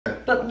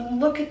but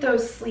look at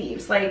those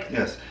sleeves. Like,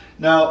 yes.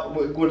 Now,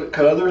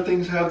 could other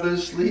things have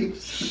those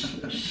sleeves?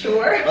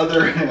 Sure.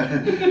 Other,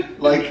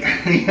 like,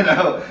 you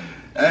know,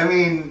 I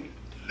mean.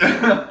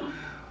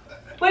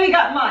 What do you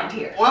got in mind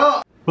here?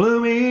 Well,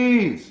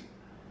 bloomies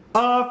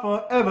are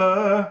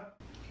forever.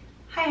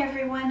 Hi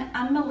everyone,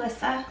 I'm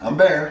Melissa. I'm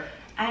Bear.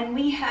 And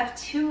we have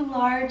 2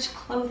 large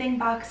clothing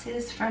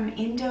boxes from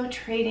Indo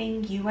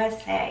Trading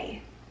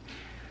USA.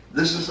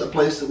 This is a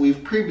place that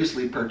we've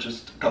previously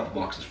purchased a couple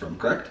boxes from,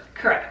 correct?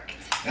 Correct.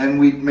 And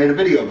we made a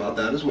video about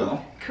that as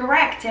well.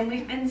 Correct, and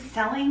we've been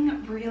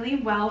selling really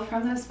well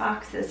from those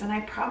boxes, and I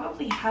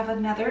probably have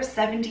another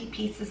 70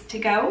 pieces to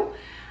go,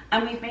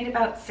 and we've made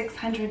about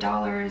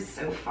 $600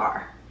 so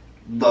far.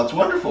 That's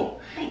wonderful.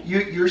 Thanks.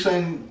 You're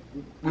saying,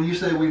 when you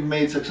say we've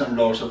made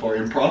 $600 so far,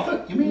 in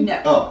profit, you mean?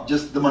 No. Oh,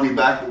 just the money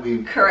back that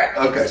we've... Correct.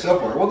 Okay, so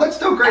far. Well, that's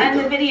still great. And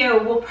though. the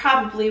video will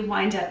probably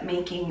wind up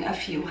making a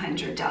few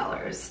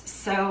 $100s.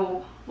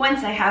 So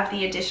once I have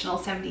the additional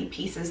 70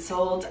 pieces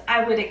sold,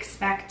 I would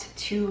expect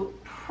to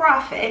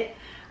profit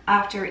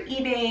after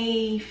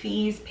eBay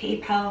fees,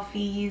 PayPal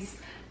fees,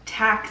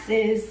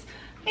 taxes,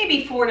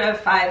 maybe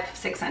 $400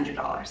 to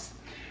 $600.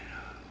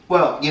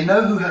 Well, you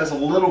know who has a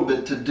little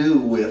bit to do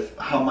with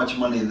how much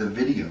money the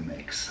video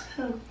makes?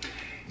 Who?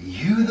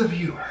 You, the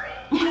viewer.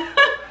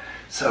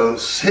 So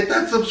hit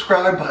that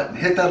subscribe button,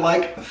 hit that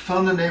like,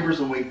 phone the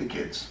neighbors and wake the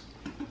kids.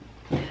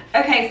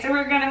 Okay, so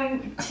we're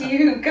going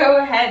to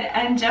go ahead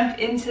and jump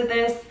into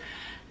this.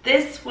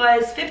 This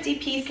was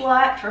 50-piece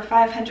lot for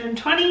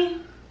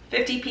 $520,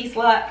 50-piece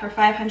lot for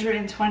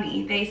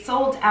 $520. They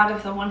sold out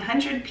of the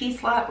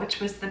 100-piece lot, which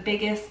was the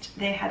biggest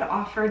they had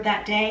offered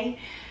that day.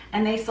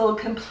 And they sold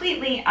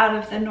completely out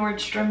of the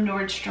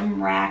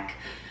Nordstrom Rack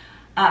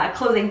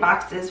clothing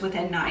boxes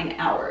within 9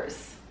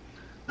 hours.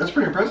 That's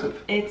pretty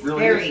impressive. It's really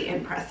very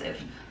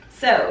impressive.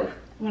 So,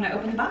 you want to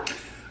open the box?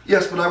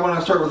 Yes, but I want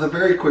to start with a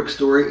very quick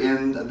story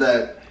in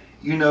that,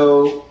 you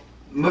know,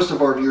 most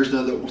of our viewers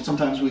know that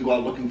sometimes we go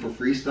out looking for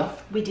free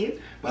stuff. We do.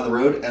 By the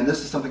road, and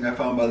this is something I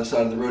found by the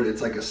side of the road.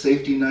 It's like a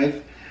safety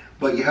knife,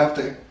 but you have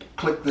to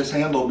click this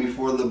handle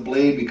before the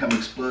blade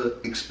becomes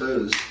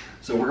exposed.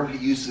 So we're going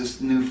to use this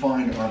new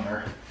find on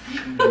our...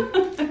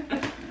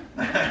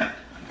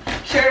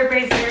 Sure,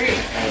 everybody's very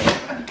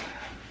excited.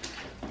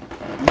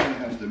 I'm going to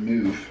have to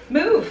move.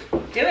 Move!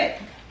 Do it!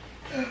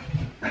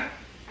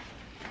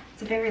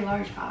 It's a very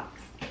large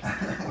box.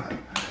 I'm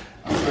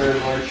very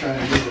large trying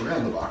to move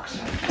around the box.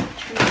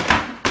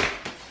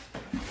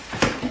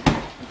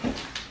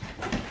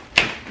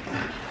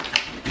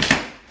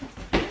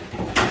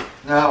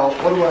 Now,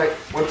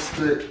 what's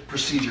the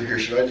procedure here?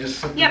 Should I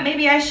just... Yeah,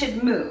 maybe I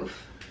should move.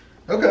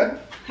 Okay.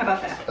 How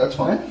about that? That's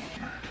fine.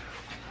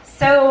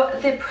 So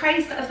the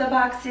price of the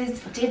boxes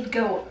did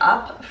go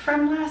up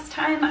from last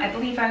time. I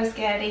believe I was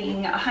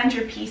getting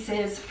 100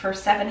 pieces for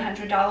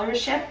 $700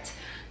 shipped.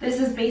 This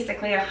is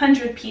basically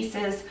 100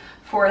 pieces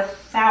for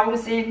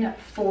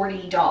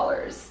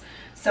 $1,040.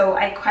 So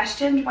I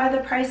questioned why the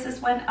prices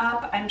went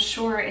up. I'm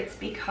sure it's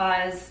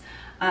because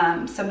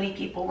so many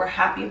people were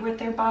happy with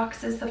their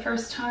boxes the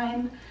first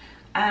time,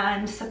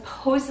 and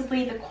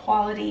supposedly the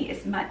quality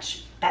is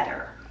much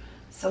better.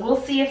 So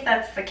we'll see if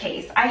that's the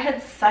case. I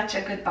had such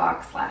a good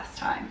box last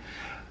time.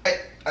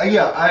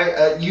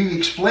 You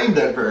explained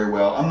that very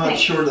well. I'm not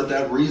Thanks. sure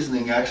that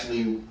reasoning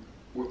actually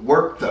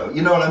worked though.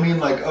 You know what I mean?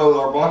 Like, oh,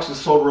 our boxes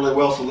sold really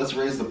well, so let's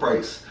raise the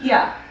price.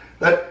 Yeah.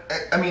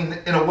 I mean,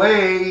 in a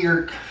way,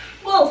 you're...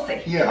 We'll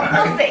see.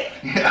 Yeah. We'll see.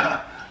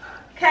 Yeah.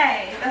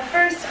 Okay, the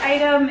first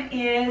item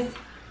is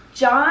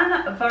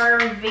John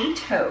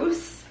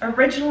Varvatos,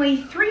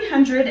 originally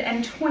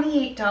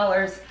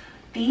 $328.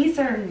 These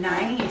are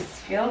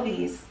nice. Feel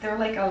these. They're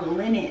like a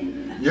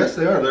linen. Yes,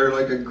 they are. They're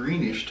like a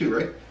greenish too,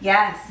 right?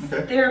 Yes.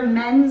 Okay. They're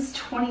men's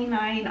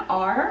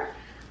 29R,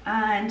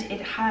 and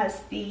it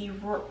has the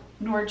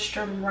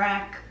Nordstrom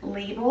Rack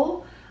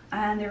label,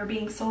 and they were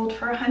being sold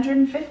for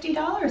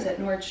 $150 at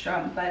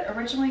Nordstrom, but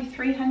originally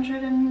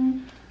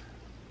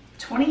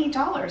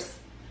 $328.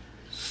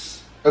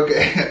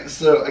 Okay,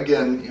 so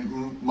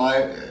again,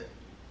 my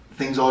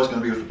thing's always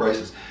going to be with the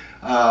prices.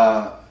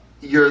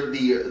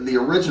 The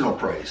original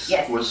price,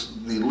 yes, was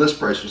the list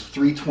price was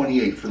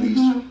 $328 for these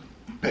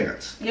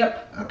pants.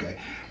 Yep. Okay,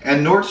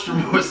 and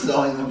Nordstrom was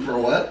selling them for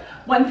what?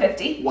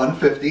 $150.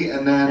 $150,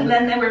 and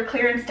then they were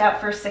clearanced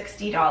out for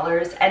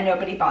 $60, and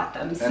nobody bought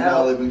them. So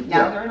now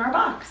they're in our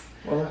box.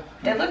 Well,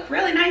 they look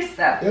really nice,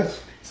 though.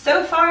 Yes.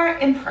 So far,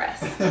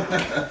 impressed.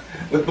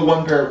 With the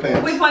one pair of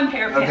pants. With one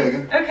pair of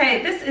pants. Okay.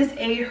 Okay, this is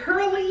a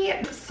Hurley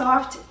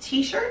soft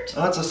t-shirt.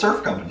 Oh, it's a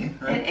surf company,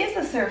 right? It is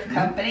a surf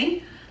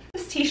company.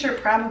 This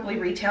t-shirt probably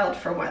retailed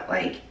for what,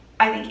 like,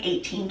 I think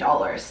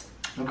 $18.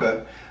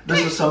 Okay.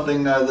 This is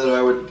something that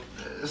I would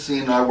see,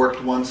 and I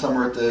worked one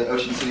summer at the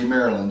Ocean City,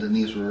 Maryland, and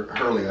these were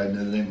Hurley, I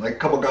know the name. Like a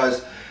couple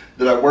guys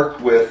that I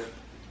worked with,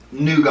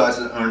 new guys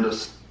that owned a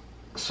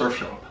surf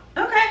shop.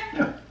 Okay.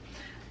 Yeah.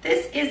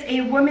 This is a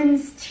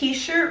women's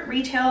t-shirt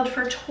retailed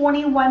for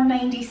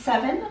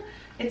 $21.97.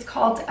 It's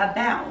called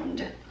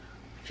Abound.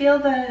 Feel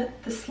the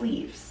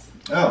sleeves.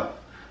 Oh.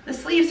 The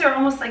sleeves are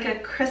almost like a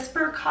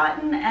crisper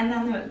cotton, and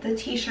then the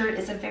t-shirt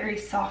is a very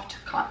soft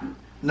cotton.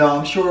 No,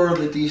 I'm sure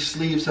that these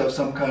sleeves have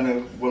some kind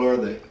of, what are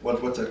they?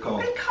 What's that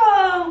called?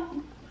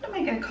 What am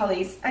I going to call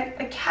these?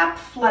 A cap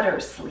flutter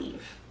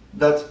sleeve.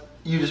 That's,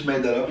 you just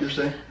made that up, you're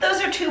saying?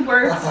 Those are 2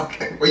 words.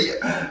 Okay, well,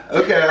 yeah.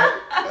 Okay,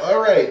 all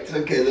right.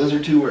 Okay, those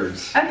are 2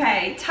 words.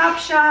 Okay,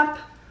 Topshop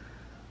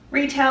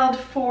retailed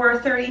for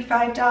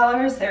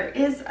 $35. There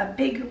is a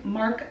big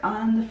mark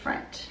on the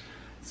front.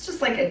 It's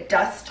just like a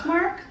dust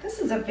mark. This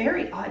is a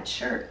very odd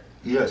shirt.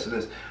 Yes, it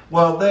is.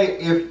 Well,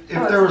 if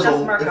there was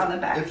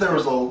if there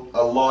was a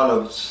lot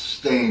of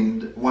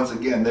stained, once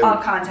again, they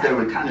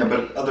would yeah.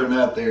 But other than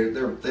that,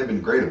 they've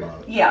been great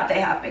about it. Yeah, they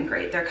have been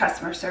great. Their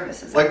customer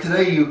service is like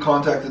excellent. Today. You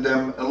contacted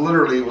them, and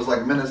literally it was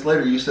like minutes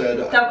later. You said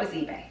that was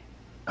eBay.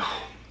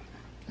 Oh,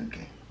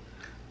 okay.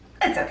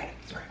 It's okay.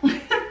 Sorry.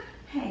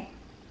 Hey,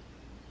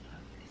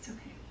 it's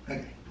okay.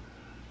 Okay.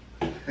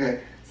 Okay.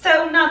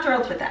 So not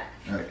thrilled with that.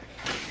 All right.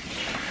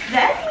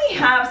 Then we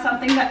have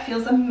something that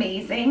feels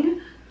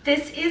amazing.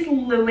 This is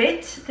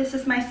Louet. This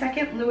is my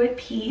second Louet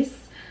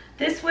piece.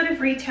 This would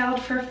have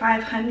retailed for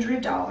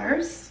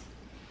 $500.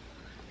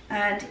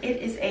 And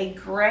it is a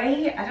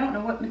gray, I don't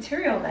know what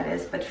material that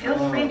is, but feel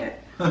free to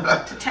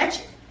touch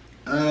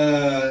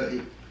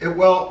it.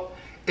 Well,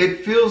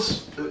 it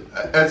feels,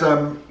 as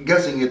I'm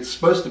guessing, it's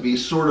supposed to be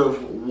sort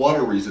of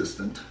water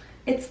resistant.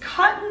 It's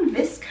cotton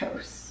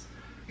viscose.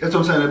 That's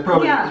what I'm saying.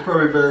 It's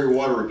probably very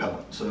water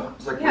repellent. So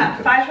it's like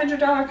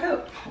 $500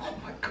 coat. Oh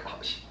my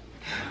gosh.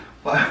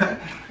 Well, I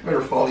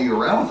better follow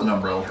you around with an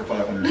umbrella for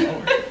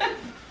 $500.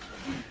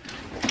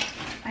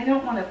 I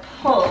don't want to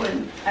pull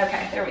and,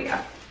 okay, there we go.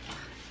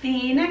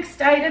 The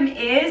next item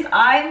is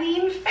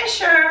Eileen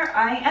Fisher.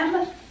 I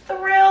am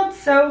thrilled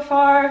so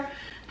far.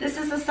 This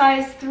is a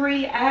size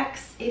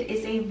 3X. It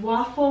is a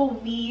waffle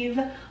weave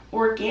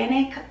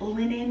organic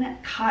linen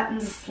cotton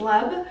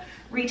slub.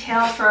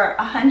 Retail for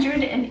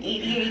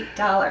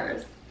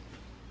 $188.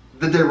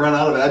 Did they run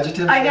out of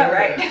adjectives? I know,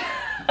 right?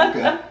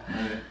 Okay. Right.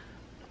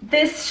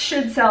 This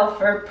should sell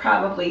for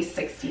probably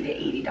 $60 to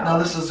 $80. Now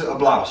this is a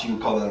blouse. You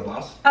would call that a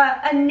blouse?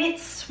 A knit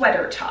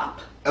sweater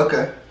top.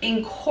 Okay.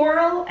 In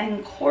coral,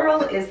 and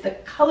coral is the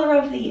color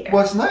of the air.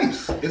 Well, it's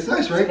nice. It's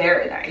nice, right? It's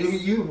very nice.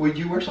 Would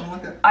you wear something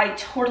like that? I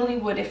totally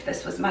would if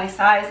this was my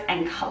size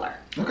and color.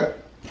 Okay.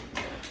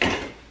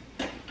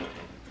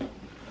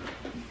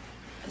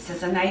 This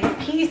is a nice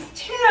piece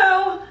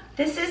too.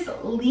 This is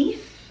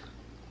Leaf.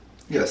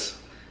 Yes.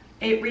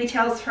 It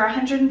retails for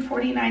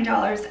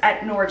 $149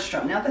 at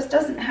Nordstrom. Now this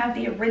doesn't have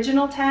the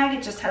original tag,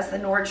 it just has the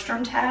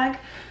Nordstrom tag.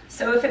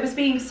 So if it was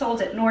being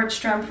sold at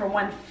Nordstrom for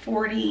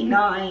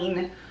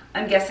 $149,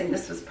 I'm guessing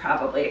this was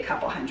probably a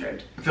couple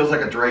hundred. It feels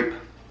like a drape.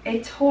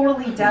 It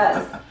totally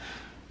does.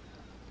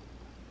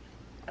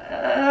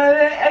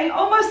 I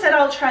almost said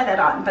I'll try that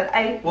on, but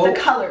the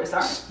colors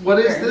aren't. What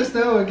is this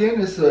now again?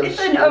 It's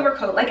an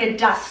overcoat, like a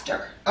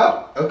duster.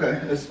 Oh,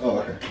 okay.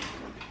 Okay.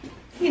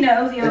 You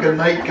know, the like a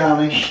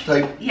nightgownish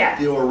type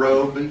deal, or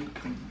robe.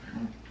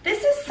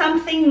 This is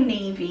something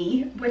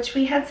navy, which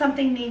we had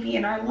something navy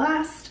in our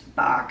last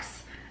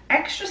box.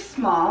 Extra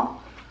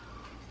small.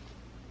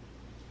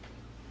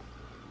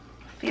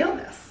 Feel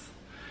this.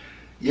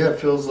 Yeah, it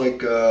feels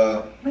like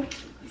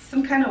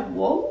some kind of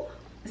wool.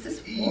 Is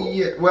this wool?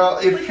 Yeah, well,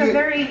 it's like a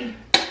very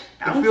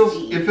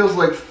bouncy. It feels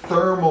like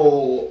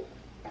thermal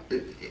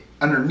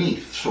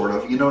underneath, sort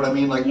of. You know what I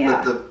mean? Like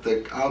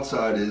the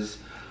outside is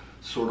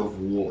sort of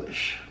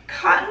woolish.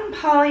 Cotton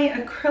poly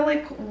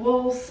acrylic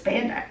wool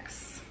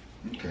spandex.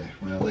 Okay,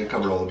 well, they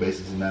covered all the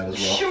bases in that as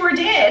well. Sure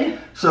did.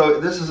 So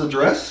this is a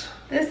dress?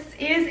 This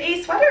is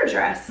a sweater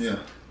dress. Yeah.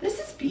 This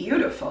is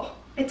beautiful.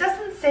 It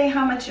doesn't say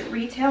how much it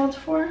retailed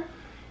for.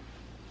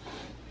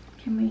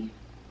 Can we?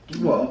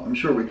 Well, I'm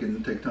sure we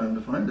can take time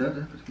to find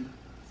that.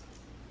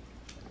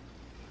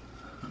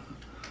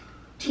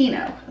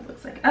 Tino, it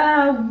looks like.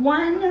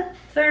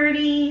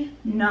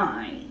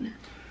 $139.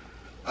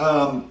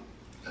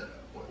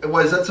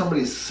 Well, is that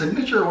somebody's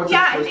signature? Or what's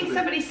I think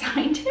somebody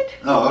signed it.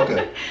 Oh,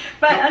 okay.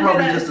 But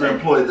probably just an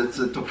employee that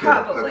took care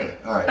of it. Probably. Okay.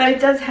 All right. But it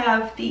does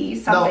have the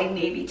something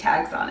navy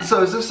tags on it.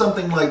 So is this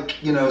something like,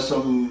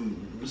 some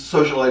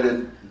socialite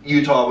in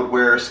Utah would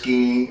wear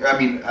skiing,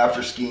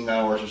 after skiing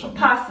hours or something?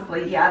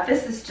 Possibly, yeah.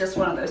 This is just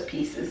one of those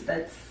pieces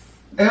that's...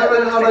 And how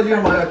did I do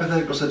in my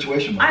hypothetical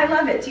situation? I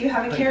love it. Do you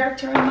have a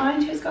character in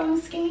mind who's going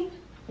skiing?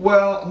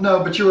 Well, no,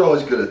 but you're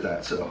always good at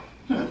that, so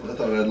I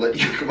thought I'd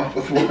let you come up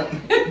with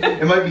one.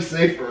 It might be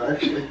safer,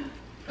 actually.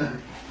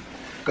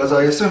 Because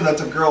I assume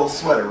that's a girl's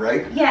sweater,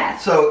 right?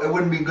 Yes. So it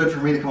wouldn't be good for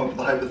me to come up with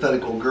a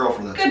hypothetical girl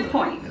for that sweater. Good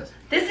point. Yes.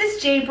 This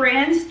is J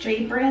Brand.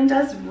 J Brand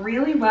does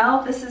really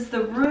well. This is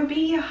the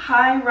Ruby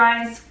High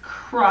Rise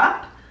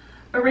Crop.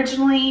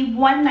 Originally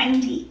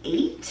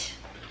 $198.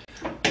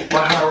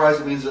 By high rise,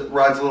 it means it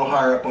rides a little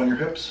higher up on your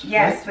hips?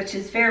 Yes, right? Which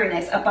is very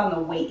nice, up on the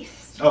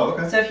waist. Oh,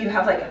 okay. So if you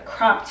have like a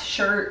cropped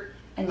shirt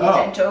and you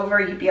bent over,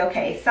 you'd be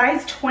okay.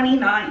 Size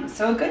 29,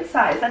 so a good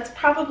size. That's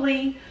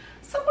probably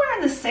somewhere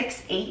in the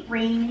 6-8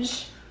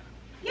 range.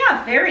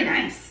 Yeah, very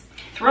nice.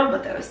 Thrilled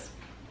with those.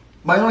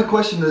 My only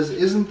question is,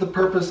 isn't the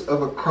purpose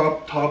of a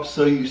crop top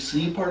so you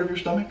see part of your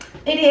stomach?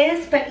 It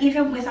is, but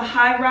even with a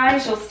high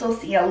rise, you'll still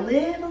see a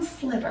little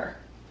sliver.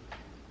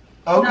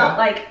 Okay. Not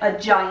like a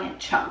giant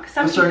chunk.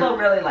 Some people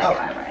really like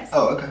high rise.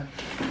 Oh, okay.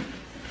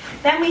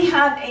 Then we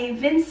have a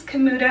Vince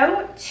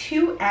Camuto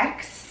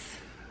 2X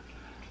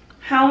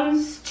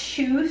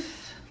Houndstooth.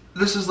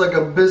 This is like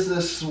a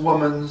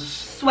businesswoman's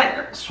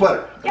Sweater.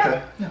 Sweater. Yeah.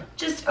 Okay. Yeah.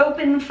 Just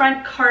open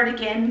front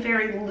cardigan,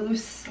 very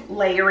loose,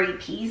 layery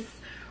piece.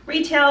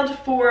 Retailed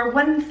for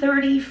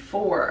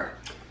 $134.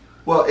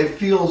 Well, it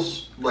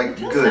feels like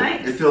good.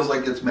 Nice. It feels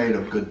like it's made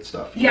of good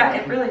stuff. Yeah,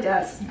 it really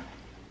does.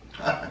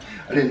 I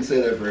didn't say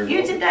that very well.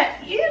 You did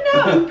that. You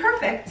know,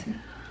 perfect.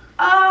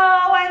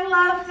 Oh, I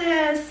love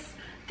this.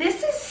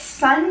 This is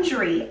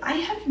sundry. I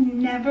have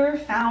never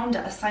found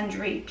a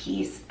sundry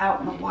piece out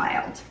in the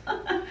wild.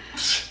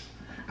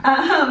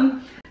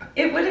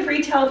 It would have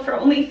retailed for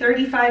only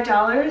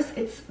 $35.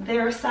 It's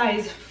their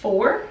size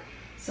 4,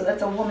 so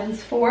that's a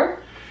woman's 4.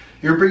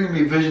 You're bringing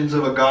me visions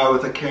of a guy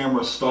with a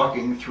camera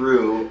stalking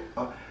through.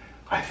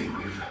 I think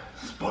we've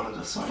spotted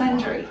a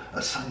sundry.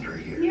 A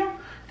sundry here. Yeah.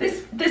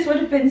 This would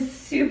have been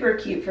super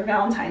cute for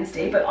Valentine's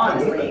Day, but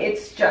honestly,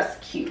 it's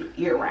just cute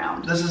year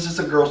round. This is just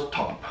a girl's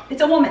top.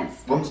 It's a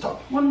woman's. Woman's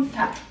top. Woman's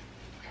top.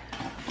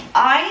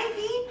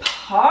 Ivy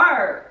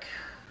Park.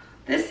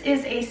 This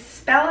is a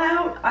spell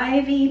out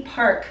Ivy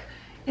Park.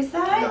 Is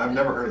that? Yeah, I've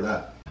never heard of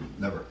that.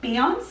 Never.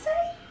 Beyonce?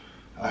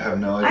 I have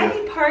no idea.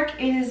 Ivy Park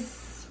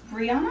is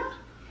Rihanna?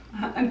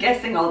 I'm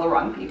guessing all the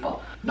wrong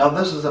people. Now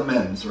this is a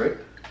men's, right?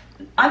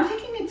 I'm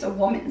thinking it's a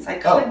woman's. I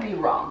could be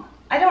wrong.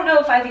 I don't know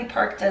if Ivy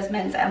Park does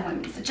men's and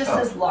women's. It just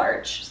says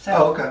large,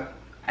 so okay.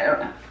 I don't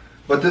know.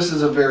 But this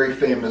is a very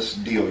famous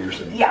deal, you're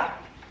saying? Yeah.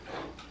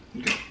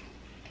 Okay.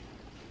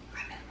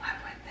 I'm in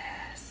love with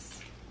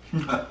this.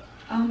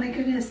 Oh my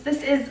goodness.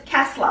 This is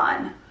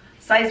Caslon,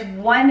 size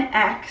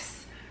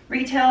 1X,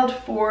 retailed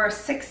for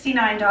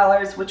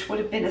 $69, which would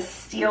have been a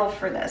steal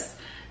for this.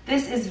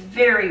 This is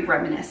very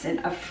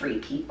reminiscent of Free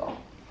People.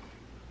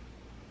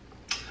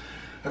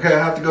 Okay,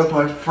 I have to go with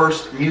my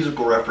first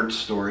musical reference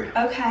story.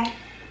 Okay.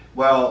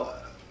 Well,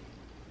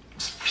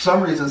 for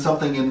some reason,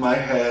 something in my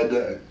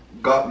head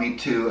got me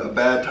to A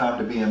Bad Time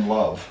to Be in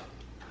Love.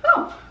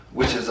 Oh.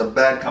 Which is a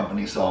Bad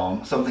Company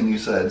song, something you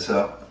said,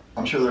 so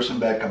I'm sure there's some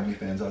Bad Company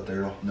fans out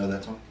there who'll know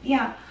that song.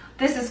 Yeah,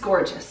 this is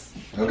gorgeous.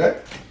 Okay.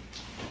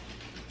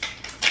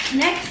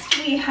 Next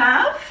we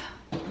have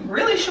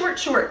really short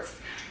shorts.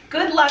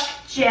 Good Luck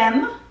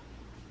Gem.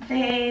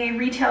 They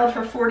retailed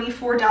for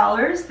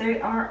 $44. They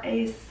are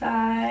a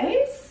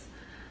size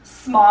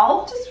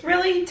small, just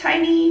really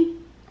tiny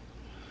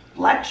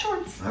black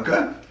shorts.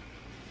 Okay.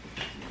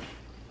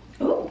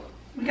 Ooh,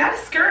 we got a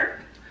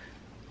skirt.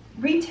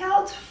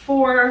 Retailed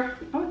for,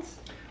 Well,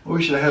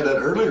 we should have had that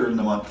earlier in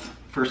the month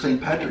for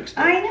St. Patrick's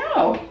Day. I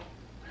know.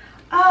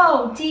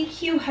 Oh,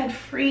 DQ had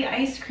free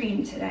ice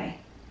cream today.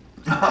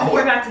 I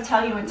forgot to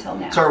tell you until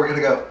now. Sorry, we're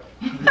gonna go.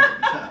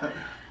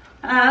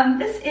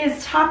 This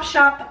is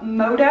Topshop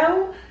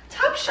Moto.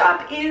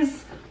 Topshop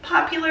is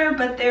popular,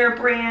 but their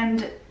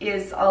brand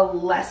is a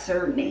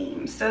lesser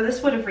name. So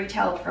this would have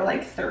retailed for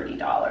like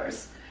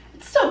 $30.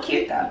 It's still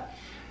cute though.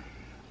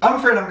 I'm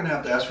afraid I'm gonna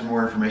have to ask for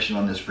more information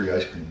on this free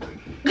ice cream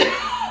thing.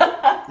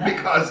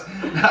 Because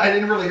I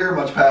didn't really hear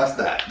much past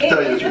that. It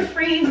is a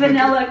free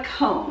vanilla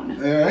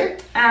cone. All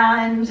right.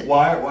 And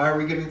why are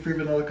we getting free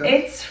vanilla cone?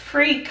 it's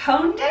free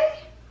cone day.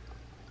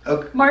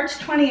 Okay. March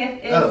 20th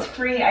is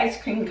free ice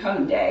cream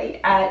cone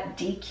day at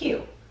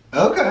DQ.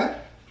 Okay.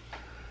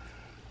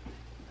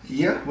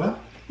 Yeah, well.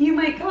 You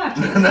might go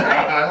after this, No,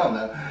 right? I don't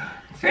know.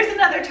 Here's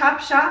another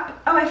Topshop.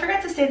 Oh, I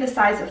forgot to say the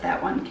size of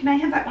that one. Can I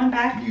have that one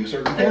back? You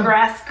certainly The can.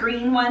 grass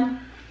green one.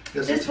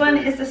 Yes, This one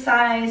is a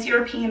size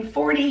European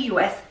 40,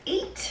 US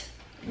 8.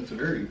 It's a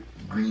very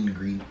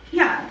green.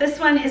 Yeah, this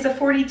one is a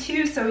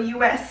 42, so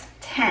US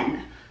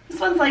 10. This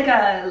one's like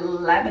a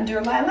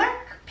lavender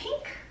lilac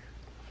pink.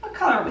 What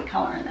color are we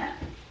coloring that?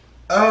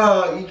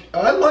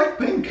 I like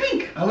pink.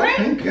 Pink, I like right?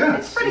 pink, yeah.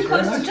 It's pretty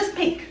close to just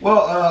pink.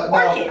 Well,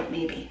 Orchid,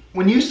 maybe.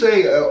 When you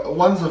say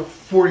one's a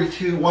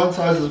 42, one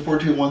size is a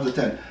 42, one's a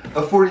 10.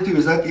 A 42,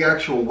 is that the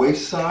actual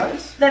waist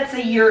size? That's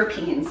a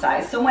European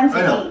size. So one's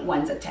I know. an 8,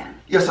 one's a 10.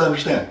 Yes, I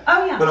understand.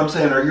 Oh, yeah. But I'm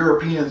saying, are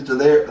Europeans,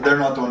 they're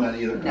not doing that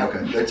either? No.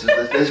 Okay, they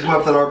just come up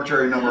with that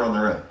arbitrary number on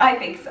their own. I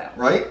think so.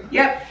 Right?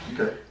 Yep.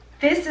 Okay.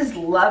 This is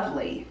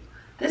lovely.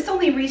 This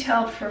only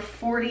retailed for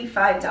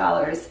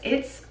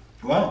 $45.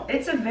 Wow.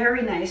 It's a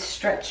very nice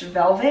stretch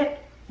velvet.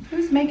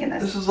 Who's making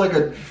this? This is like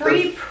a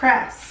free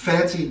press.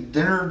 Fancy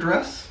dinner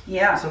dress?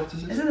 Yeah. Is that what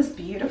this is? Isn't this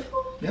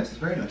beautiful? Yes, it's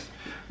very nice.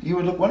 You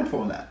would look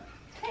wonderful in that.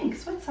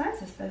 Thanks. What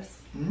size is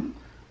this? Mm-hmm.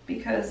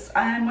 Because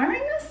I'm wearing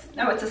this?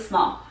 No, it's a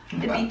small.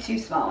 It'd be too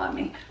small on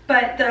me.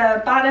 But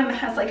the bottom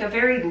has like a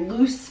very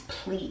loose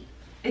pleat.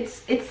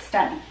 It's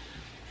stunning.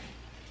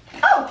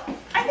 Oh,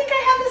 I think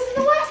I have this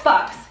in the last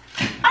box.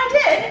 I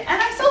did,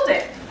 and I sold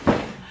it.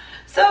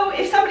 So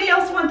if somebody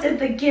else wanted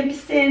the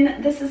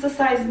Gibson, this is a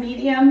size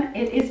medium.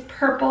 It is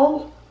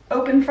purple,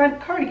 open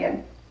front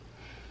cardigan.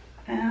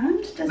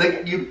 And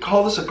does You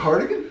call this a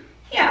cardigan?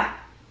 Yeah.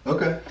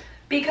 Okay.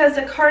 Because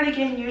a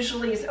cardigan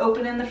usually is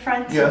open in the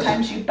front. Yes.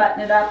 Sometimes you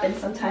button it up, and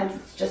sometimes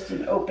it's just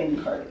an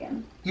open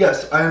cardigan.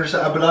 Yes, I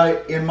understand.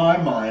 But in my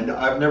mind,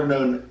 I've never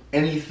known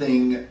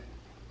anything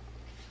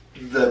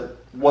that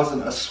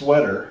wasn't a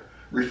sweater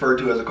referred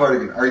to as a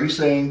cardigan. Are you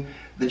saying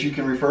that you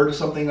can refer to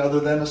something other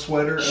than a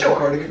sweater as a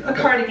cardigan? A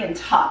cardigan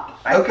top.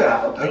 I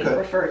probably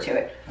refer to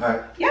it. All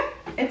right. Yeah,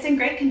 it's in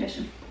great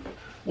condition.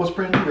 Well, it's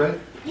brand new, right?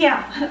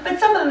 Yeah, but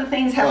some of the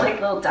things have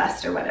like little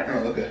dust or whatever.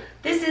 Oh, okay.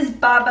 This is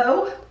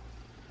Babo.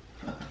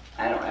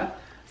 I don't know.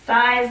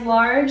 Size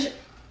large.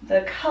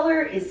 The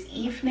color is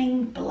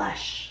evening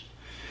blush.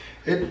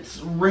 It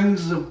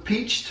rings of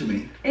peach to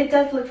me. It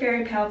does look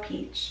very pale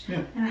peach.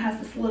 Yeah. And it has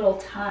this little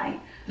tie.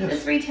 Yes.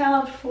 This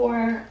retailed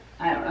for,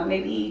 I don't know,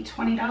 maybe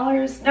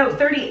 $20? No,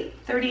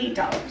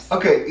 $38.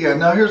 Okay, yeah,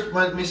 now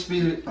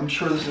I'm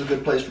sure this is a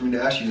good place for me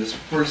to ask you this.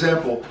 For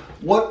example,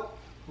 what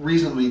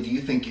reasonably do you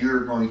think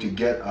you're going to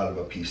get out of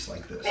a piece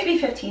like this? Maybe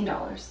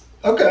 $15.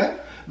 Okay,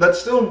 that's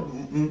still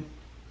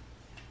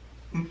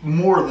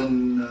more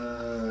than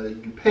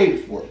you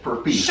paid for it per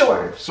piece.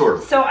 Sure. Sort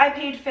of. So I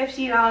paid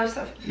 $50,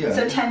 so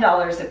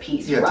 $10 a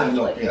piece, yeah,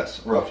 roughly. $10,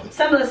 yes, roughly.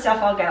 Some of the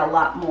stuff I'll get a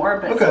lot more,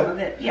 but some of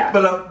it, yeah.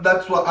 But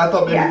that's what I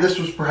thought. Maybe this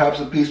was perhaps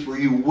a piece where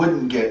you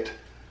wouldn't get.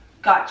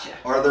 Gotcha.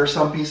 Are there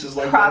some pieces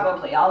like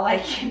Probably. I'll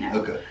let you know.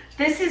 Okay.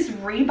 This is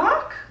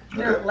Reebok.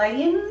 They're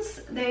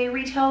leggings. They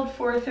retailed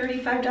for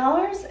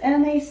 $35,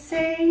 and they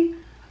say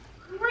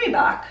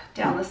Reebok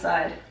down the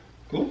side.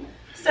 Cool.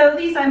 So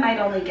these I might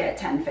only get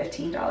 $10,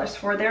 $15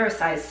 for. They're a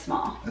size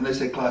small. And they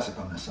say classic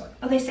on this side.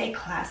 Oh, they say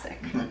classic.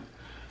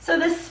 So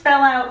this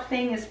spell out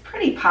thing is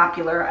pretty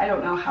popular. I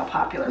don't know how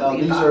popular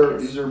Reebok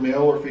is. These are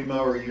male or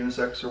female or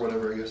unisex or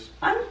whatever, I guess.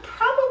 I'm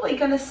probably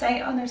going to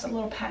say, oh, there's a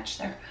little patch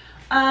there.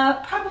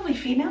 Probably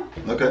female.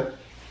 Okay.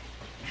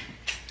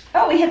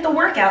 Oh, we hit the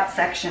workout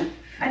section.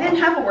 I didn't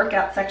have a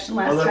workout section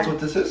last time. Oh, that's what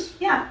this is?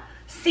 Yeah.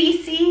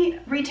 CC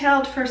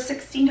retailed for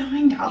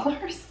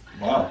 $69.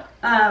 Wow.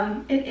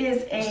 It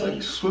is It's like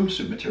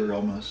swimsuit material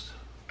almost.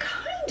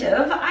 Kind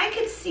of. I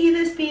could see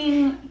this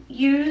being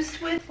used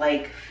with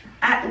like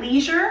at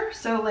leisure,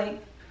 so like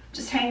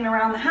just hanging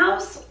around the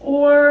house,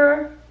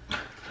 or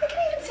I can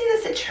even see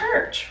this at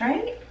church,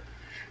 right?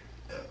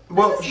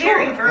 Well, this is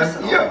very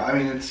versatile. Yeah, I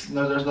mean,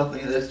 there's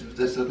nothing.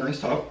 It's a nice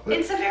top. But...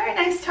 It's a very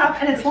nice top,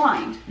 and it's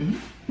lined.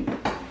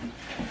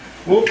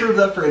 We'll approve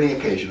that for any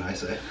occasion, I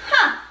say.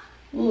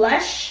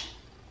 Lush,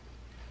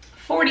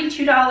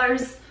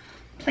 $42.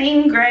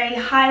 Plain gray,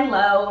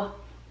 high-low,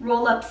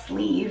 roll-up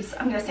sleeves.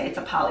 I'm gonna say it's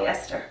a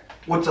polyester.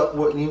 What's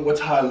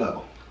high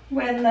level?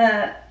 When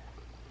the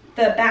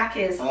back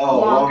is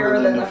longer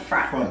than the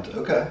front.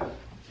 Okay.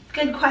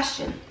 Good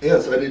question.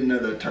 Yes, I didn't know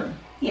that term.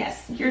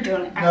 Yes, you're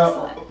doing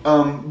excellent.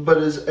 Now, but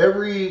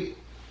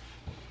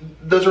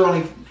those are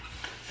only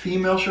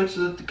female shirts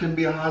that can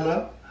be a high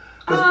low?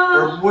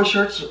 Or boy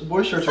shirts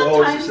are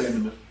always the same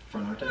in the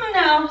front, aren't they?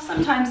 No,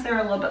 sometimes they're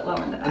a little bit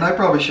lower in the back. And I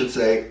probably should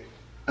say,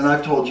 and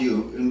I've told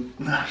you, and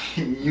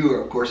you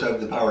of course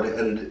have the power to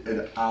edit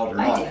it out or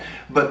not. I do.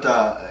 But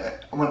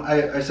when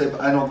I say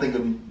I don't think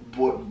of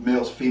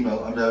males,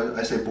 female. I mean,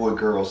 I say boy,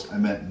 girls. I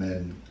meant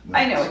men.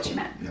 I know what you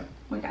meant. Yeah.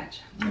 We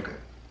gotcha. Okay.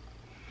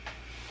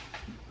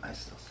 I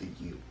still see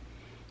you.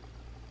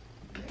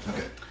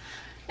 Okay.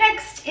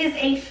 Next is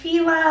a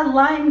Fila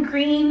lime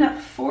green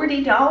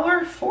 $40.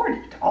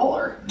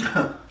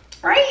 $40.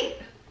 Right?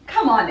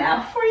 Come on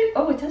now.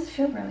 Oh, it does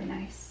feel really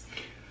nice.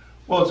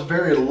 Well, it's a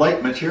very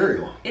light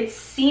material. It's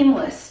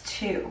seamless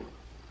too.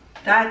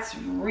 That's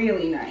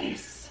really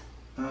nice.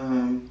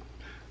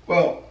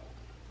 Well,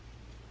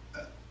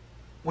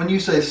 when you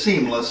say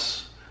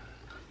seamless,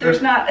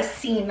 there's not a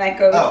seam that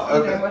goes.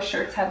 Okay. Most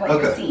shirts have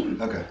like a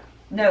seam. Okay.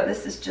 No,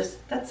 this is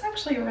just. That's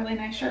actually a really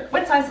nice shirt.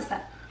 What size is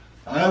that?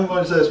 I'm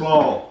going to say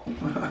small.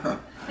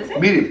 Is it?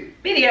 Medium.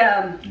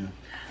 Medium. Yeah.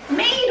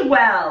 Made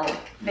well.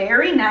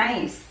 Very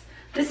nice.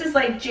 This is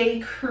like J.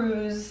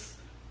 Crew's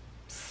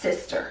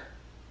sister.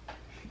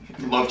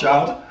 Love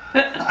child?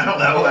 I don't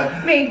know.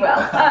 Made well.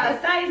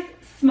 Size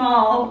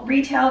small.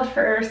 Retailed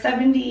for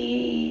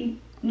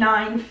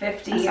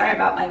 $79.50. Sorry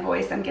about my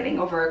voice. I'm getting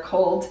over a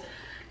cold.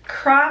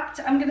 Cropped.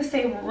 I'm gonna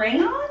say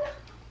rayon.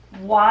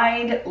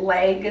 Wide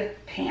leg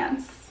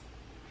pants.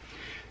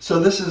 So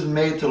this is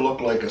made to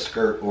look like a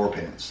skirt or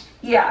pants.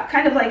 Yeah,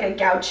 kind of like a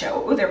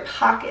gaucho. Oh, they're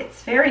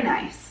pockets. Very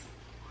nice.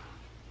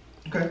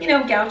 Okay. You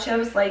know,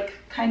 gaucho's like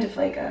kind of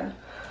like a.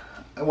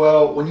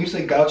 Well, when you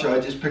say gaucho, I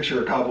just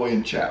picture a cowboy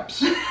in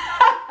chaps.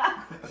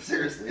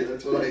 Seriously,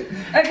 that's what I.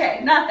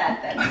 Okay, not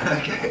that then.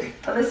 Okay.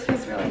 Oh, this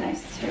feels really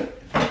nice too.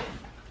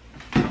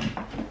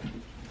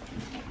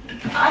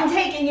 I'm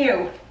taking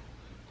you.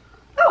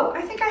 Oh,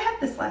 I think I had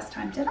this last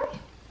time, did I?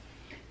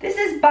 This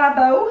is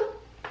Babo.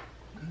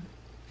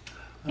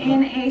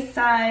 In a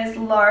size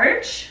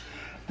large.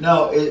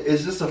 Now,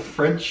 is this a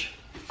French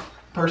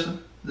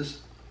person?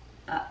 This?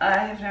 I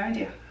have no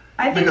idea.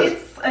 I think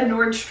it's a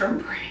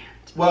Nordstrom brand.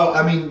 Well,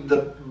 I mean,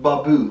 the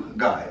Babu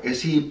guy.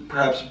 Is he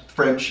perhaps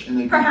French and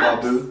then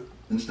Babu?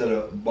 instead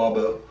of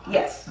Bobo?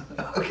 Yes.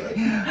 Okay.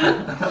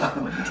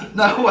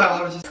 No, well,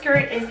 I was just...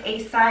 Skirt is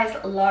a size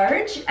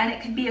large, and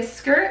it could be a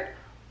skirt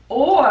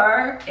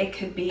or it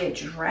could be a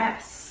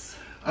dress.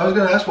 I was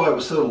going to ask why it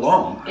was so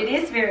long. It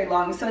is very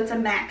long, so it's a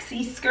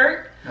maxi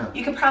skirt. Yeah.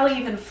 You could probably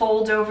even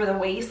fold over the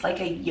waist,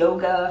 like a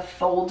yoga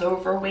fold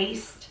over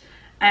waist,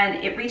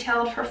 and it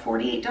retailed for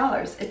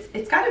 $48.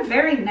 It's got a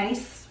very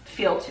nice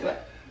feel to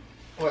it.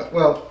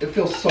 Well, it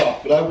feels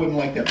soft, but I wouldn't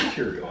like that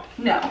material.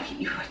 No,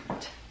 you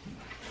wouldn't.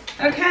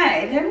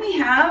 Okay, then we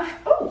have,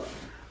 oh,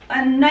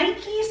 a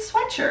Nike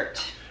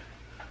sweatshirt.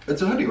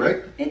 It's a hoodie,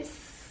 right? It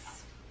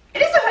is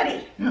a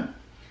hoodie. Yeah.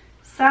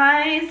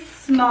 Size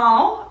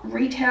small,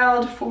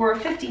 retailed for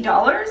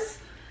 $50.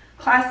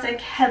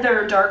 Classic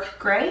heather dark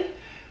gray.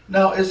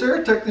 Now, is there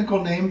a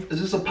technical name? Is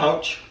this a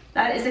pouch?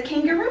 That is a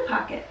kangaroo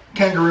pocket.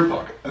 Kangaroo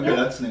pocket. Okay, yep.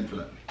 That's the name for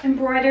that.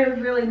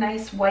 Embroidered, really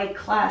nice white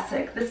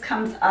classic. This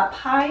comes up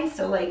high,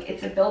 so like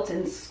it's a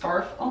built-in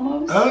scarf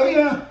almost. Oh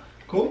yeah,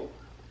 cool.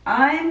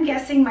 I'm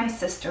guessing my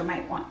sister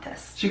might want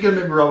this. She could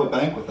maybe rob a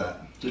bank with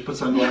that. Just put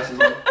sunglasses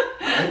on.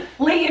 Right?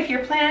 Lee, if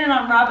you're planning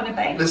on robbing a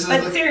bank, but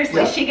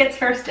seriously, she gets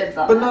first dibs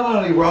on But that. not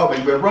only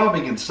robbing, but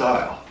robbing in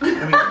style. I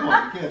mean, come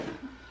on, you can't.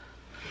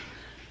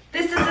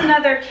 This is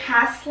another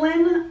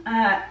Caslin,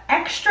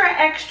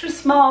 extra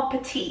small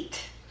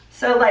petite.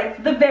 So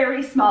like the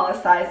very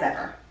smallest size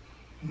ever.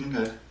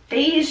 Okay.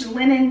 Beige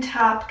linen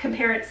top,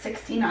 compare it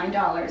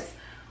 $69.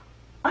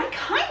 I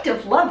kind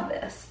of love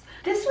this.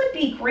 This would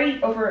be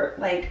great over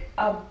like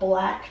a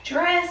black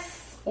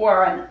dress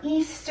or an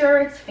Easter.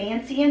 It's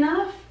fancy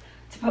enough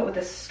to put with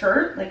a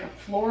skirt, like a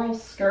floral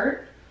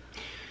skirt.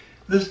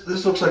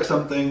 This looks like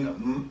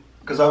something,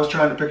 because I was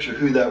trying to picture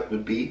who that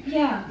would be.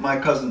 Yeah. My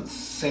cousin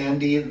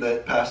Sandy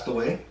that passed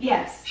away.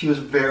 Yes. She was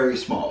very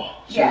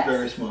small. She was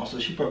very small, so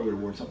she probably would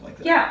have worn something like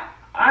that. Yeah,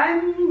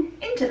 I'm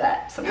into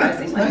that,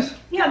 surprisingly. Yeah, it's nice.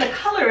 Yeah, the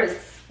color is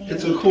unique.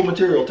 It's a cool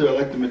material too. I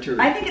like the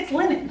material. I think it's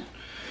linen.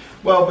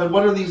 Well, but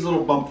what are these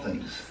little bump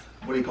things?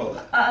 What do you call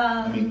that?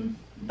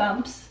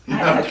 Bumps. I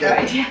have no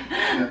idea.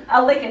 Yeah.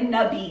 Like a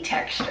nubby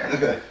texture.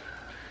 Okay.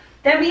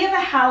 Then we have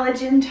a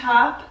halogen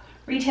top,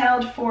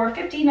 retailed for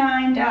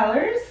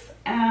 $59,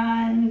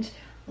 and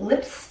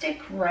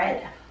lipstick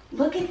red.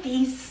 Look at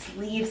these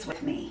sleeves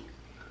with me.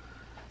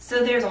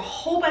 So there's a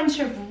whole bunch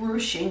of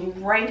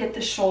ruching right at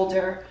the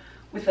shoulder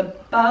with a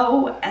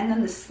bow, and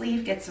then the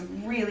sleeve gets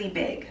really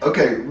big.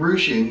 Okay,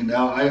 ruching.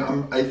 Now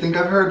I think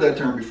I've heard that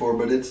term before,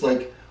 but it's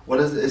like, what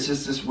is it? It's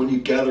just this when you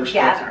gather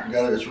stuff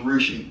together. It's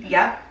ruching.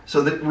 Yeah.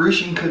 So the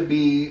ruching could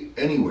be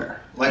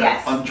anywhere,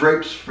 like on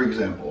drapes, for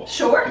example.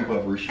 Sure. People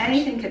have ruching.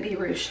 Anything could be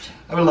ruched.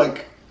 I mean,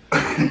 like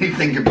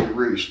anything could be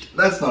ruched.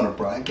 That's not a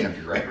problem. It can't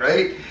be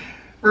right?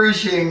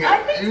 Ruching.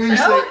 I think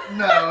so. Say,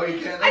 no,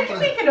 you can't. I can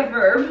make it a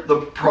verb.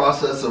 The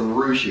process of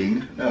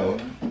ruching. No.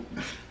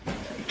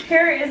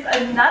 Here is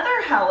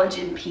another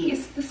halogen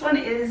piece. This one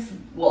is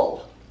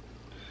wool.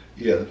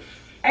 Yeah.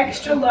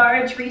 Extra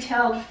large,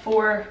 retailed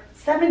for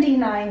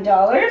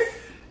 $79.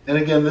 And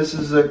again, this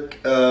is a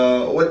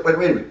wait a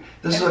minute.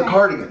 This is a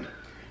cardigan.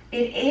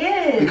 It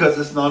is. Because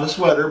it's not a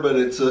sweater, but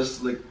it's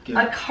just like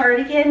a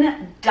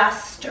cardigan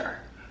duster.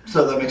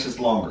 So that makes it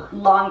longer.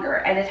 Longer,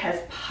 and it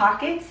has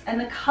pockets, and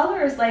the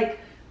color is like,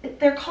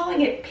 they're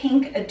calling it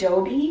pink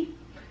adobe.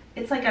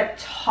 It's like a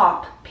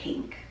top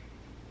pink.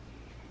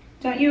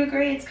 Don't you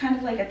agree? It's kind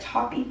of like a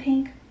toppy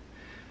pink.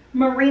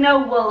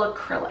 Merino wool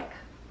acrylic.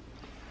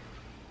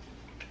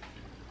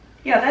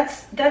 Yeah,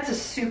 that's a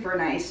super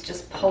nice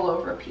just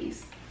pullover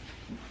piece.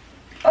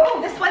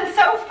 Oh, this one's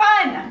so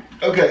fun.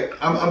 Okay,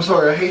 I'm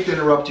sorry. I hate to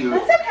interrupt you.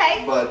 That's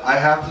okay. But I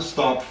have to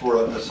stop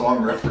for a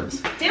song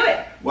reference. Do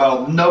it.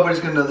 Well, nobody's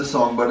going to know the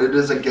song, but it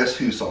is a Guess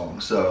Who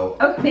song, so...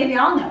 Oh, maybe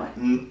I'll know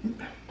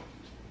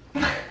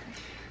it.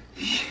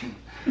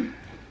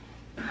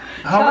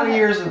 How many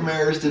years of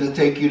marriage did it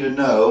take you to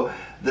know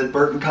that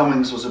Burton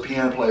Cummings was a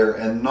piano player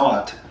and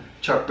not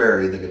Chuck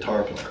Berry, the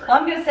guitar player? Well,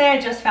 I'm going to say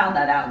I just found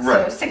that out.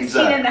 Right, so 16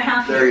 and a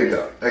half years. There you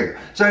go. There you go.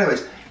 So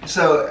anyways,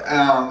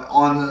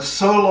 on the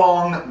So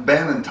Long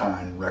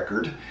Bannantine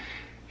record,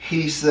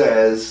 he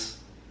says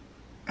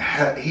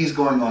he's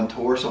going on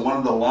tour. So one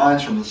of the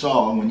lines from the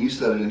song, when you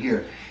said it in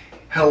here,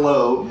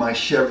 "Hello, my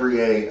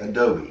Chevrolet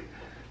Adobe."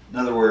 In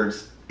other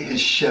words, his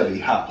Chevy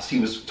house. He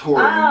was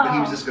touring, but he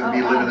was just going to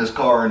be living in his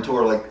car and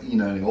tour like, you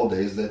know, in the old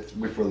days. That's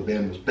before the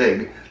band was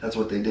big. That's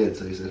what they did.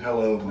 So he said,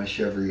 "Hello, my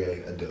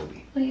Chevrolet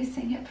Adobe." Will you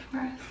sing it for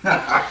us?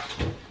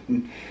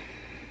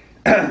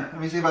 Let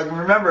me see if I can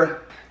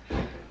remember.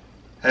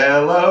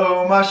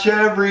 "Hello, my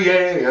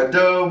Chevrolet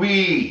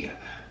Adobe.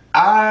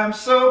 I'm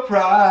so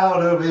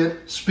proud of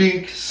it.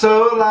 Speak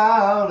so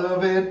loud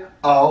of it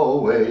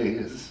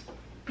always."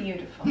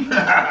 Beautiful.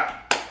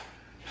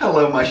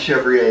 Hello, my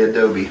Chevrolet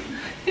Adobe.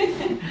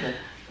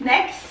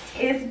 Next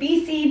is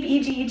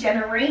BCBG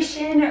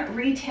Generation,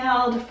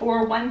 retailed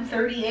for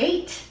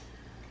 $138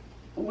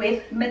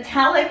 with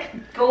metallic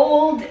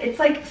gold. It's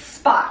like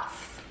spots,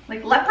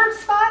 like leopard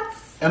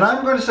spots. And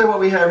I'm going to say what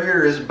we have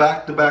here is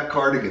back-to-back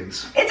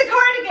cardigans. It's a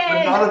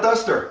cardigan. But not a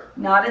duster.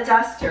 Not a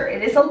duster.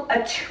 It is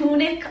a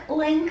tunic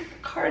length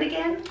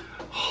cardigan.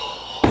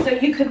 So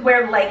you could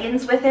wear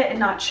leggings with it and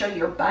not show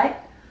your butt.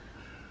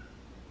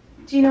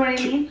 Do you know what I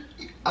mean?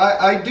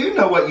 I do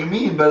know what you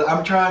mean, but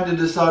I'm trying to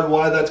decide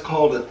why that's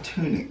called a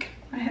tunic.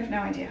 I have no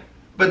idea.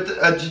 But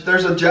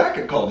there's a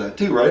jacket called that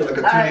too, right? Like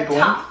a tunic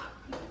top.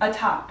 A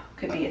top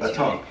could be a tunic. A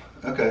top.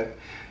 Okay.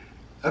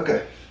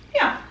 Okay.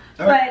 Yeah.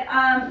 All right.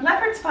 But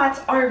leopard spots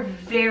are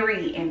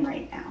very in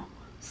right now.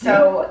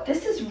 So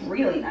this is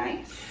really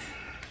nice.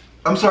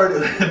 I'm sorry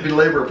to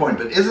belabor a point,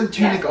 but isn't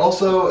tunic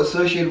also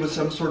associated with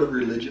some sort of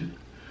religion?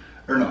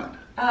 Or not?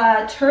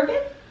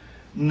 Turban?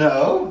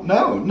 No.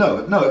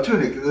 A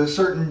tunic. There's a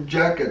certain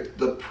jacket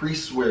the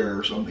priests wear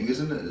or something,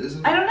 isn't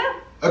it? I don't know.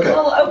 Okay.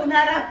 We'll open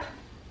that up.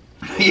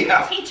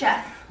 Yeah. Teach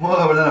us. We'll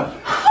open it up.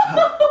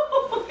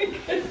 Oh my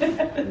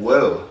goodness.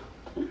 Whoa.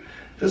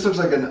 This looks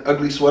like an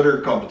ugly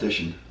sweater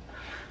competition.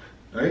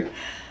 Right?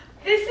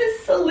 This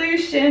is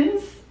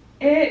Solutions.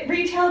 It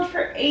retailed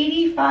for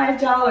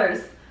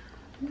 $85.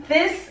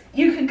 This,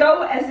 you could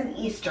go as an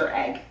Easter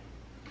egg.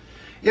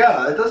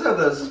 Yeah, it does have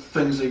those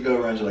things that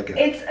go around you like that.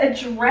 It's a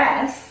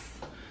dress.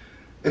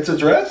 It's a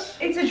dress?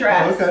 It's a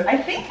dress. Oh, okay. I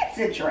think it's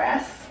a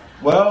dress.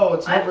 Well,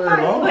 it's not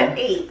very long. I'm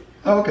 5'8".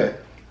 Oh, okay.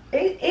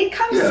 It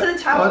comes to the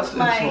top of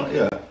my...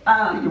 you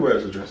can wear it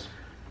as a dress.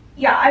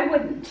 Yeah, I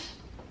wouldn't.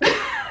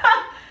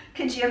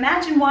 Could you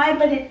imagine why?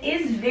 But it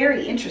is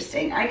very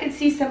interesting. I could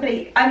see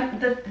somebody...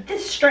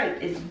 this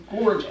stripe is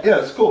gorgeous. Yeah,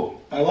 it's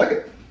cool. I like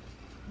it.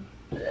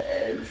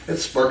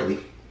 It's sparkly.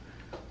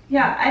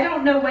 Yeah, I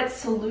don't know what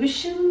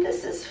solution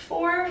this is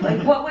for.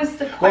 Like, what was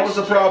the question? What was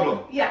the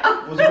problem? Yeah.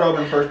 What was the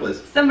problem in the first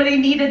place? Somebody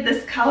needed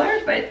this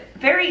color, but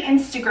very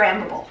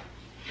Instagrammable.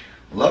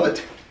 Love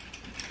it.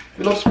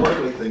 We love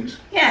sparkly things.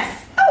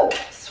 Yes. Oh,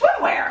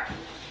 swimwear.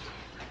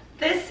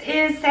 This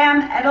is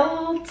Sam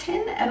Edelman.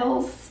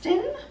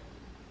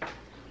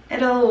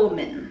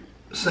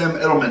 Sam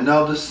Edelman.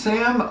 Now, does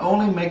Sam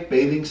only make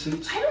bathing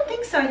suits? I don't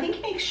think so. I think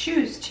he makes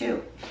shoes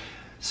too.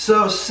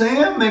 So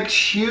Sam makes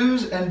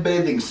shoes and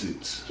bathing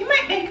suits. He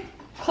might make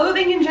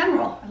clothing in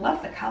general. I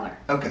love the color.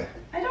 Okay.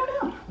 I don't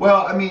know.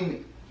 Well, I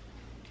mean,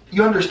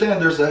 you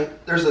understand there's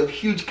a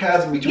huge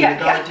chasm between a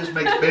guy that just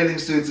makes bathing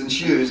suits and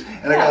shoes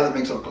and a guy that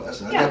makes all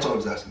classes. That's all I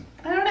was asking.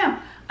 I don't know.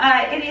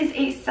 It is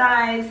a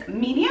size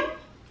medium,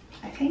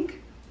 I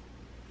think.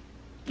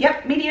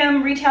 Yep,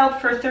 medium, retailed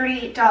for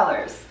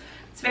 $38.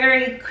 It's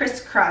very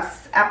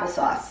crisscross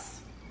applesauce.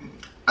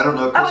 I don't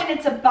know. Oh, and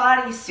it's a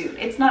bodysuit.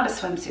 It's not a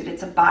swimsuit.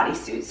 It's a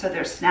bodysuit. So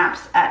there's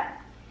snaps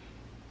at,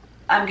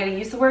 I'm going to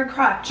use the word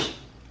crotch.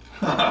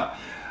 I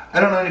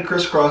don't know any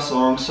crisscross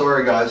songs.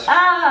 Sorry, guys.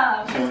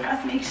 Ah,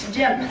 crisscross makes you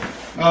jump.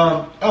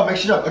 Oh,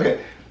 makes you jump.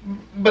 Okay.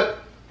 But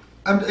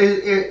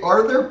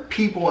are there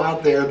people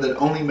out there that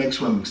only make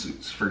swimming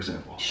suits, for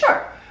example?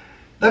 Sure.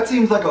 That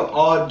seems like an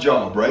odd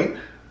job, right?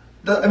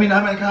 I mean,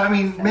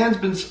 man's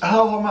been,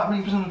 how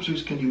many swimming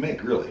suits can you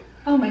make, really?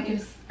 Oh my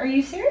goodness. Are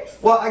you serious?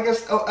 Well, I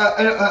guess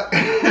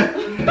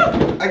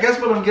I guess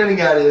what I'm getting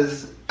at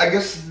is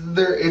it's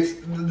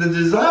the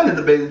design of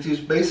the bathing suits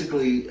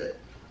basically.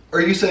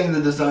 Are you saying the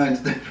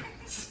design's different?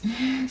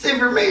 See,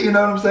 for me, you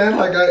know what I'm saying?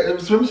 Like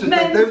swimsuits,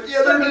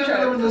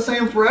 they're the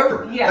same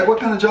forever. Yeah. Like, what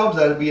kind of job's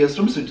that to be a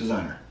swimsuit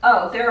designer?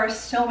 Oh, there are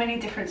so many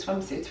different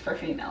swimsuits for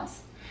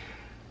females.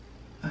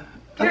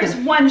 There's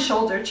Okay. one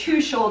shoulder, two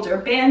shoulder,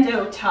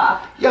 bandeau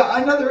top. Yeah,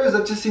 I know there is.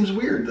 That just seems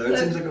weird, though. It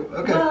seems like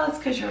okay. Well, it's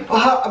because you're. But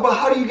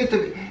how do you get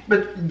to?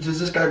 But does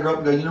this guy grow up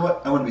and go, you know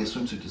what? I want to be a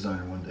swimsuit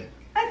designer one day.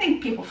 I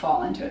think people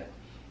fall into it.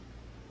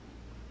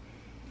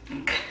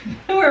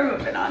 We're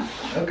moving on.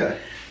 Okay.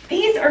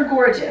 These are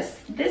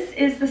gorgeous. This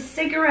is the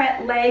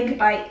cigarette leg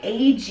by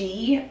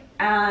AG,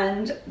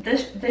 and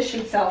this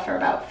should sell for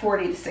about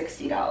 $40 to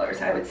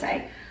 $60, I would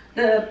say.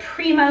 The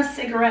Prima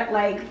cigarette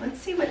leg. Let's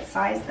see what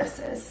size this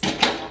is.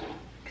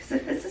 Because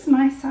if this is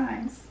my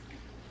size.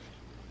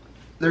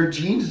 They're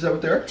jeans, is that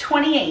what they are?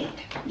 28,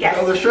 yes.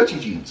 Oh, they're stretchy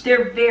jeans.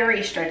 They're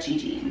very stretchy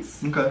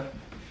jeans. Okay.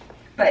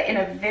 But in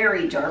a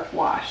very dark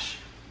wash.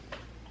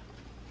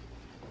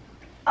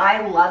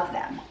 I love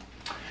them.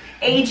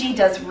 AG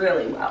does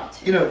really well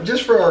too. You know,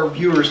 just for our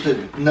viewers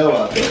to know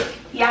out there.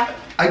 Yeah.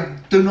 I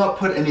do not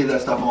put any of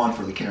that stuff on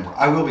for the camera.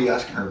 I will be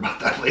asking her about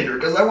that later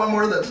because I want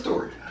more of that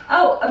story.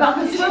 Oh, about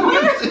the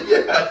swimwear?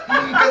 Yeah,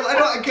 because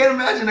I can't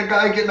imagine a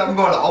guy getting up and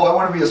going, oh, I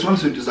want to be a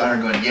swimsuit designer,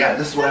 and going, yeah,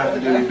 this is what I have to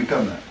do to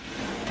become that.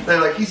 They're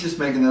like, he's just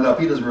making that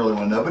up. He doesn't really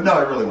want to know, but no,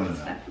 I really want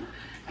to know.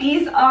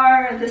 These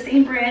are the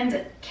same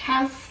brand,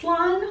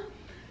 Caslon,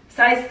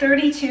 size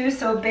 32,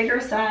 so a bigger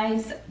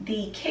size.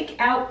 The Kick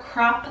Out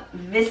Crop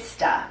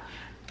Vista.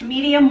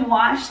 Medium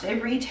wash, they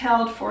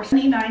retailed for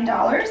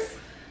 $79,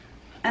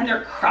 and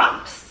they're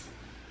crops.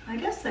 I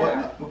guess they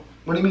are.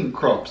 What do you mean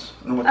crops?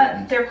 I don't know what that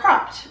means. They're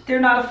cropped. They're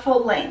not a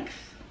full length.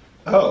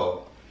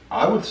 Oh,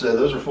 I would say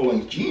those are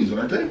full-length jeans,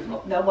 aren't they?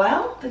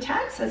 Well, the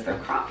tag says they're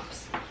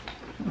crops.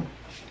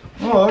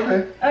 Oh,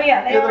 okay. Oh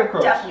yeah, they are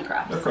crops. definitely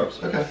crops. They're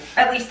crops, okay.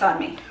 At least on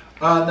me.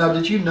 Now,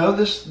 did you know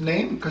this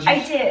name? I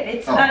did.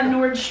 It's a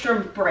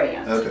Nordstrom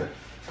brand. Okay.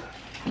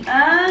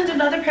 And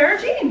another pair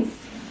of jeans.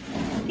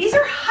 These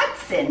are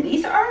Hudson.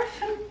 These are a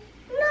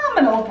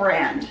phenomenal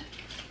brand.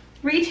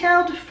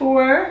 Retailed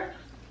for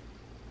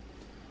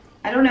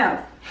I don't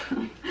know.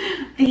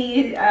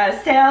 The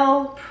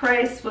sale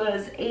price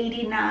was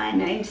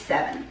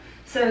 $89.97.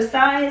 So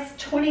size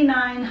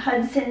 29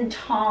 Hudson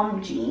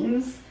Tom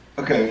jeans.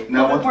 Okay, A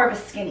now little bit more of a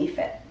skinny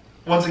fit.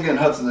 once again,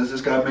 Hudson, does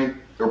this guy make,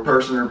 or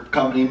person or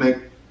company make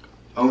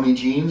only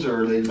jeans,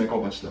 or they make a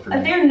whole bunch of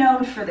stuff? They're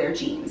known for their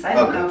jeans. I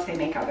don't Okay. know if they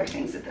make other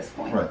things at this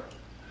point. Right.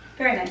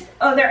 Very nice.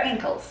 Oh, they're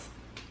ankles.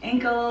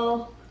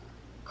 Ankle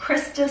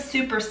Krista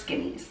Super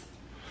Skinnies.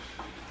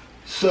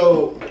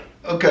 So,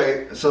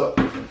 okay, so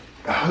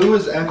who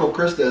is Ankle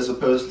Krista as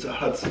opposed to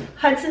Hudson?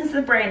 Hudson's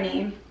the brand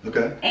name.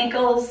 Okay.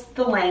 Ankle's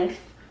the length.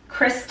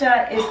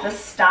 Krista is the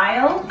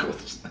style.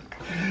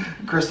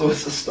 Crystal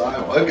is the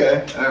style.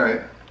 Okay, all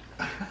right.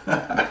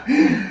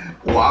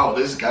 Wow,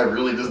 this guy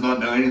really does not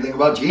know anything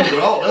about jeans at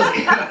all, does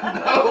he?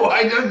 No,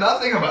 I know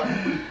nothing about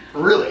it.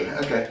 Really?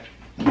 Okay.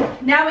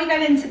 Now we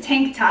got into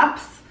tank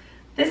tops.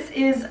 This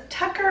is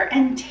Tucker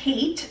and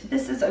Tate.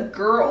 This is a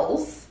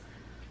girl's.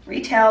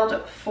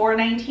 Retailed for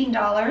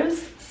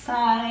 $19.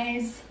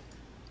 Size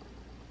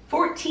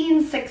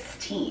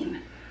 14-16.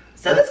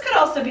 So this could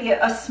also be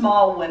a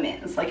small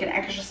women's, like an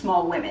extra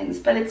small women's,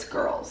 but it's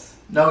girls.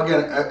 Now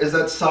again, is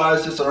that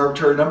size just an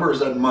arbitrary number, or is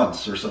that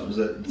months or something? Is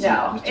that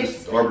No, it's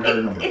just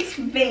arbitrary number? It's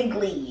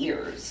vaguely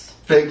years.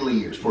 Vaguely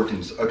years,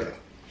 14. Okay.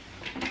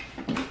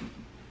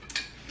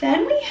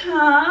 Then we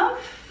have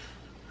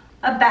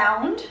a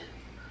Bound,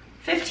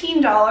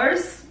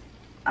 $15.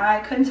 I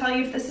couldn't tell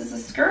you if this is a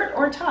skirt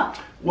or top.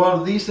 Well,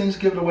 do these things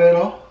give it away at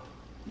all?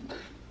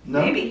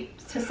 No. Maybe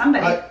to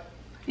somebody.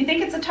 You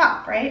think it's a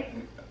top, right?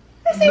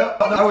 No,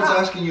 I was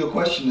asking you a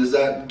question. Does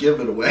that give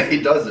it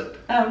away? Does it?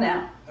 Oh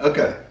no.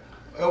 Okay.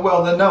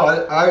 Well then, no.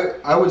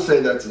 I would say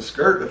that's a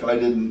skirt if I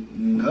didn't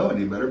know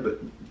any better. But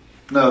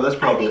no, that's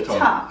probably a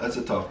top. That's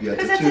a top. Yeah,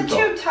 because it's a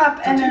tube top,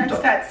 and then it's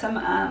got some.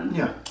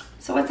 Yeah.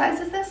 So what size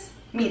is this?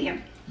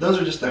 Medium. Those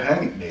are just the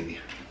hanging, maybe.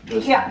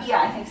 Yeah,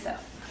 I think so.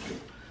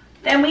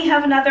 Then we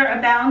have another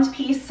Abound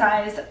piece,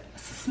 size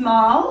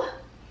small.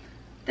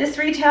 This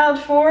retailed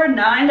for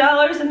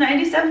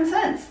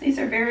 $9.97. These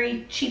are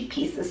very cheap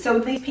pieces. So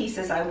these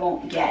pieces I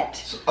won't get.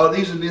 So,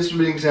 this would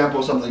be an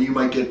example of something you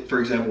might get. For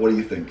example, what do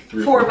you think?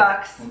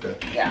 $4. Okay.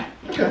 Yeah.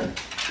 Okay.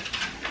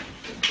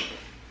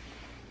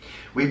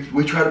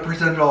 We try to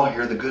present it all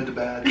here, the good, the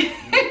bad.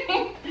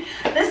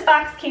 This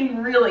box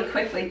came really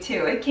quickly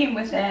too. It came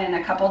within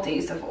a couple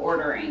days of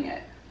ordering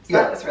it. So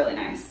that was really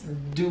nice.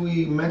 Do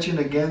we mention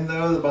again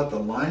though about the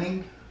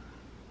lining?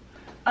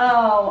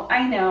 Oh,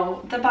 I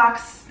know. The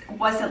box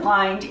wasn't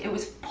lined. It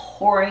was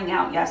pouring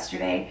out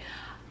yesterday.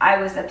 I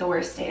was at the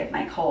worst day of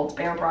my cold.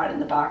 Bear brought in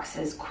the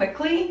boxes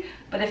quickly,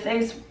 but if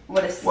they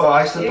would have... Well,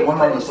 I set the one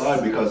on the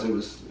side because it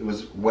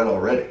was wet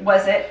already.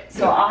 Was it?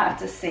 So yeah. I'll have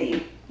to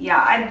see.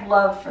 Yeah, I'd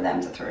love for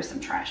them to throw some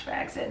trash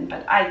bags in,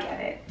 but I get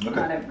it. Okay.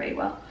 Not everybody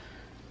will.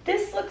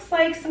 This looks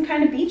like some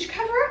kind of beach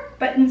cover,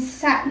 but in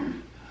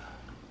satin.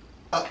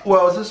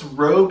 Well, is this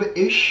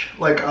robe-ish,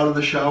 like out of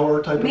the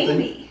shower type of thing?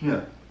 Maybe.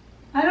 Yeah.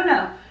 I don't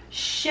know.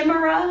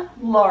 Shimmerer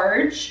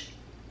large.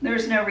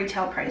 There's no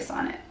retail price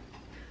on it.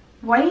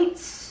 White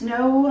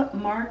snow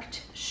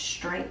marked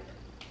stripe.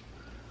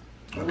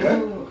 Okay.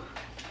 Ooh.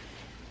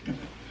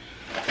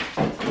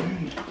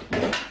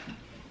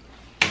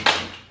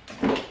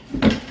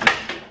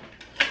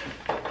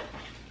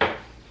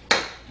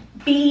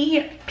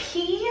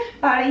 BP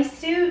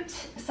bodysuit,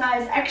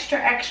 size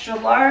extra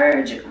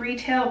large,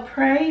 retail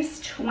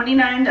price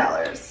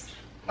 $29.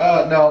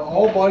 Now,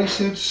 all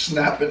bodysuits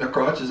snap in the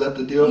crotch. Is that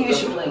the deal?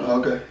 Usually.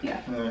 Okay.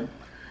 Yeah. All right.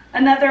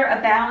 Another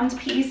Abound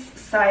piece,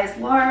 size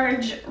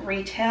large,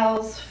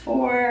 retails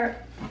for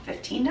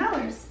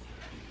 $15.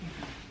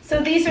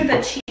 So these are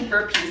the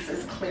cheaper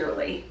pieces,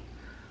 clearly.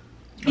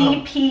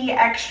 BP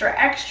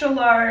extra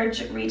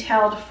large,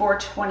 retailed for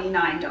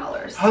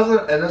 $29. How's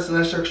that? And that's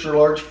an extra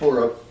large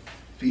for a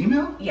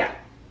female? Yeah.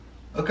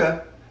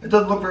 Okay. It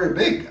doesn't look very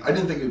big. I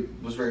didn't think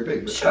it was very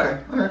big. But Sure.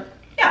 Okay. All right.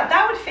 Yeah,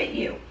 that would fit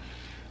you.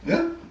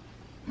 Yeah.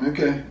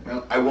 Okay.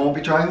 Well, I won't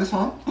be trying this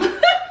on.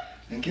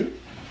 Thank you.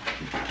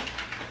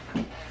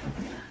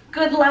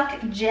 Good Luck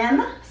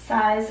Gem,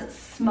 size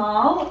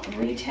small,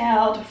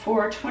 retailed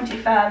for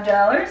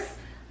 $25.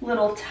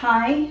 Little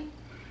tie.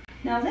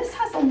 Now this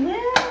has a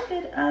little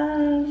bit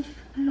of,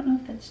 I don't know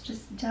if that's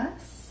just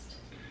dust.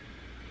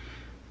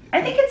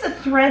 I think it's a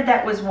thread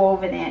that was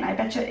woven in. I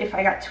bet you if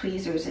I got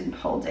tweezers and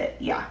pulled it,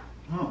 yeah.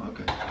 Oh,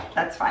 okay.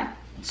 That's fine.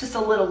 It's just a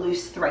little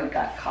loose thread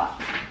got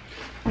caught.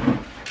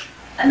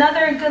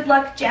 Another Good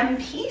Luck Gem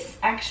piece,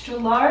 extra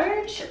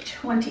large,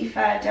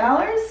 $25.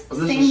 Oh,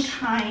 this Same is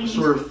kind.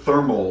 Sort of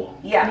thermal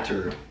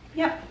material.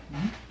 Yep.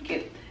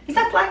 Cute. Is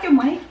that black and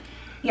white?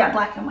 Yeah,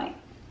 black and white.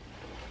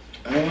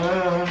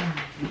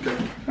 Okay.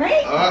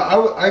 Right?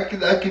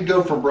 I could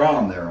go for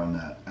brown there on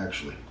that,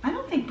 actually. I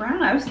don't think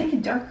brown. I was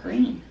thinking dark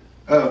green.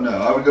 Oh, no.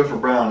 I would go for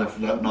brown if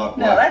not black.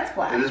 No, that's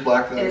black. It is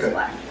black, though? It is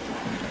black.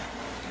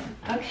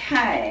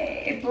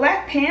 Okay.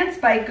 Black pants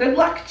by Good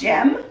Luck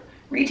Gem.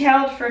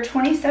 Retailed for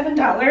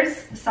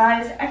 $27.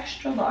 Size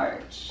extra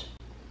large.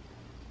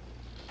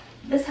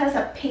 This has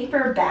a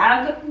paper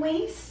bag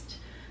waist.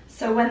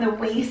 So when the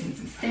waist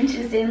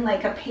cinches in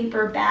like a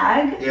paper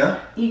bag,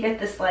 Yeah. you get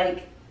this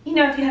like, you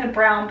know, if you had a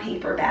brown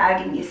paper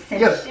bag and you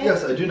cinched it.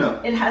 Yes, I do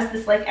know. It has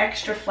this like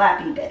extra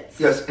flappy bits.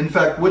 Yes, in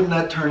fact, wouldn't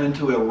that turn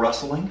into a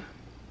rustling?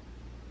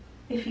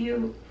 If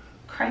you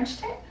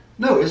crunched it?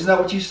 No, isn't that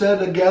what you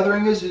said a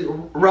gathering is?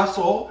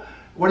 Rustle?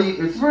 What do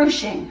you... It's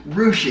Ruching.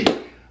 ruching.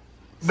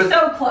 But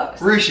So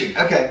close. ruching,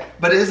 okay.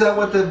 But is that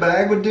what the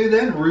bag would do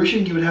then?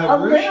 Ruching? You would have A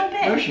little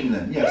bit. ruching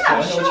then. Yes,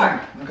 Yeah, so I know sure.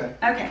 what you mean. Okay.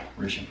 Okay.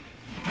 Ruching.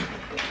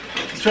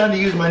 I was trying to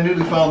use my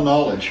newly found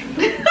knowledge.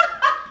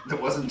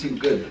 That wasn't too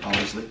good,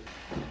 obviously.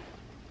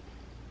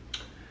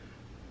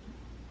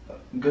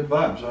 Good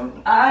vibes, huh?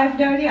 I have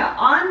no idea.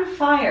 On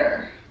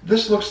fire.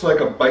 This looks like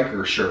a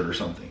biker shirt or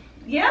something.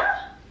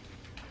 Yeah?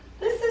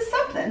 This is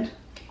something.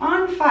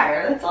 On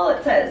fire. That's all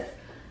it says.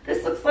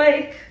 This looks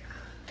like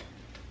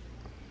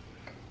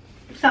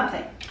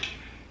something.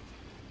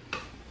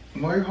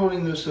 Why are you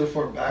holding those so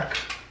far back?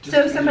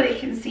 So somebody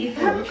can see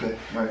them. Oh, okay.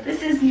 All right.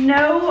 This is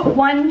No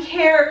One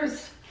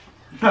Cares.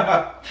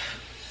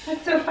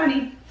 That's so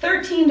funny.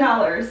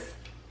 $13.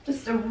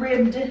 Just a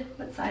ribbed,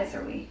 what size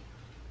are we?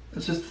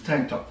 It's just a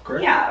tank top,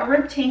 correct? Yeah, a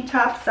ribbed tank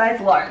top, size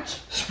large.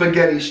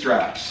 Spaghetti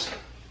straps.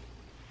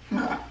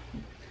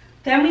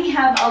 Then we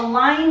have a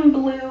lime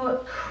blue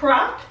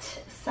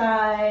cropped,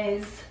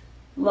 size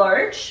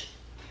large,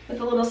 with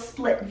a little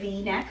split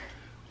V-neck.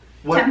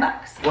 What,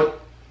 $10.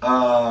 What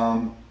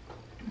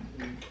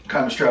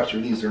kind of straps are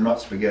these? They're not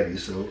spaghetti,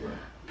 so...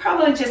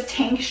 Probably just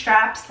tank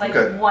straps, like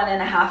Okay.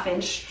 1.5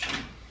 inch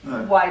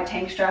Alright. wide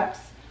tank straps.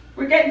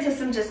 We're getting to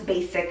some just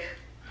basic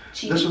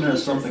cheap This one has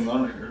pieces. something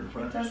on it here in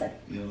front. Does it?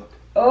 Yeah, look.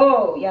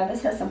 Oh, yeah,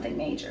 this has something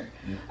major.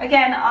 Yeah.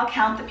 Again, I'll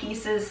count the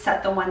pieces,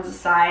 set the ones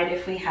aside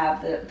if we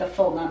have the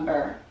full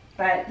number.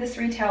 But this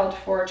retailed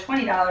for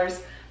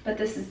 $20, but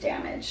this is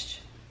damaged.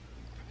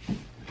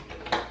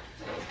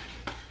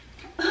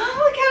 Oh,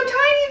 look how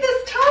tiny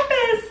this top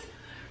is.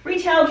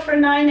 Retailed for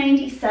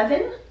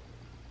 $9.97.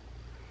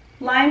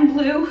 Lime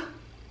blue,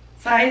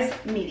 size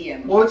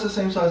medium. Well, it's the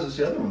same size as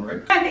the other one,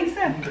 right? I think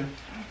so. Okay.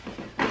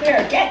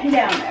 They're getting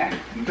down there.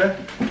 Okay.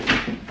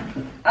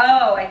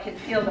 Oh, I can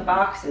feel the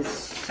box is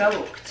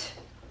soaked.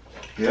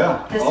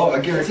 Yeah. This- I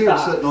guarantee this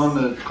it's sitting box.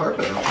 on the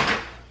carpet.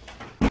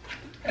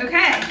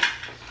 Okay.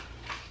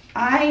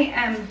 I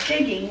am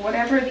digging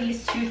whatever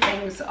these two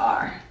things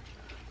are.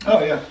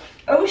 Oh, yeah.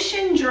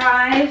 Ocean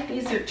Drive,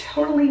 these are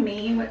totally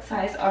me. What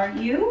size are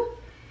you?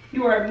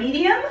 You are a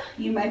medium,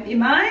 you might be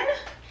mine.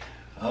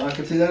 Oh, I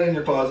can see that in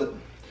your closet.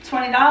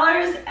 $20,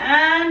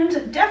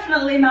 and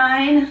definitely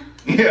mine.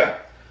 Yeah.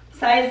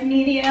 Size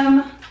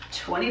medium,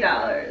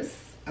 $20.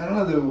 I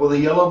don't know, will the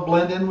yellow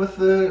blend in with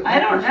the... I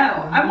don't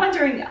know. I'm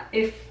wondering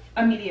if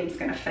a medium's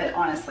gonna fit,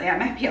 honestly. I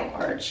might be a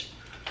large.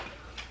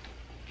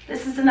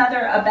 This is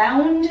another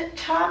Abound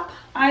top,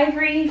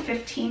 ivory,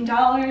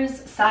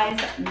 $15, size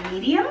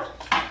medium.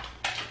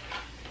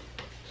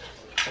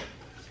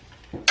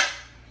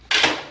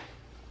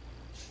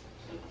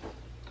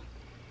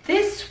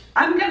 This,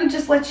 I'm gonna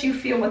just let you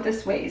feel what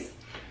this weighs.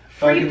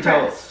 I can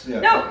tell press.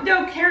 it's- yeah.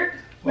 No, carrot.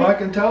 Well, I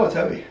can tell it's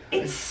heavy.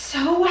 It's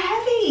so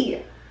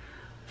heavy.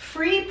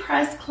 Free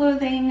press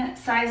clothing,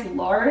 size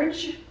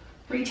large,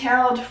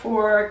 retailed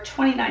for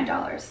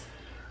 $29.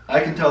 I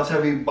can tell it's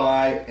heavy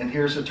by, and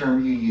here's the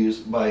term you use,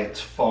 by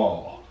its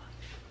fall.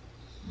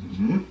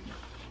 Mm-hmm.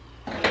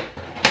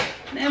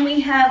 Then we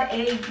have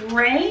a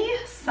gray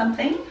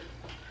something,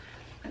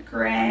 a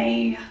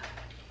gray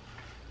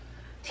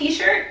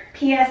t-shirt,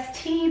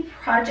 PST,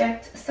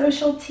 Project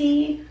Social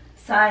Tee,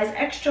 size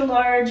extra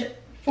large,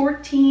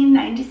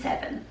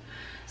 $14.97.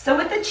 So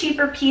with the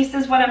cheaper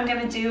pieces, what I'm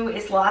gonna do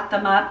is lot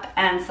them up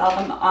and sell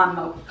them on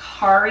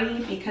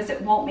Mercari because it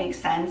won't make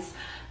sense.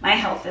 My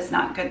health is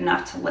not good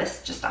enough to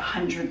list just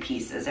 100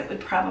 pieces. It would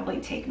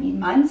probably take me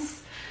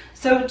months.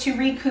 So to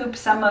recoup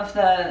some of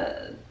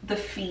the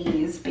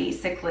fees,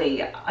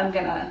 basically, I'm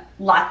gonna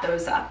lot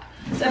those up.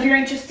 So if you're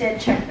interested,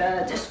 check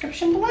the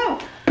description below.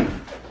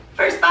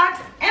 First box,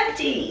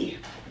 empty.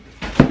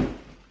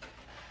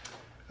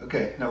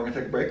 Okay, now we're gonna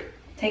take a break.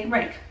 Take a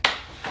break.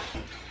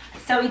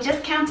 So we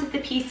just counted the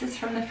pieces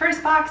from the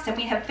first box and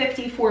we have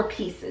 54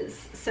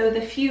 pieces. So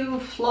the few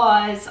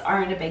flaws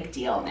aren't a big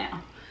deal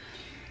now.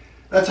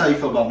 That's how you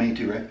feel about me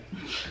too, right?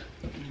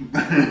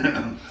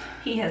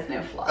 He has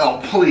no flaws. Oh,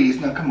 please,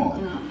 now come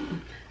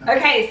on.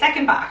 Okay,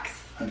 second box.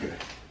 Okay.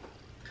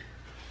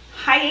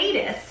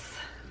 Hiatus,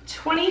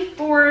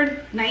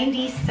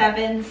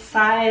 $24.97,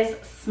 size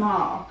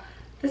small.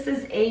 This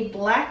is a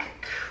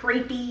black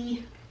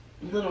crepey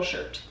little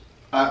shirt.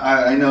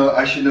 I know,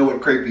 I should know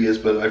what crepey is,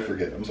 but I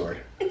forget, I'm sorry.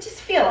 I just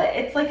feel it.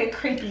 It's like a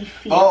crepey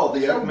feel. Oh,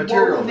 the So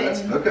material, woven.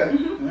 that's, okay.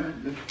 All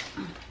right, good.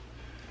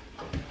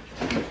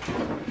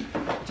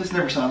 This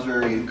never sounds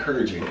very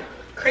encouraging.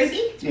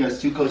 Crepey? Yeah, it's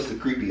too close to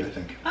creepy, I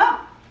think.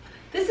 Oh,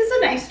 this is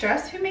a nice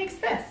dress. Who makes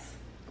this?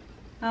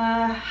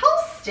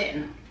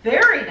 Halston.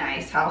 Very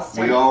nice,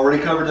 Halston. We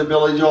already covered the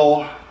Billy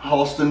Joel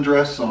Halston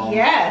dress song.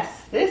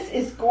 Yes, this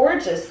is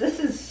gorgeous. This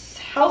is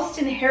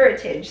Halston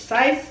Heritage,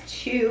 size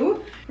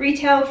 2,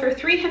 retail for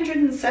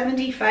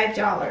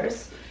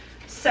 $375.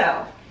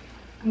 So,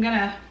 I'm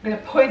gonna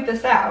point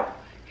this out.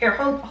 Here,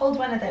 hold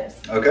one of those.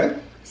 Okay.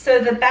 So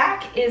the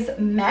back is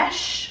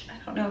mesh. I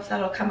don't know if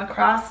that'll come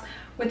across,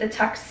 with a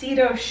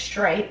tuxedo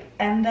stripe,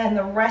 and then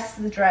the rest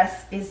of the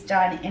dress is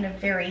done in a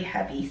very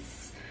heavy,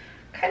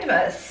 kind of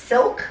a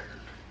silk.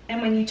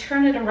 And when you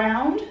turn it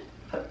around,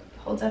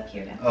 holds up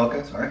here now.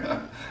 Okay, sorry.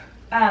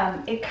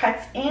 It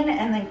cuts in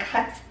and then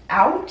cuts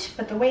out,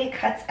 but the way it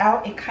cuts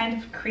out, it kind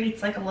of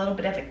creates like a little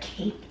bit of a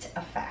caped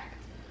effect.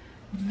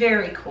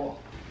 Very cool.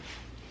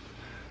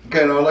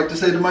 Okay, now I'd like to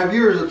say to my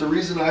viewers that the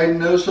reason I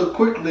know so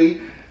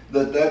quickly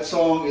that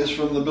song is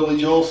from the Billy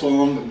Joel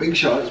song Big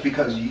Shot is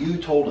because you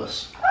told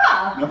us.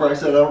 Ah. Remember I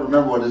said I don't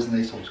remember what it is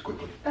and they told us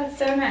quickly. That's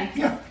so nice.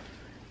 Yeah.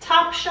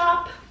 Top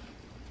Shop.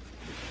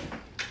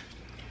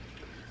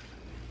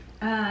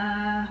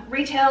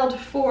 Retailed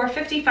for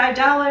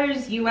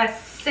 $55,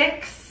 US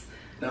 6.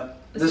 No,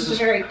 This is a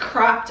very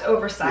cropped,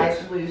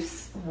 oversized,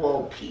 loose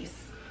wool piece.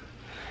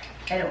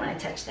 I don't want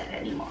to touch that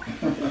anymore.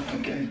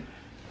 Okay.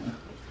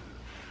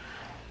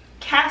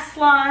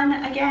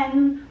 Caslon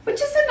again,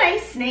 which is a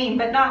nice name,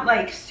 but not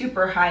like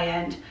super high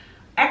end.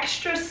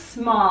 Extra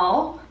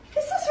small.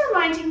 This is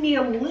reminding me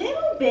a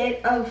little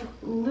bit of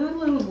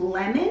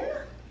Lululemon,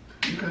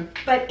 Okay.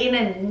 but in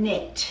a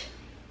knit.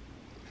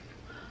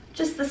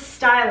 Just the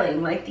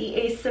styling, like the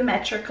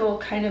asymmetrical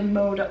kind of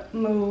moto.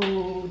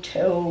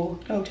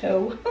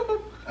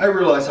 I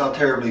realized how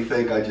terribly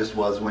fake I just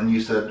was when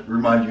you said,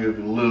 remind you of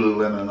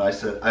Lululemon, and I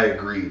said, I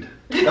agreed.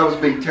 That was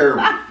being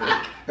terribly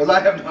fake, because I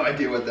have no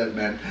idea what that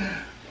meant.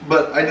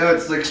 But I know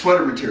it's like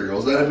sweater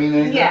material. Does that mean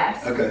anything?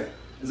 Yes. Okay.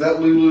 Is that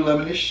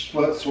Lululemon-ish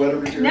sweater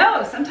material?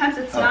 No, sometimes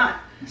it's not.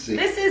 Let's see.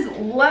 This is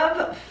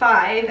Love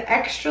 5,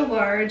 extra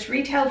large,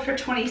 retailed for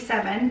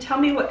 $27. Tell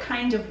me what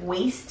kind of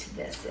waist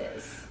this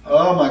is.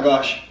 Oh my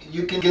gosh.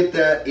 You can get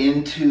that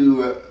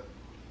into,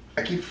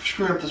 I keep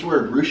screwing up this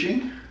word,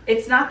 ruching?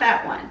 It's not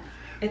that one.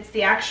 It's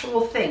the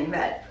actual thing,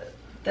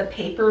 the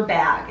paper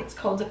bag. It's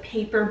called a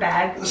paper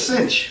bag. The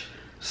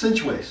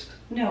cinch waist.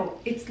 No,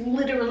 it's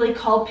literally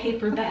called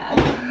paper bag.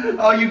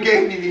 Oh, you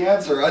gave me the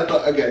answer. I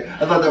thought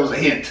that was a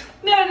hint.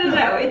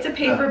 No. It's a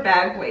paper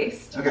bag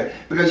waist. Okay,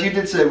 because you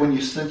did say when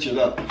you cinch it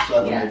up, so I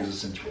thought maybe it was a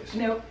cinch waist.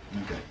 Nope.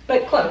 Okay.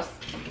 But close.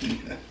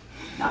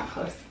 Not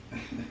close.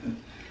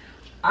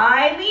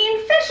 Eileen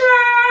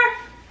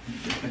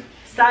Fisher!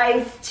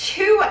 Size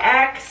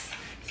 2X.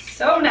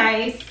 So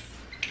nice.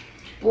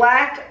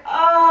 Black.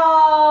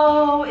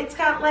 Oh, it's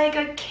got like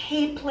a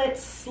capelet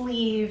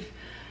sleeve.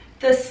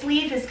 The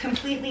sleeve is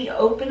completely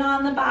open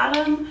on the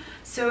bottom,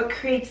 so it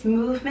creates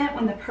movement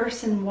when the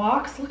person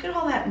walks. Look at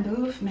all that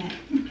movement.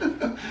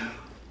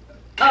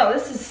 Oh,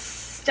 this is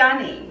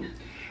stunning.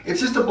 It's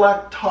just a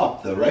black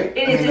top though, right?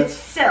 It's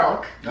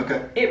silk.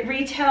 Okay. It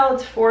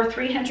retailed for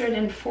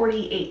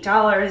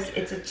 $348.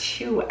 It's a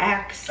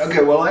 2X.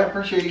 Okay, well I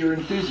appreciate your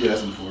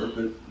enthusiasm for it,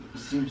 but it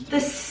seems to The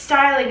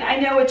styling, I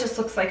know it just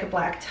looks like a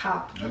black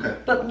top. Okay.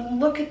 But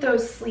look at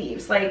those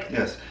sleeves. Like,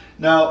 yes.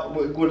 Now,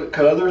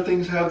 could other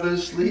things have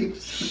those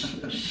sleeves?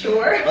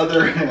 Sure.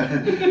 Other,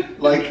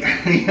 like,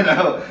 you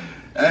know,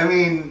 I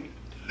mean...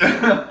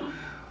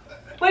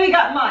 What do you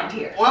got in mind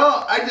here?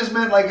 Well, I just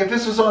meant like if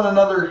this was on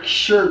another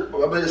shirt,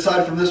 but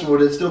aside from this one,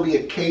 would it still be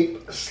a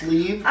cape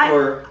sleeve?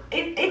 Or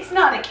it's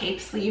not a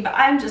cape sleeve.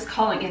 I'm just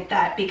calling it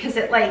that because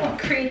it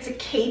creates a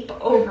cape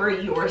over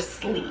your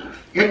sleeve.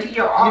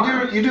 Your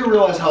arm. You do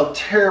realize how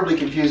terribly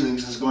confusing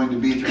this is going to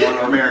be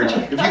throughout our marriage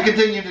if you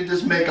continue to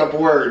just make up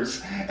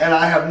words and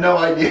I have no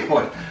idea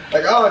what.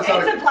 Like, oh, it's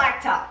a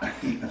black top.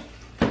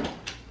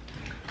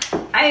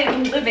 I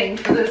am living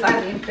for those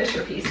Eileen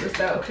Fisher pieces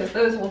though, because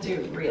those will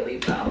do really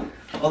well.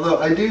 Although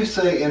I do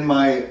say in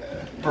my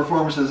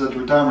performances at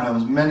retirement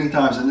homes many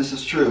times, and this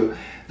is true,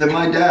 that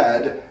my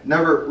dad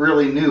never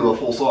really knew a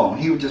full song.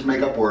 He would just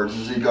make up words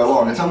as he'd go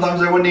along. And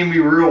sometimes they wouldn't even be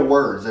real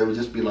words. They would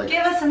just be like...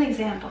 Give us an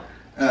example.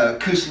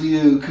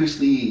 Kusliu,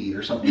 Kusli,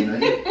 or something. You know?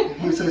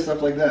 He would say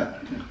stuff like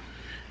that.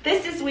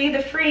 This is We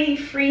the Free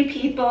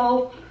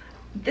People.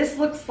 This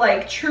looks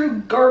like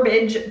true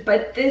garbage,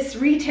 but this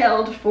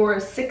retailed for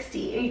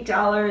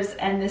 $68,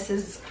 and this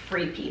is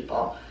Free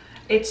People.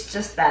 It's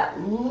just that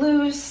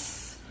loose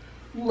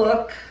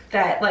look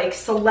that like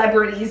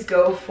celebrities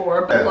go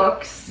for, but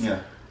looks.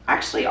 Yeah.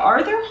 Actually,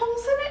 are there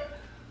holes in it?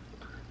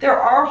 There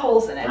are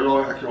holes in it. There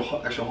are actual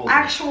holes.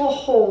 Actual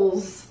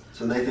holes.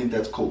 So they think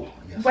that's cool,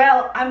 I guess.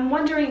 Well, I'm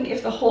wondering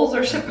if the holes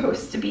are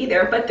supposed to be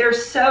there, but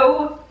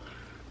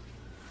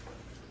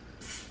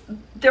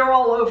they're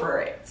all over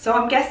it. So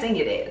I'm guessing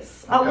it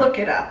is. I'll look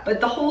it up,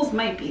 but the holes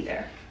might be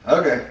there.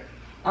 Okay.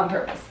 On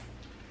purpose.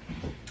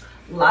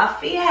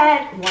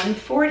 Lafayette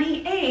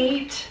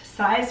 148,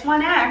 size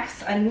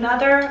 1X,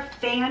 another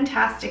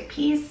fantastic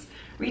piece,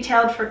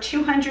 retailed for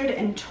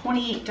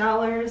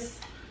 $228.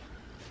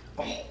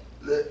 Oh,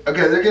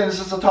 okay, again,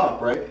 this is a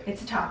top, right?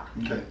 It's a top.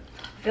 Okay.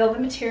 Feel the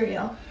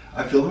material.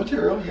 I feel the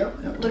material, yep.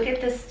 Look at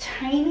this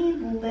tiny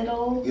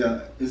little...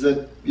 Yeah, is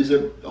it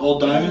all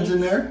diamonds in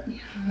there?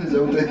 Is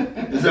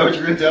that what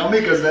you're going to tell me?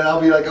 Because then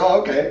I'll be like,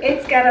 oh, okay.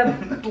 It's got a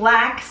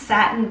black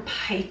satin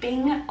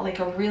piping, like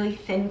a really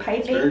thin piping.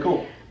 It's very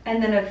cool.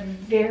 and then a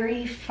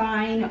very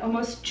fine,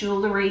 almost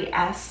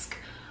jewelry-esque,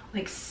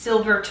 like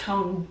silver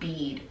tone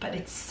bead, but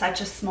it's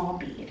such a small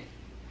bead.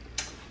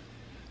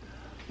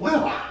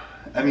 Well,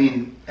 I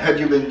mean, had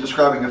you been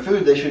describing a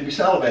food, they should be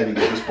salivating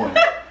at this point.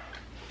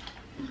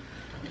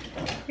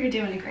 You're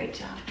doing a great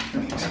job.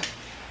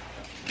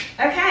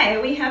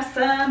 Okay, we have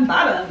some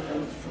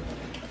bottoms.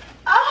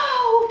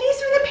 Oh,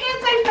 these are the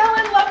pants I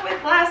fell in love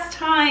with last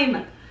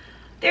time.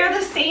 They're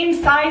the same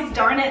size,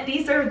 darn it.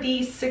 These are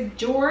the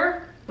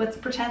Sigor. Let's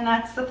pretend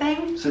that's the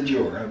thing.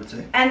 Sigor, I would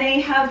say. And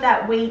they have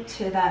that weight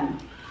to them.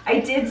 I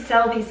did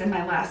sell these in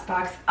my last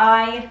box.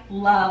 I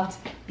loved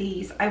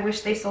these. I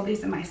wish they sold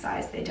these in my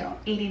size. They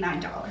don't.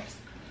 $89.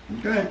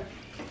 Okay.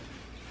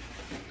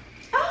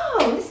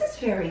 Oh, this is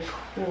very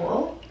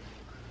cool.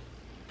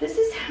 This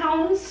is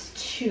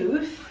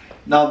houndstooth.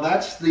 Now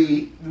that's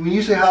when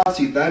you say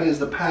houndstooth, that is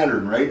the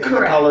pattern, right? And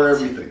Correct. the color,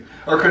 everything.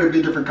 Or could it be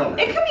a different color?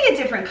 It could be a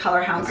different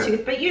color houndstooth,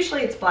 Okay. but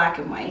usually it's black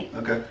and white.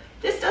 Okay.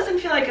 This doesn't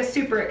feel like a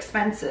super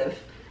expensive.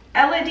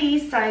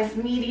 LED size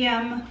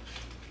medium,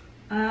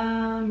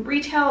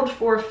 retailed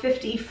for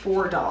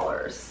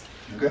 $54.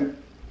 Okay.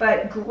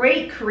 But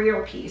great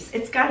career piece.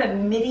 It's got a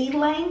midi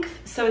length,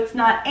 so it's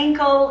not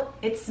ankle,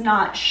 it's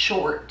not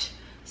short.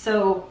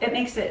 So it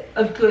makes it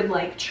a good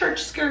like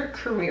church skirt,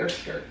 career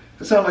skirt.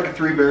 It sounds like a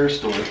Three Bears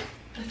story.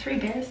 The Three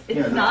Bears? It's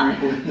Yeah, not.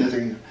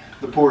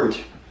 The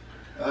porridge.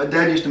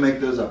 Dad used to make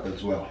those up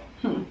as well.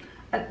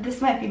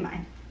 This might be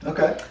mine.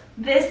 Okay.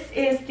 This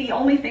is the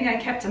only thing I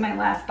kept in my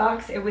last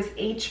box. It was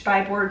H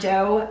by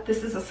Bordeaux.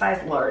 This is a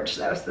size large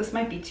though, so this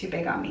might be too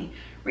big on me.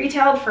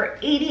 Retailed for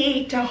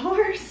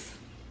 $88.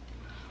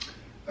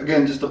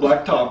 Again, just a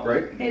black top,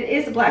 right? It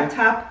is a black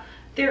top.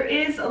 There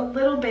is a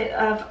little bit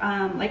of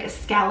like a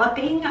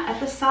scalloping at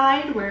the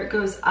side where it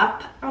goes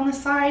up on the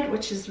side,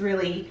 which is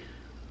really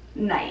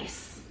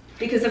nice.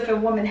 Because if a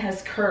woman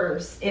has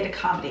curves, it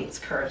accommodates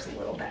curves a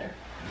little better.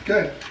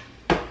 Okay.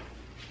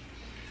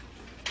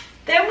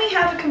 Then we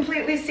have a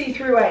completely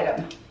see-through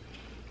item.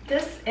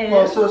 This is...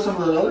 Well, so is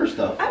some of the other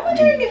stuff. I'm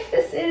wondering if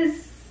this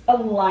is a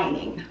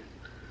lining.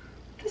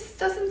 This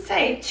doesn't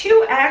say.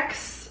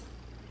 2X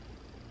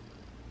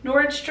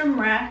Nordstrom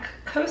Rack,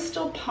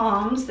 Coastal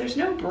Palms. There's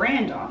no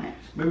brand on it.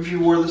 Maybe if you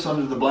wore this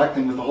under the black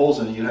thing with the holes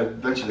in it, you'd have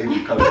eventually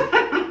be covered.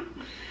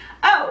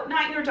 Oh,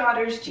 not your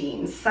daughter's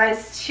jeans.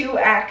 Size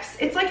 2X.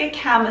 It's like a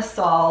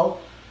camisole.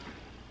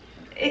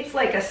 It's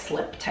like a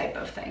slip type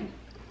of thing,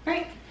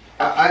 right?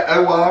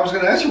 Well, I was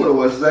going to ask you what it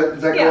was.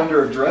 Does that Yeah. go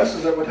under a dress?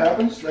 Is that what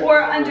happens?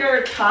 Or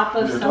under top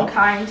of Under some top?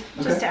 kind,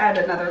 just Okay. to add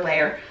another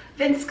layer.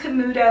 Vince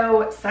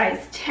Camuto,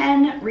 size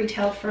 10,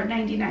 retailed for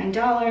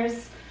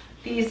 $99.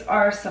 These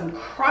are some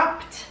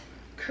cropped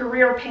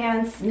career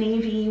pants,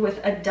 navy with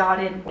a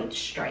dotted white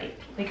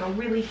stripe, like a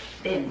really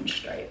thin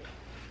stripe.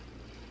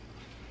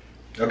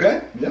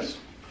 Okay, yes.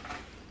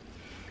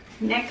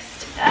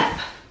 Next up,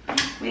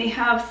 we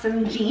have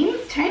some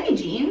jeans, tiny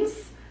jeans,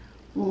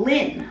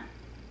 Lynn,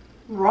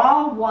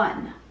 Raw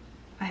 1.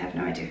 I have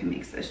no idea who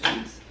makes those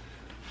jeans.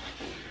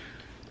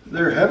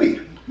 They're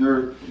heavy.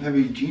 They're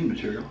heavy jean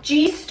material.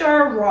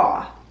 G-Star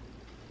Raw.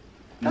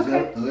 Is Okay.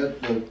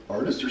 that the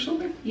artist or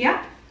something?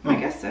 Yeah, Oh. I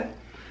guess so.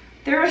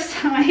 They're a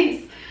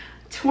size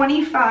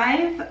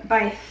 25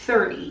 by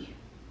 30.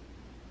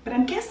 But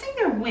I'm guessing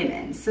they're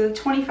women, so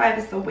 25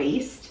 is the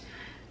waist.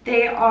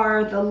 They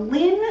are the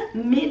Lynn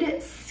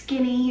Mid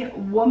Skinny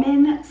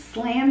Woman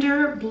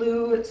Slander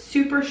Blue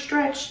Super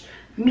Stretch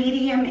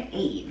Medium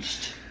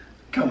Aged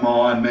Come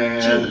on,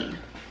 man. jean.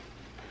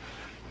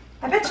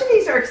 I bet you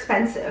these are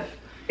expensive.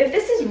 If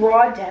this is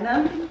raw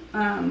denim,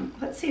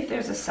 let's see if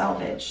there's a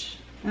selvage.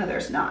 No,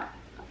 there's not.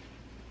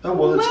 Oh,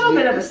 well, A little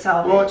bit of a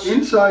salvage. Well,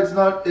 inside's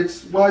not.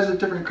 Why is it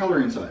different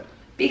color inside?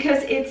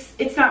 Because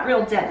it's not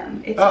real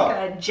denim. It's Oh.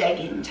 like a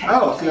jegging type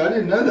Oh, of see, thing. I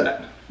didn't know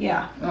that.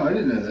 Yeah. Oh, I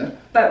didn't know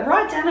that. But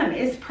raw denim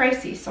is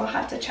pricey, so I'll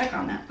have to check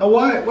on that. Now,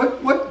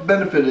 what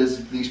benefit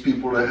is these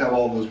people to have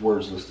all those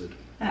words listed?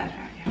 I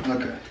have no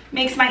idea. Okay.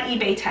 Makes my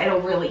eBay title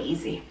really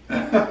easy.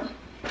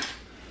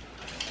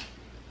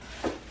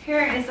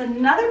 Here is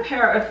another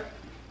pair of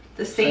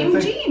the same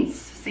Same thing. jeans.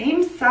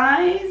 Same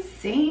size,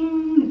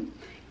 same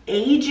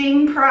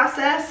aging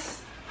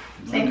process.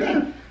 Same Okay.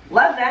 thing.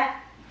 Love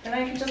that. Then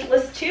I can just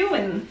list two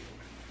and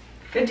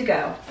good to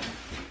go.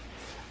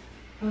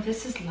 Oh,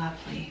 this is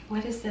lovely.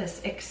 What is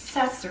this?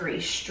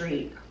 Accessory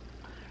Street.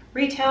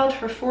 Retailed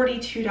for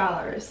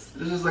 $42.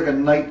 This is like a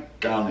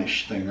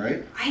nightgownish thing,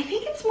 right? I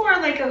think it's more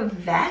like a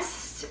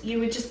vest. You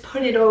would just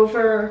put it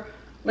over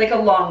like a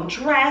long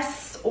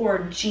dress or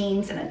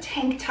jeans and a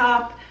tank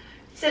top.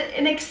 It's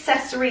an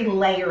accessory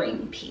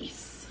layering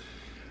piece.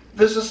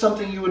 This is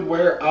something you would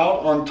wear out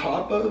on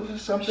top of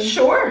something?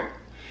 Sure.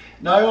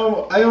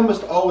 Now, I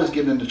almost always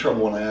get into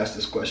trouble when I ask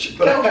this question,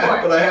 but, Go for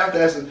it. but I have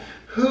to ask it.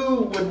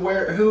 Who would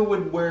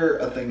wear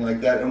a thing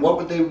like that, and what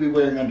would they be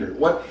wearing under?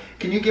 What?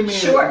 Can you give me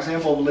Sure. an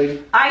example of a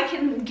lady? I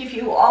can give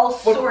you all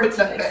sorts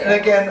of examples. And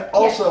again,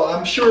 also,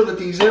 I'm sure that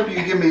the example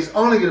you give me is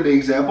only going to be an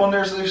example, and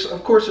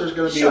of course there's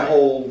going to be Sure. a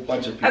whole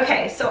bunch of people.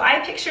 Okay, so I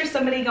picture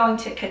somebody going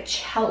to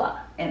Coachella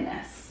in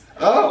this.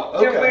 Oh,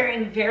 okay. They're wearing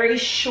in very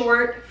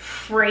short,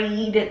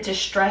 frayed,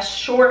 distressed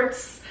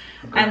shorts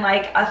and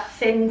like a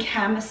thin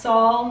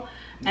camisole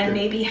and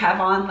maybe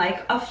have on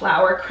like a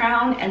flower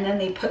crown, and then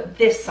they put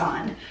this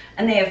on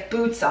and they have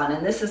boots on,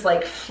 and this is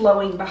like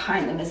flowing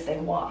behind them as they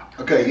walk.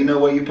 Okay, you know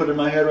what you put in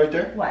my head right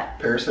there? What?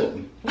 Paris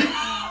Hilton.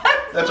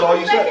 That's all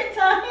you said. Second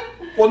time?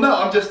 Well, no,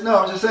 I'm just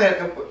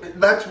saying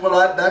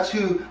that's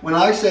who, when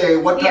I say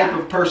what type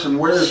of person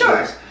wears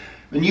this,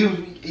 and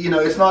you know,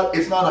 it's not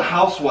a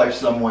housewife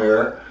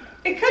somewhere.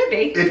 It could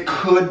be. It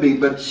could be,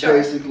 but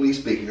basically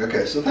speaking.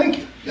 Okay, so thank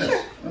you.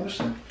 Yes, I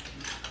understand.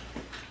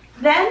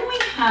 Then we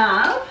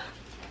have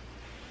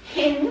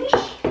Hinge.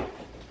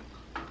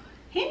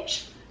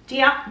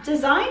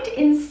 Designed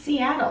in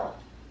Seattle.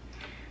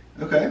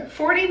 Okay.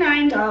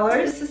 $49.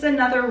 This is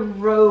another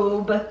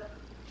robe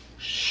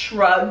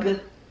shrug.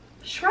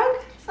 Shrug?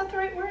 Is that the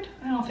right word?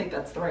 I don't think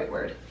that's the right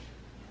word.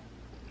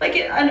 Like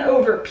an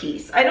over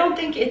piece. I don't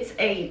think it's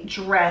a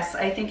dress.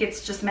 I think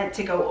it's just meant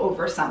to go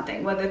over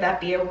something, whether that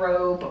be a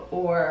robe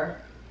or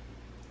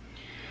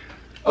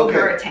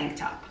over a tank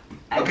top.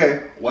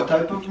 Okay, what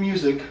type of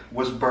music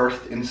was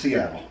birthed in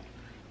Seattle?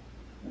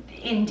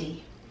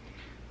 Indie.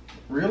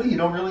 Really? You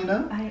don't really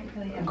know? I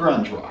really don't.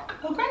 Grunge rock.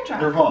 Oh, grunge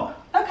rock. Nirvana.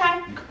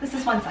 Okay. This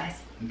is one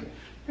size. Okay.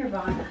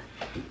 Nirvana.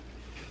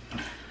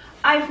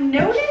 I've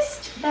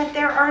noticed that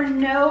there are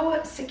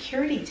no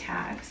security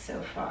tags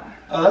so far.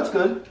 Oh, that's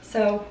good.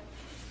 So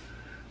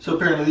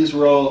apparently these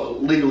were all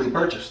legally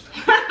purchased.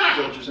 Is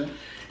that what you're saying?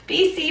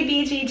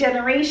 BCBG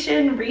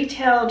Generation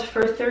retailed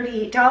for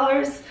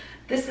 $38.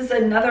 This is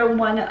another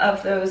one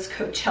of those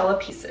Coachella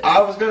pieces.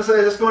 I was going to say,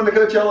 is this going to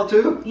Coachella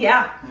too?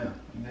 Yeah. Yeah.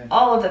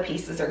 All of the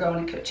pieces are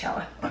going to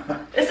Coachella.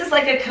 This is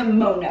like a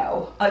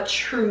kimono, a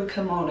true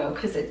kimono,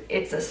 because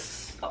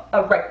it's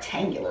a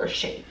rectangular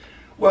shape.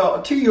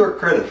 Well, to your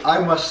credit, I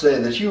must say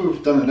that you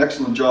have done an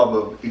excellent job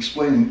of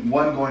explaining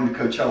one going to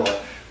Coachella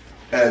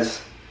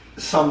as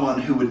someone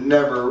who would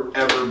never,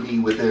 ever be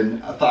within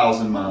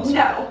 1,000 miles.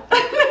 No.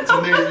 It's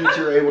amazing that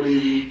you're able to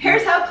even...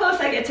 Here's how close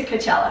I get to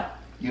Coachella.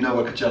 You know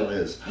what Coachella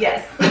is.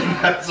 Yes.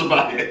 That's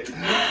about it.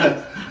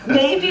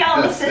 Maybe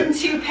I'll listen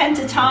to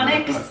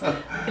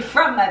Pentatonics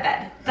from my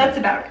bed. That's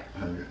about it.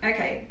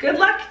 Okay, Good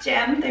Luck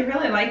Gem. They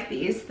really like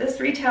these. This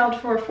retailed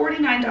for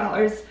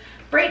 $49.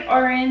 Bright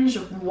orange,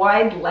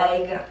 wide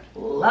leg.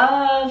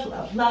 Love,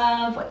 love,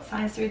 love. What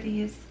size are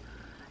these?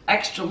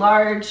 Extra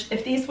large.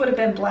 If these would have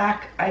been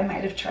black, I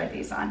might have tried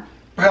these on.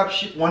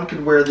 Perhaps one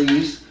could wear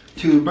these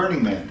to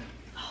Burning Man.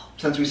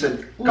 Since we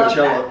said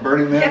Coachella,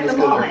 Burning Man. Get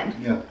them all in.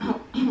 Yeah.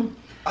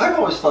 I've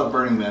always thought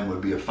Burning Man would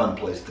be a fun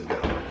place to go.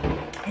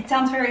 It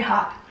sounds very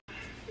hot.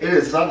 It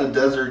is. It's out in the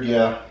desert,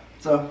 yeah.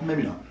 So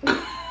maybe not.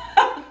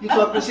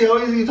 See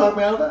how easy you talk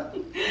me out of that?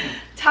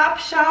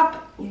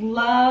 Topshop,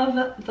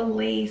 love the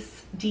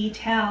lace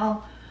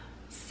detail.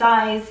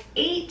 Size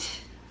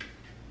 8.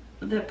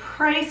 The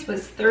price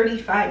was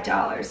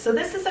 $35. So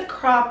this is a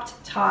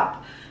cropped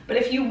top, but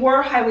if you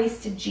wore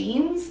high-waisted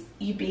jeans,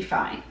 you'd be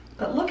fine.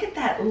 But look at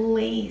that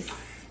lace.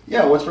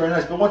 Yeah, what's very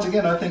nice. But once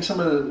again, I think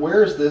somebody that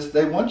wears this,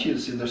 they want you to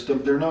see their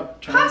stuff. They're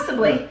not trying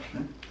Possibly.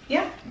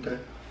 Yeah. Okay.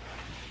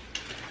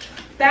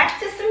 Back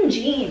to some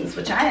jeans,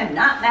 which I am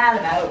not mad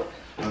about.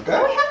 Okay.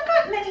 Oh, we haven't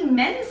got many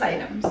men's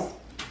items.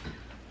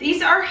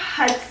 These are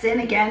Hudson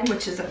again,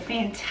 which is a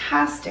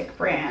fantastic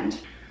brand.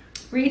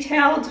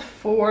 Retailed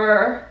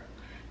for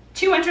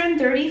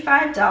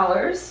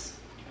 $235.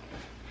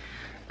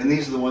 And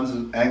these are the ones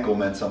that ankle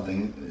meant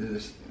something.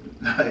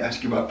 I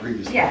asked you about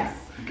previously. Yes.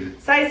 Okay.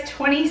 Size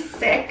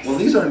 26. Well,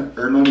 these are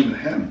not even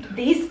hemmed.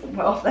 These,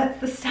 well, that's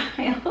the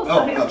style.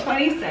 Size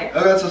 26.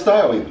 Oh, that's the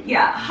style even.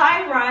 Yeah,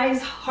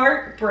 high-rise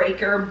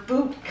heartbreaker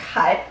boot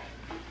cut.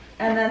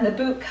 And then the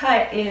boot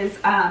cut is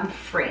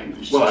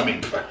fringed. Well, I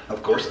mean,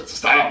 of course that's a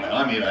style now.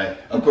 I mean,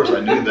 of course I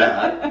knew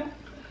that.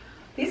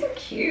 These are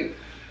cute.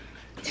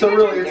 So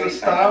really, it's a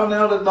style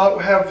now to not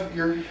have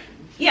your...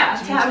 Yeah,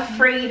 to have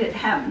frayed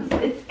hems.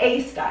 It's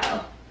a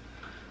style.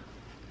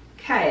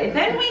 Okay,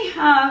 then we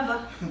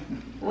have...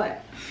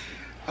 What?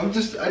 I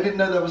didn't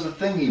know that was a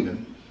thing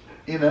even.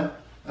 You know?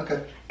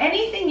 Okay.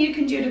 Anything you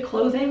can do to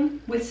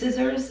clothing with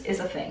scissors is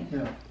a thing.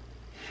 Yeah.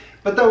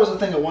 But that was a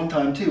thing at one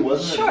time too,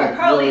 wasn't it? Sure, like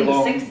probably in the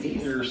long,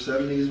 60s. Or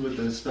 70s with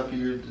the stuff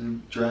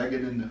you drag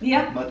it into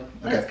mud?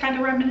 Okay. That's kind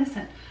of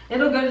reminiscent.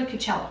 It'll go to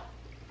Coachella.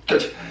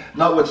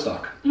 Not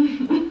Woodstock.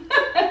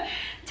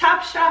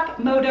 Topshop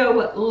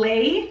Moto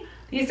Lay.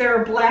 These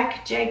are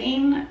black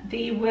jegging.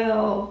 They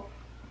will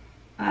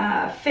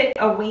fit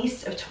a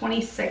waist of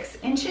 26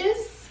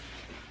 inches.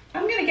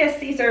 I'm gonna guess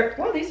these are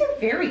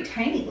very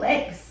tiny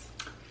legs.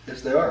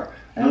 Yes, they are.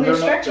 Oh, No,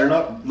 they're they're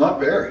not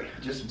very,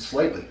 just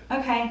slightly.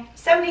 Okay,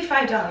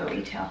 $75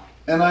 retail.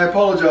 And I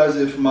apologize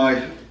if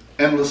my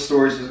endless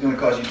stories is going to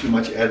cause you too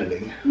much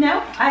editing.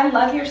 No, I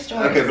love your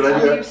stories. Okay, but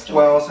I do.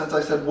 Well, since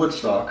I said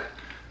Woodstock,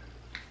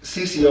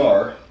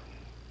 CCR.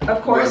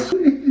 Of course.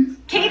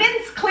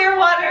 Cadence,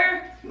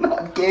 Clearwater.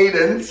 Not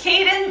Cadence.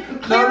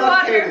 Cadence, Clearwater. No,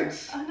 not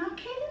Cadence. Oh, not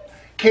Cadence?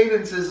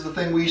 Cadence is the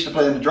thing we used to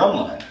play in the drum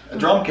line. A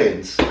drum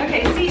cadence.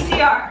 Okay,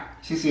 CCR.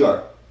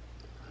 CCR.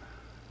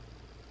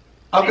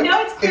 Okay. I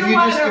know it's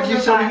Clearwater If you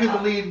tell me who the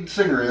Revival. lead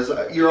singer is,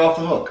 you're off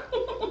the hook.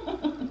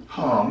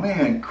 Oh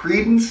man,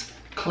 Creedence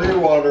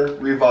Clearwater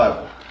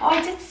Revival. Oh,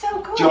 I did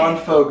so good. John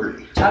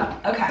Fogerty. Okay,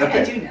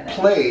 I do know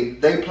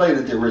that. They played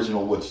at the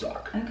original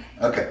Woodstock. Okay.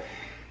 Okay.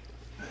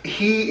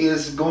 He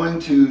is going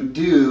to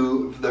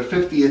do the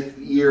 50th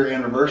year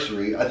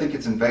anniversary. I think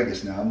it's in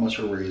Vegas now. I'm not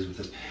sure where he is with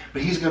this.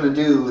 But he's going to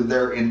do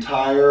their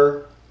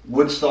entire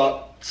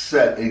Woodstock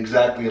set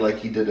exactly like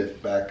he did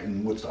it back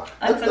in Woodstock.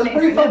 That's amazing.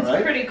 Pretty fun, That's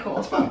right? pretty cool.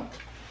 That's fun.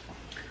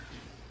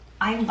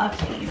 I love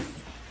these.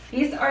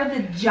 These are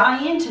the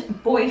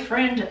Giant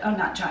Boyfriend, oh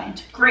not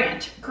Giant,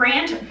 Grant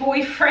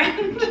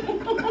Boyfriend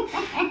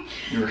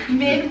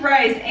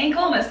mid-rise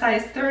ankle in a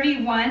size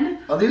 31.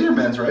 Oh, these are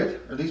men's, right?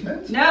 Are these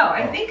men's? No,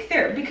 I think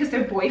they're, because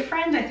they're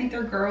boyfriend, I think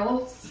they're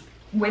girls,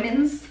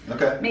 women's,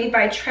 Okay. made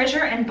by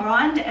Treasure and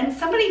Bond. And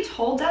somebody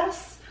told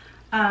us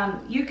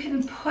you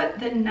can put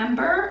the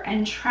number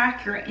and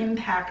track your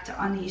impact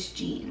on these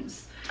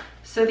jeans.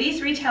 So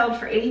these retailed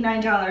for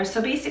 $89. So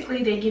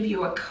basically they give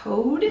you a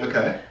code.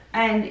 Okay.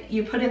 And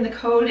you put in the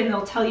code and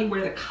they'll tell you where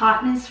the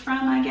cotton is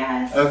from, I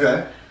guess.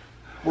 Okay.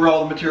 Where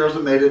all the materials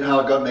that made it, how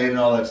it got made, and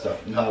all that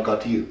stuff, and how it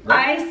got to you,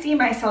 right? I see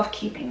myself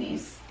keeping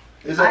these.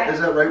 Is that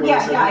right? What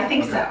Yeah, said? yeah, I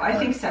think Okay. so. I All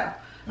think right. so.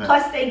 Right.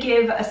 Plus they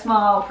give a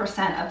small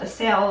percent of the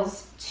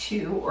sales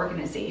to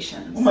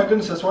organizations. Oh my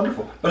goodness, that's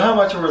wonderful. But how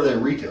much were they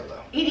retail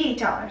though?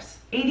 $88.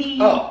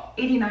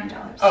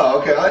 $89. Oh,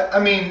 okay. I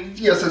mean,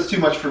 yes, that's too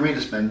much for me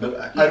to spend, but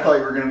I Yeah. thought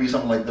you were going to be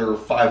something like they were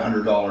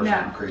 $500 or No.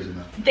 something crazy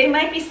amount. They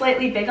might be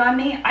slightly big on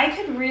me. I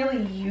could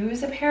really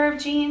use a pair of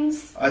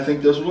jeans. I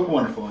think those would look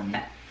wonderful on you.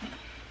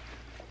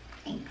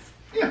 Thanks.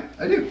 Yeah,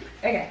 I do.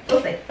 Okay,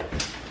 we'll see.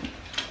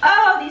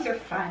 Oh, these are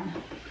fun.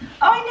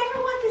 Oh, I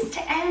never want this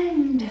to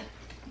end.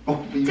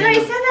 Oh, you Did I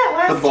mean say that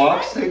last the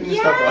box time? taking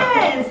stuff out?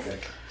 Yes. Oh, okay.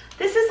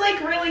 This is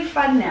like really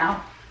fun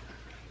now.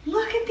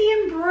 Look at the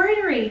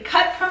embroidery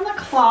cut from the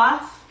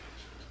cloth.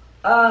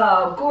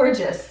 Oh,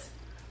 gorgeous.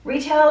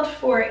 Retailed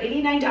for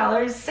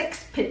 $89,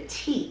 6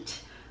 petite.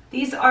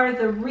 These are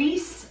the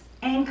Reese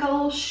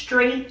ankle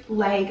straight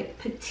leg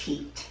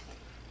petite.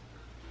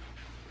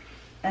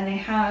 And they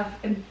have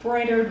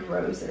embroidered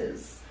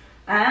roses.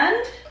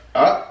 And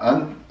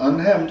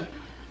Unhemmed.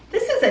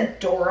 this is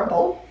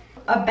adorable.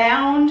 A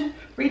bound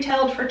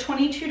retailed for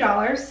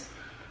 $22.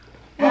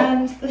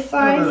 And the Not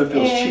size that it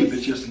feels is cheap,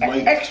 it's just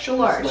light. extra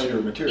large. It's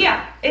lighter material.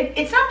 Yeah,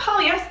 it's not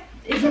polyester.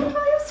 Is it I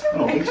polyester?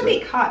 don't It think could so. be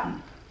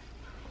cotton.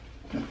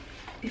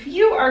 If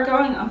you are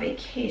going on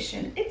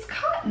vacation, it's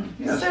cotton.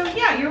 Yes. So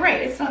yeah, you're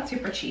right. It's not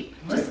super cheap.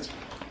 Right. Just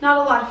not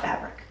a lot of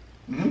fabric.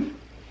 Mm-hmm.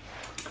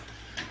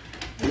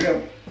 There you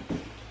go.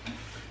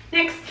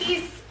 Next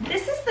piece.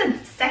 This is the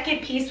second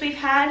piece we've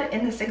had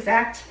in this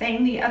exact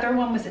thing. The other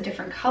one was a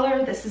different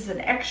color. This is an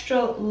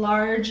extra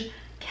large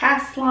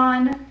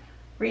Caslon,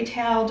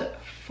 retailed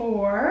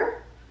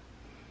for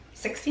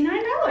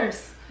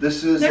 $69.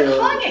 This is. They're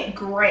calling it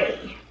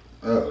gray,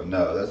 Oh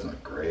no, that's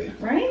not gray.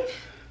 right?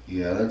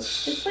 Yeah,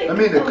 that's. It's like I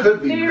mean, it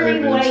could be very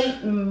gray, but it's,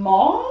 light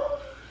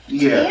mauve.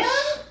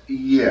 yes,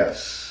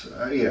 yes,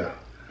 yeah.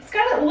 It's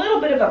got a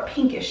little bit of a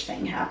pinkish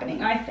thing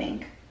happening, I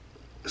think.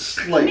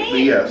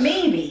 Slightly, yes.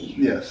 Maybe.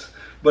 Yes,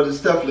 but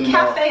it's definitely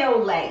Cafe au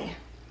lait.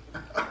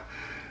 not.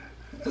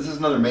 Is this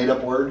another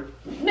made-up word?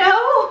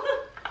 No.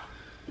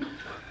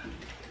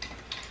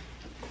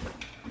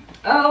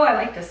 Oh, I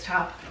like this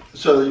top.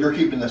 So you're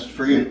keeping this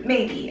for you?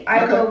 Maybe.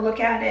 I Okay. will look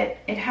at it.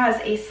 It has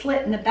a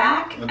slit in the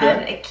back Okay.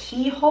 and a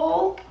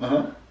keyhole.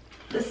 Uh-huh.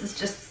 This is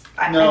just,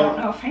 I No, don't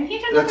know if I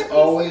need another That's piece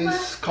always of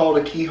that. called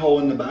a keyhole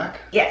in the back?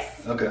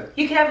 Yes. Okay.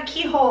 You could have a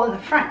keyhole in the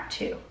front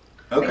too.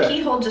 The Okay.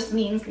 keyhole just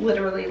means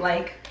literally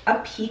like a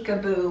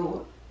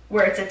peekaboo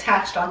where it's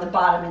attached on the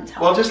bottom and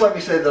top. Well, just let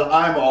me say that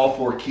I'm all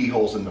for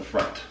keyholes in the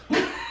front.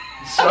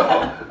 So,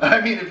 I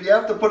mean, if you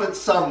have to put it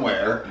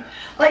somewhere,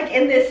 like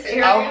in this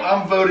area.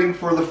 I'm voting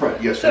for the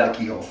front. Yes, for the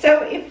keyhole.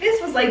 So if this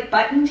was like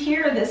buttoned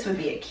here, this would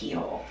be a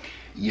keyhole.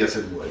 Yes,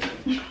 it would.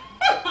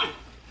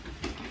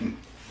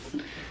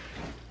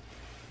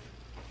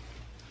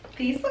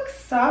 These look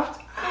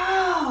soft.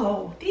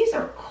 Oh, these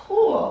are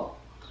cool.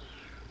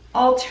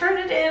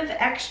 Alternative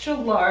extra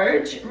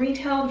large,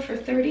 retailed for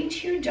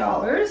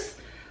 $32.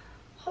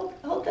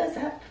 Hold those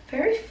up.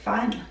 Very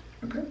fun.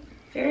 Okay.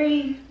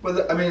 Very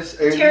Well, I mean,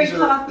 terry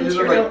cloth these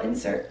are material like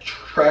insert.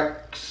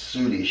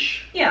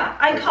 tracksuitish. Yeah,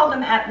 I call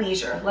them at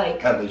leisure.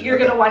 Like At leisure, you're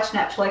okay. gonna watch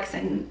Netflix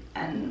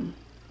and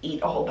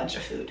eat a whole bunch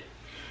of food.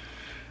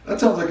 That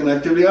sounds like an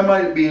activity I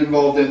might be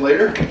involved in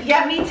later.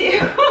 Yeah, me too.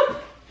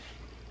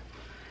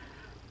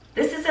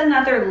 This is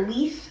another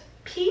leaf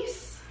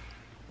piece.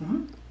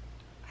 Mhm.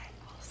 I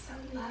also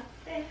love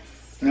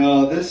this.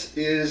 Now, this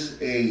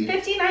is a.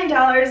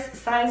 $59,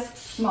 size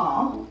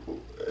small.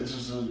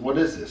 What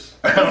is this?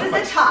 This is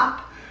a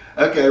top.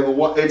 Okay,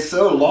 well, it's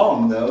so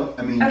long though.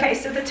 I mean. Okay,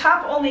 so the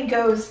top only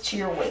goes to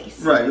your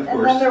waist. Right, of and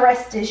course. then the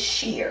rest is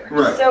sheer.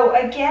 Right. So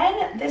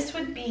again, this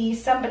would be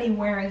somebody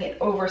wearing it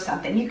over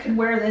something. You could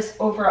wear this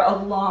over a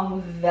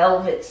long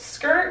velvet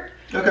skirt.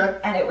 Okay.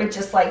 And it would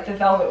just like, the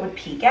velvet would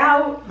peek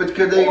out. But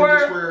could they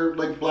just wear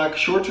like black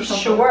shorts or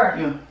something? Sure.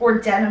 Yeah. Or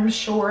denim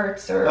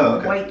shorts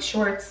or white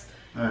shorts.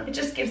 Right. It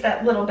just gives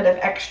that little bit of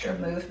extra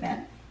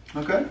movement.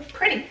 Okay.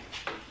 Pretty.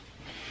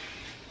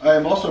 I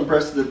am also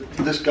impressed that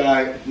this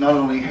guy not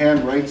only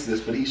hand writes this,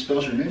 but he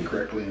spells your name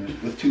correctly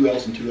with 2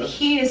 L's and 2 S's.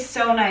 He is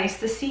so nice.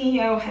 The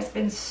CEO has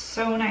been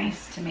so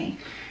nice to me.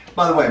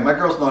 By the way, my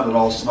girl's not at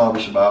all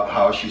snobbish about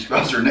how she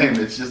spells her name.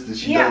 It's just that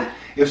she does.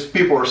 If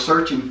people are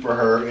searching for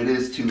her, it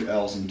is 2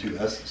 L's and 2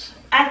 S's.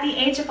 At the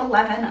age of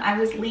 11, I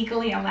was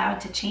legally allowed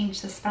to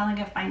change the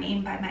spelling of my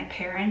name by my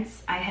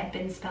parents. I had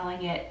been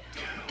spelling it.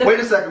 Wait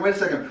a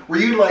second. Were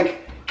you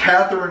like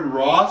Catherine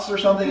Ross or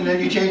something, and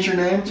then you changed your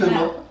name to?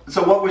 No.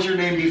 So what was your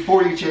name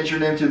before you changed your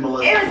name to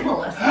Mellissa? It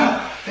was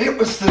Mellissa. It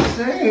was the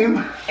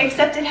same.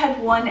 Except it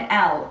had 1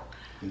 L.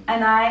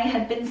 And I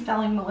had been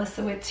spelling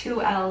Mellissa with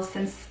 2 L's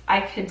since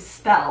I could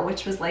spell,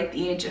 which was like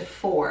the age of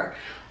 4.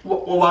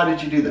 Well, why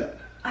did you do that?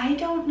 I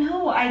don't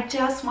know. I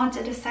just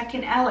wanted a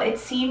second L. It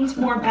seemed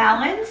more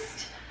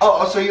balanced.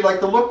 Oh, so you like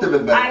the look of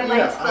it better? I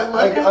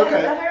liked the look of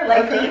it better.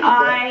 Like the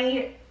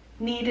eye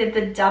needed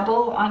the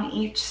double on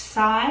each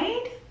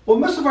side. Well,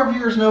 most of our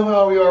viewers know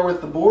how we are with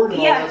the board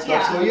and all that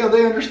stuff. So yeah,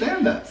 they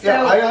understand that. So,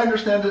 yeah, I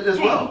understand it as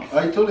well.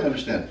 I totally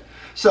understand it.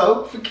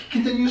 So,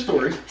 continue the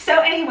story.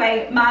 So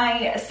anyway,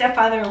 my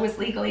stepfather was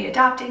legally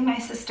adopting my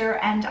sister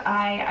and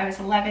I was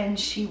 11,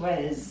 she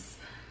was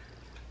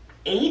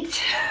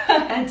 8,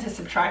 and to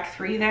subtract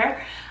 3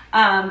 there.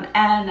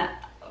 And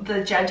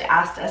the judge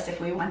asked us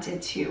if we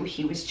wanted to,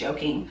 he was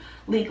joking,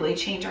 legally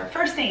change our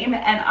first name.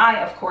 And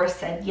I, of course,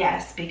 said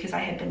yes, because I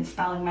had been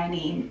spelling my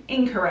name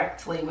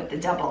incorrectly with the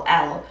double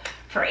L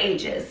for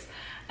ages.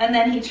 And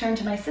then he turned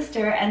to my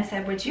sister and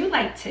said, would you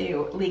like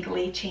to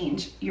legally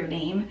change your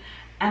name?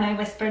 And I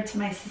whispered to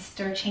my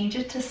sister, change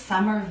it to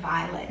Summer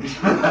Violet.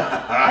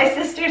 My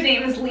sister's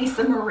name is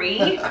Lisa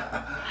Marie.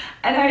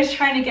 And I was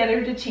trying to get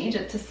her to change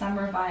it to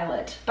Summer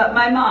Violet. But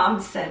my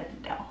mom said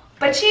no.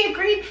 But she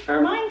agreed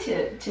for mine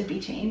to be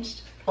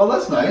changed. Oh,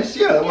 that's nice.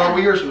 Yeah, well,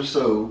 yours was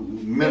so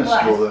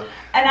minuscule.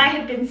 And I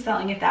had been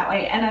spelling it that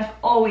way. And I've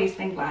always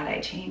been glad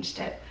I changed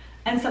it.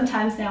 And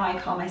sometimes now I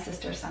call my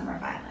sister Summer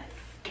Violet.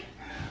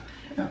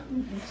 Yeah.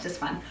 It's just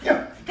fun.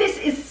 Yeah. This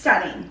is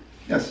stunning.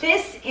 Yes.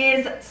 This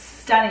is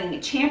stunning.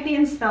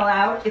 Champion spell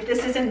out. If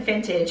this isn't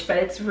vintage, but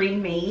it's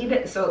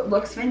remade, so it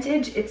looks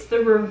vintage. It's the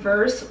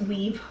reverse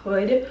weave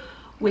hood,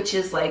 which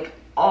is like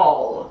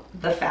all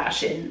the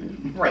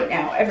fashion right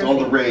now. It's all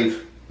the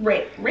rave.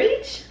 Rave?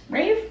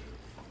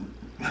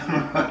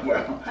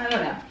 Well, I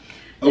don't know.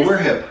 Oh, we're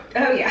hip.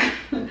 Oh yeah.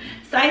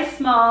 Size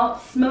small,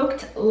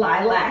 smoked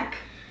lilac.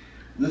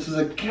 This is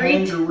a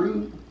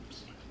kangaroo.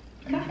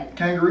 Go ahead.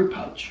 Kangaroo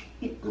pouch.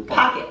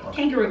 Pocket.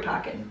 Kangaroo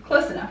pocket.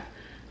 Close enough.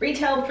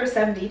 Retailed for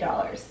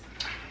 $70.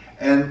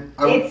 And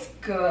it's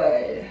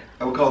good.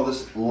 I would call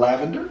this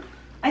lavender.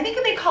 I think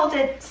they called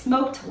it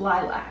smoked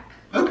lilac.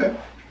 Okay,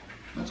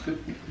 that's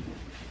good.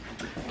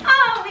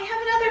 Oh, we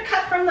have another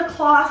cut from the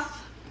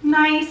cloth.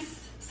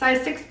 Nice.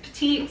 Size 6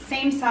 petite,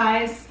 same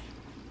size.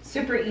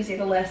 Super easy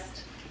to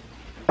list.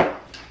 I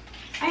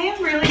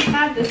am really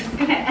sad this is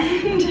going to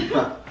end.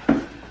 Huh.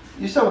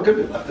 You still have a good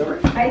bit left,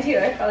 right? I do.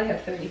 I probably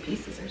have 30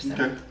 pieces or so.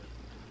 Okay.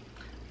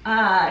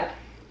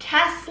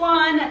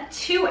 Caslon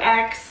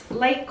 2X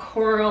light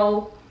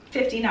coral,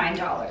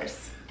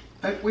 $59.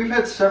 We've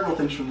had several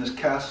things from this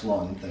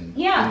Caslon thing.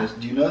 Yeah.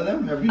 Do you know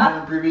them? Have you known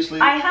them previously?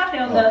 I have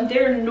known them.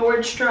 They're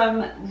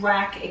Nordstrom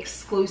Rack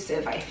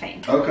exclusive, I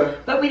think. Okay.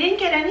 But we didn't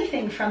get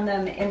anything from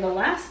them in the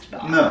last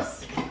box. No.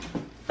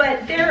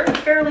 But they're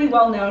fairly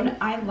well known.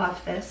 I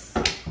love this.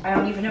 I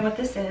don't even know what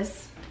this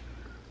is.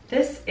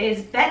 This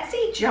is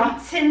Betsy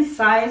Johnson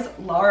size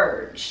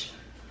large.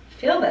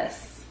 Feel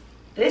this.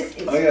 This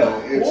is Oh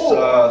yeah, cool.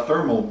 It's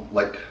thermal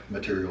like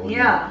material.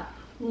 Yeah.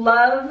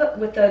 Love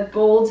with a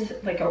gold,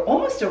 like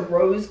almost a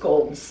rose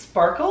gold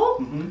sparkle.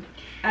 Mm-hmm.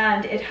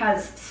 And it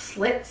has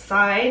slit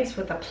sides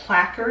with a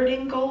placard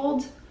in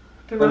gold.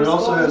 But it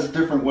also has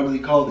different, what do they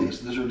call these?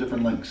 These are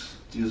different links.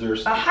 These are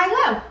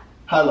high-low.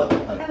 High-low.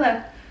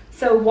 High-low.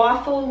 So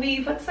waffle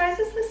weave, what size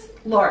is this?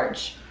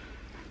 Large.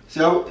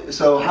 So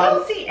I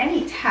don't see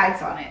any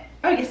tags on it.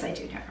 Oh, yes, I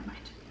do. Never mind.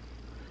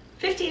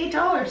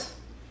 $58.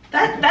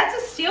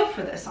 That's a steal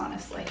for this,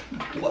 honestly.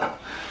 Wow.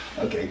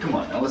 Okay, come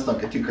on now. Let's not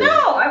get too crazy.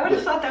 No, I would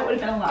have thought that would have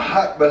been a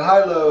lot. But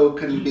high-low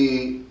can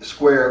be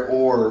square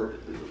or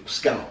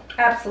scalloped.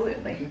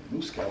 Absolutely. Okay.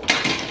 Ooh, scalloped.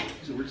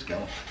 Use the word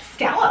scalloped.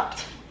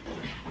 Scalloped.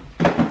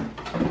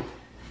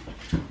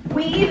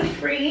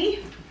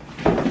 Weed-free.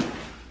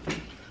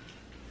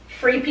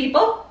 Free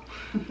people.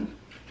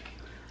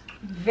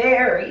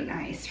 Very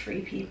nice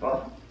free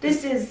people.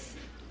 This is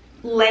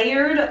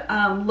layered.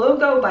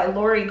 Logo by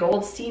Lori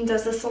Goldstein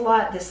does this a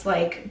lot. This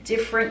like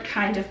different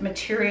kind of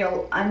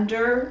material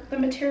under the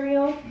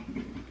material.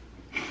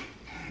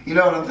 You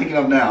know what I'm thinking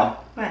of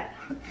now? What?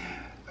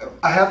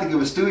 I have to give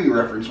a Stewie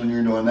reference when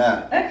you're doing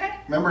that. Okay.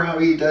 Remember how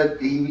he's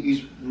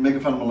making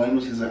fun of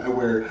millennials? He's like, I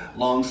wear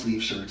long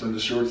sleeve shirts under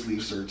short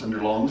sleeve shirts under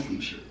long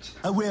sleeve shirts.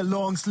 I wear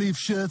long sleeve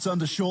shirts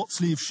under short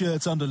sleeve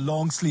shirts under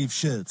long sleeve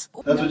shirts.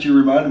 That's what you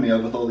reminded me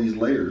of with all these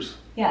layers.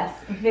 Yes,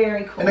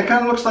 very cool. And it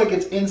kind of looks like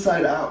it's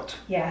inside out.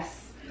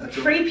 Yes. That's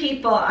Free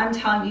People, I'm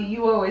telling you,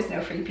 you always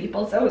know Free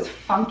People. It's always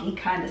funky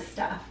kind of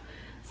stuff.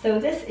 So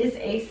this is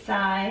a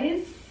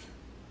size,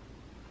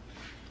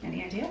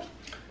 any idea?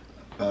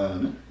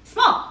 No.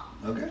 Small.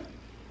 Okay.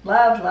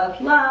 Love,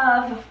 love,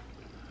 love.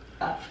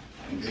 Love.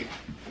 Okay.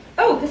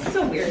 Oh, this is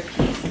a weird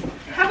piece.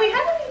 Have we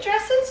had any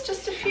dresses?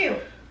 Just a few.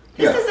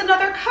 This Yeah. is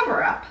another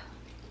cover-up.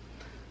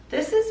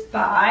 This is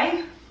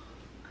by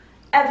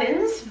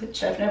Evans,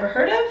 which I've never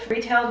heard of.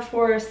 Retailed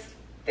for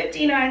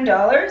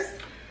 $59.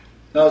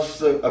 No,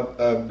 it's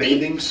a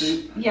bathing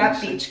suit? Yeah,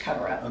 beach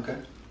cover-up. Okay.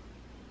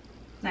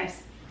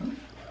 Nice.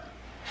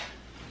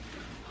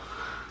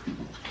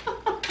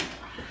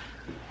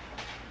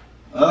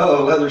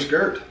 Oh, leather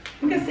skirt.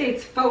 I'm gonna say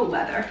it's faux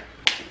leather.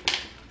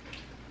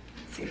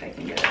 Let's see if I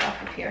can get it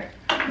off of here.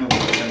 Oh,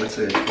 I would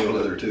say it's faux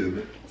leather too.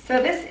 But.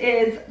 So this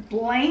is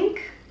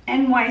blank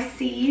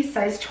NYC,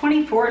 size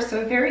 24,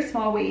 so a very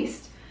small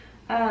waist.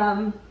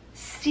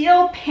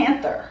 Steel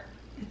Panther,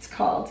 it's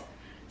called.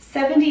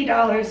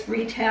 $70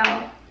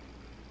 retail.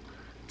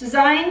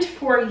 Designed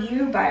for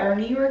you by our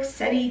New York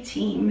City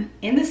team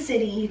in the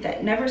city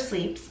that never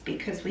sleeps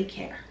because we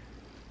care.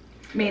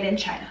 Made in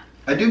China.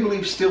 I do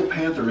believe Steel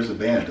Panther is a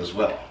band as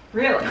well.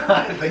 Really?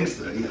 I think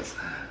so, yes.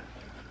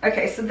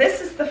 Okay, so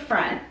this is the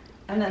front,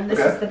 and then this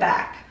Okay. is the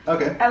back.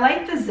 Okay. I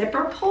like the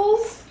zipper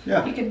pulls.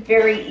 Yeah. You could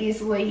very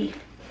easily,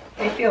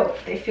 they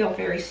feel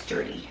very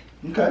sturdy.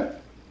 Okay.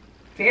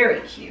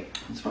 Very cute.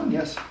 It's fun,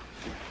 yes.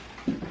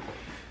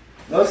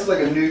 Well, this is like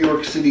a New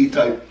York City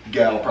type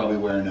gal probably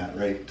wearing that,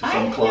 right? To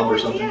some club or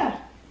something? Yeah,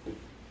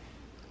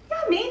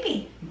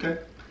 maybe. Okay.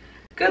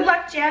 Good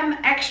luck, Gem.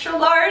 Extra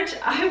large.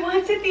 I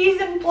wanted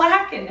these in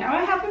black, and now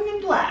I have them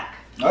in black.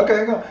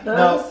 Okay, go.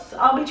 Those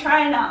I'll be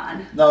trying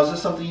on. Now, is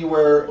this something you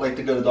wear like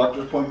to go to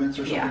doctor's appointments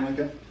or something Yeah. like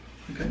that?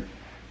 Okay.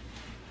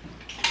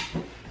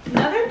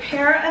 Another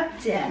pair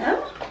of denim.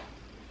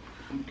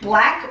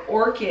 Black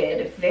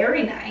orchid.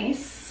 Very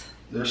nice.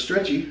 They're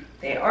stretchy.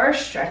 They are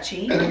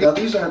stretchy. And now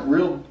these aren't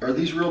real, are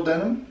these real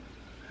denim?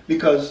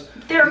 Because,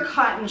 They're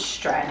cotton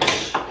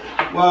stretch.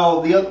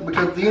 well,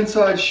 because the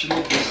inside should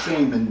look the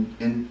same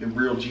in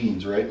real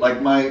jeans, right?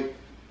 Like my,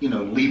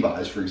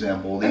 Levi's, for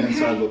example, the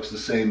inside looks the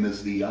same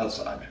as the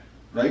outside,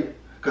 right?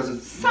 Because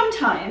it's...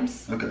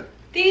 Sometimes. Okay.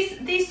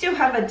 These do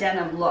have a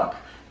denim look.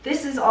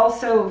 This is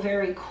also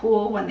very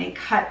cool when they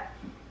cut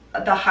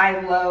the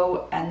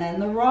high-low and then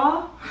the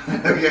raw.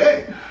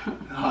 Okay.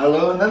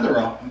 High-low and then the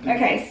raw.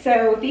 Okay,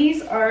 so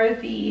these are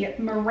the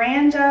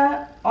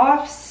Miranda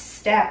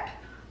Off-Step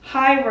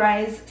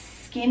High-Rise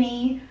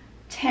Skinny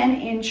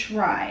 10-inch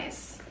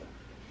rise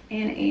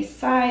in a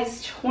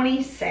size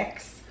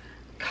 26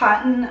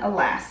 cotton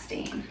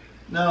elastane.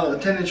 Now, a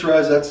 10-inch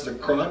rise, that's the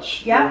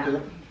crotch? Yeah.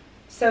 Okay.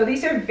 So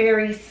these are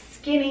very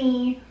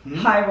skinny,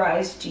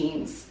 high-rise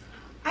jeans.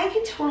 I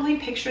can totally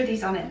picture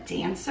these on a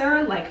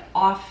dancer, like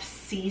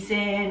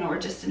off-season or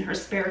just in her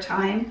spare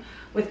time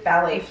with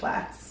ballet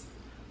flats,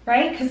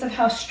 right? Because of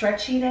how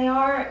stretchy they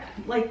are,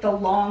 like the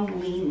long,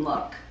 lean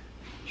look.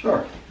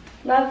 Sure.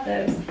 Love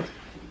those.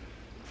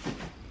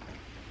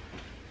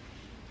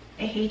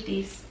 I hate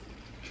these.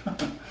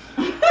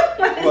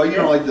 Well, you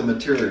don't like the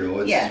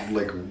material. It's Yes.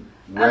 like rayon.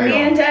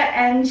 Amanda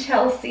and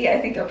Chelsea, I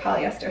think they're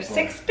polyester.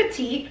 6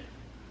 petite,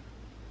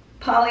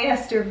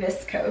 polyester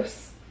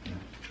viscose.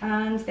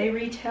 And they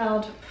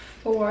retailed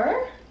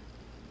for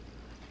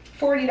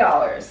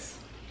 $40.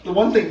 The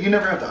one thing, you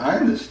never have to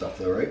iron this stuff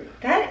though,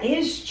 right? That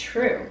is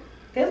true.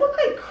 They look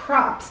like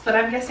crops, but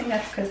I'm guessing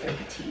that's because they're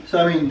petite. So,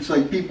 I mean, it's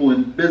like people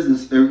in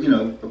business, or,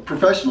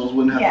 professionals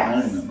wouldn't have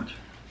Yes. to iron that much.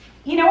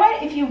 You know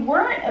what? If you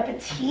weren't a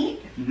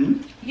petite,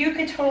 Mm-hmm. you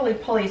could totally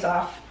pull these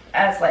off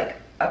as like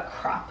a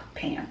crop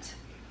pant.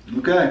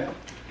 Okay.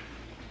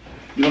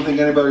 You don't think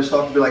anybody's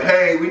stopped to be like,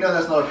 hey, we know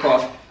that's not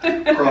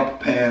a crop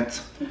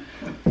pants.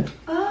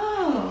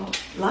 Oh,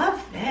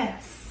 love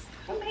this.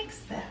 Who makes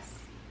this?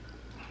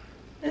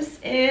 This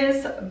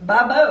is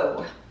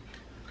Babo.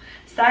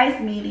 Size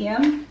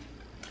medium.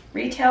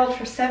 Retailed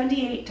for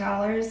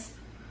 $78.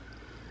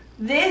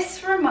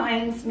 This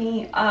reminds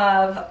me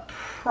of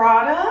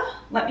Prada.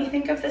 Let me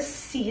think of the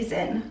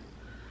season.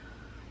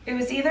 It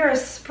was either a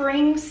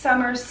spring,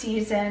 summer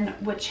season,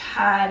 which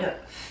had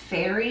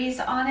fairies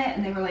on it,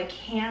 and they were like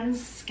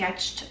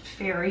hand-sketched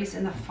fairies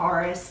in the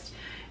forest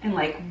and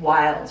like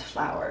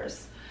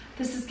wildflowers.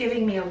 This is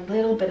giving me a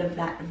little bit of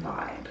that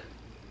vibe.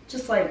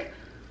 Just like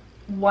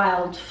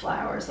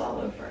wildflowers all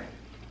over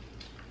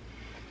it.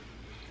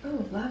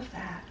 Oh, love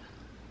that.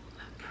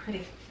 How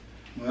pretty.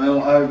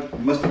 Well, I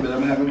must admit,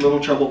 I'm having a little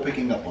trouble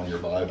picking up on your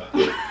vibe.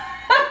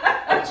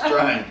 I was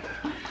trying.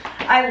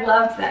 I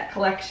loved that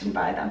collection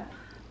by them.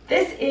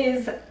 This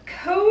is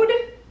Code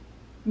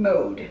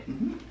Mode.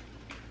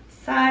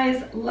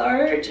 Size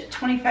large,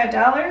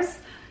 $25.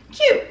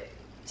 Cute.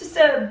 Just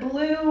a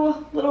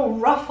blue little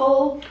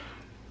ruffle.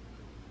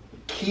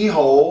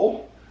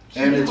 Keyhole.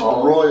 And it's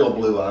royal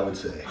blue, I would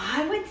say.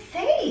 I would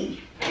say.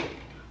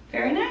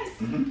 Very nice.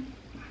 Mm-hmm.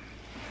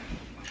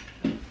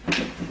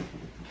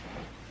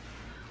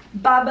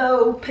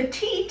 Babo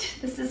Petite.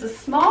 This is a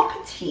small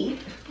petite.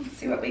 Let's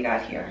see what we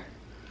got here.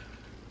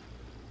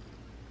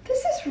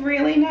 This is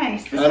really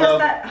nice. This has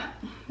that.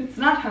 It's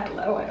not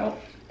high-low.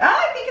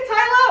 I think it's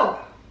high-low.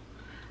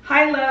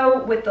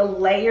 High-low with the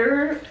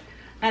layer,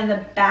 and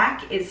the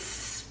back is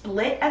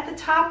split at the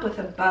top with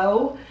a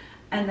bow,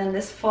 and then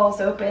this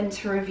falls open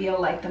to reveal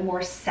like the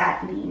more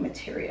satiny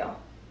material.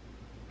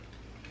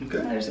 Okay.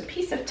 Now there's a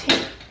piece of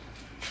tape.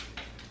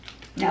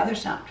 No,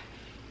 there's not.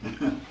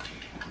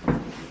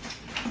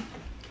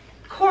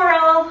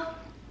 Coral,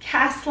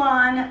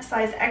 Caslon,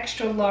 size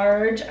extra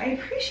large. I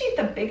appreciate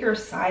the bigger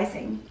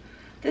sizing.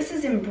 This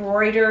is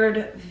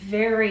embroidered,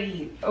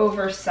 very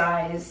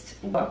oversized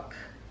look.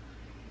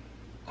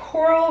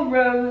 Coral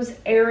Rose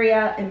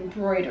area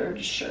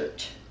embroidered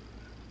shirt.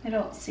 I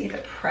don't see the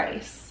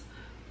price,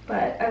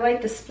 but I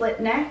like the split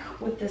neck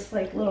with this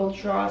like little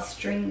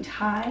drawstring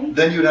tie.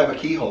 Then you'd have a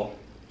keyhole.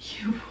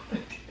 You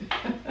would.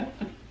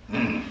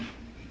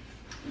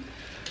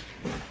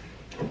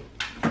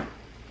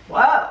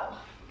 Whoa.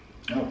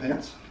 Oh,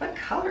 pants. What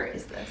color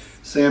is this?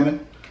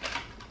 Salmon.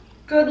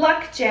 Good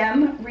Luck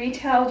Gem,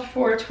 retailed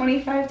for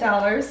 $25.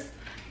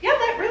 Yeah,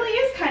 that really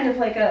is kind of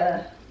like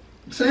a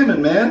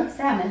Salmon, man.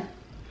 salmon.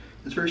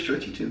 It's very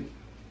stretchy too.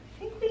 I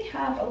think we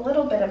have a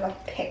little bit of a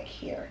pick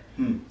here.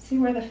 See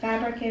where the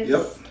fabric is?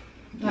 Yep.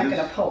 I'm not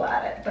going to pull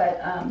at it,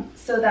 but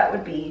so that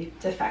would be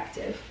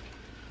defective.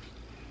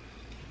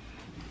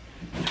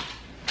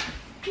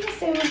 Okay,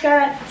 so we've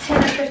got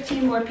 10 or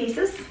 15 more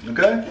pieces.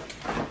 Okay.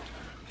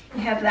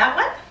 We have that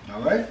one.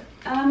 All right.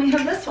 We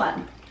have this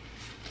one.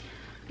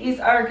 These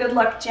are Good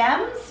Luck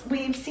Gems.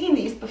 We've seen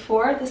these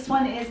before. This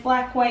one is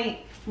black,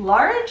 white,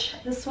 large.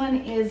 This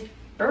one is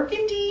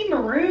burgundy,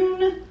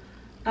 maroon,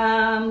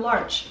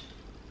 large.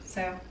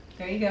 So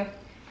there you go.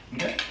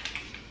 Okay.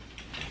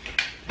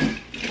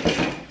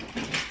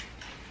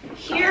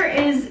 Here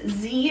is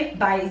Z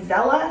by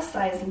Zella,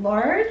 size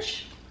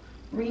large,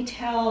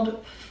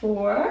 retailed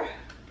for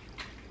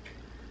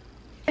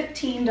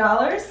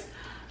 $15.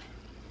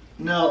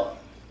 Now,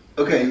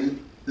 okay,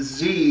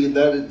 Z,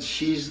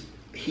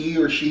 he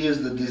or she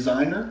is the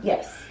designer?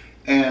 Yes.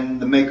 And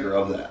the maker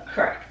of that.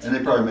 Correct. And they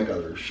probably make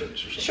other shirts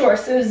or something. Sure,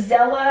 so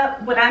Zella,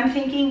 what I'm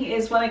thinking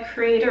is when a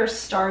creator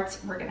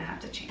starts, we're gonna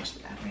have to change the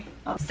battery.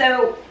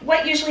 So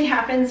what usually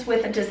happens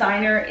with a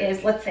designer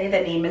is, let's say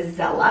the name is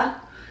Zella,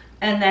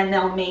 and then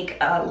they'll make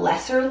a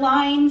lesser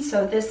line.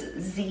 So this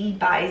Z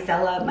by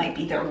Zella might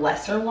be their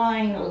lesser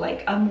line, or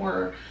like a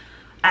more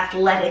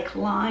athletic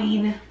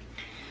line.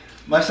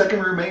 My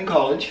second roommate in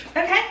college.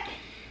 Okay.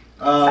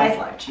 Size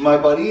large. My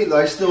buddy that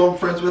I still am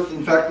friends with.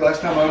 In fact,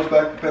 last time I was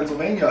back in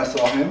Pennsylvania, I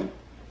saw him.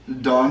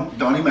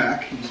 Donnie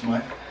Mack. He's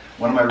one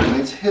of my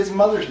roommates. His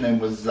mother's name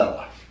was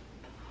Zella.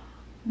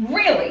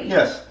 Really?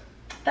 Yes.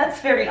 That's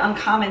very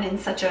uncommon in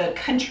such a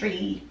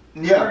country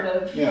part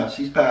of. Yeah,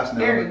 she's passed now.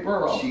 Very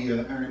rural.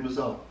 Her name was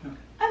Zella. Yeah.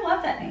 I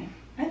love that name.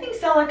 I think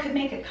Zella could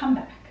make a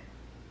comeback.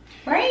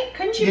 Right?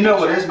 Couldn't you? You know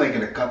what is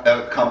making a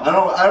comeback?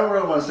 I don't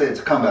really want to say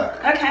it's a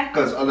comeback. Okay.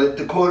 Because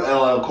to quote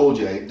LL Cool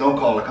J, don't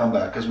call it a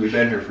comeback because we've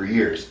been here for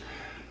years.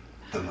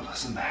 The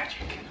Mellissa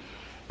Magic.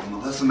 The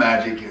Mellissa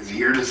Magic is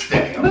here to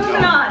stay. Moving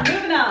on.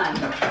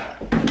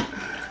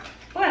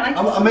 Boy, I like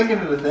this. I'm making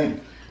it a thing.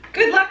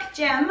 Good Luck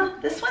Gem.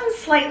 This one's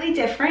slightly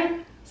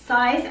different.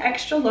 Size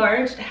extra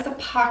large. It has a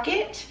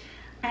pocket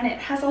and it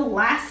has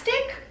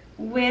elastic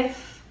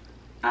with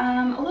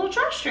a little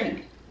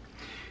drawstring.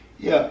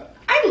 Yeah.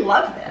 I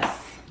love this.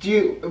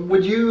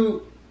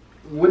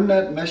 Wouldn't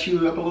that mess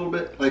you up a little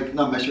bit? Like,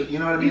 not mess you, you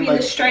know what I mean? You mean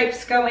the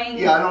stripes going?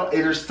 Yeah,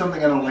 there's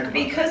something I don't like about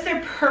it. Because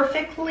they're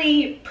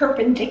perfectly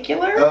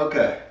perpendicular.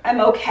 Okay.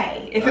 I'm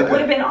okay. If it would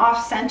have been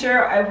off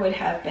center, I would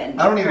have been.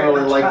 I don't even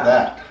really like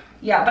that.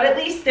 Yeah, but at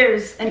least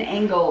there's an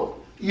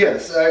angle.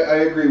 Yes, I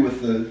agree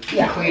with the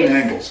clean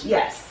angles.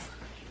 Yes.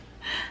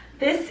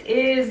 This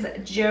is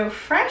Joe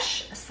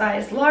Fresh,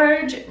 size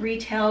large,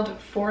 retailed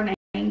for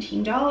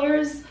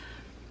 $19.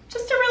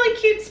 Just a really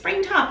cute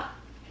spring top.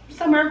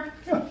 Summer.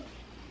 Yeah.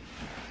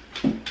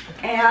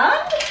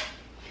 And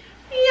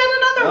yet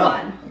another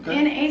one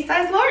in a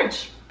size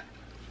large.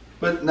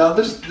 But now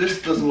this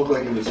doesn't look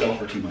like it would sell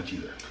for too much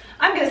either.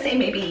 I'm gonna say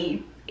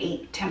maybe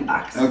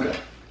 $8-10. Okay.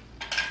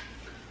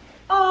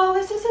 Oh,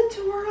 this is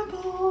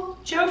adorable.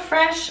 Joe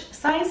Fresh,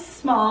 size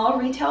small,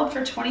 retailed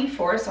for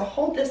 $24. So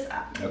hold this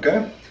up.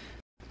 Okay.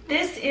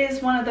 This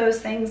is one of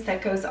those things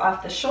that goes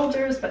off the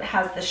shoulders but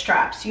has the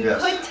straps. You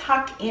could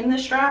tuck in the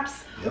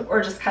straps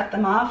or just cut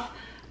them off.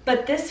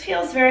 But this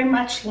feels very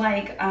much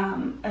like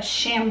a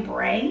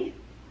chambray.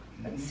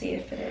 Let's see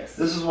if it is.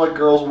 This is what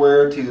girls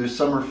wear to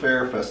summer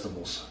fair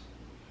festivals.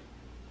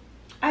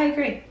 I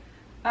agree.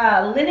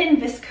 Linen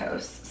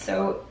viscose.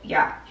 So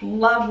yeah,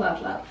 love,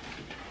 love, love.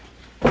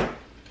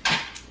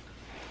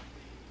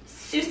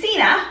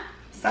 Susina,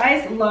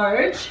 size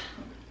large,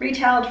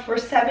 retailed for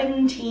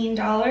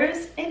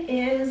 $17. It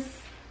is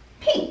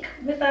pink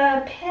with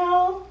a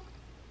pale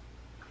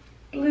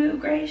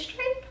blue-gray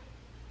stripe.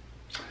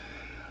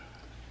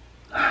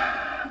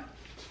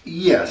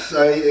 Yes,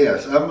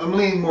 I'm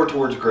leaning more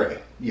towards gray.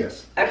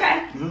 Yes.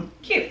 Okay,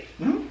 cute.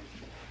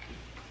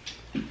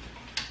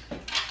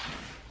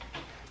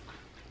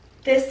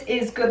 This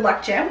is Good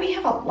Luck Gem. We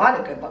have a lot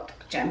of Good Luck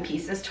Gem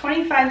pieces.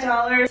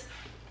 $25.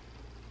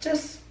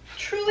 Just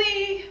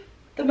truly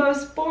the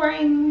most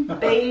boring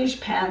beige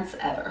pants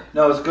ever.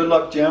 Now, is Good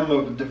Luck Gem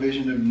a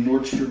division of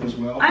Nordstrom as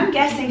well? I'm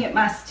guessing it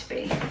must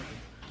be.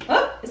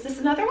 Oh, is this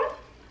another one?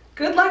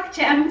 Good Luck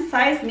Gem,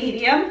 size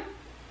medium.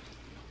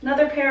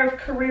 Another pair of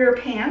career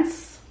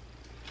pants.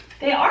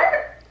 They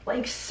are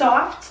like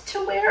soft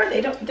to wear.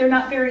 They're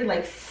not very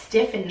like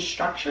stiff and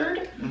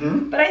structured,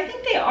 but I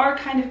think they are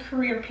kind of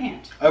career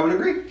pant. I would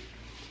agree.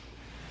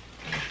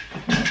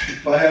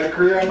 If I had a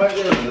career, I might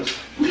wear this.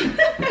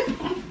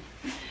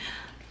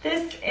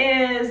 This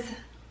is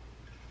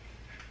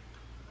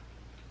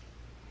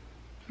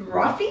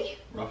Ruffy.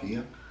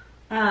 Ruffy,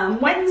 yeah.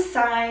 One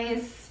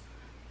size.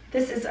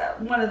 This is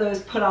one of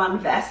those put on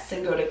vests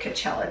and go to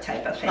Coachella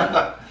type of thing.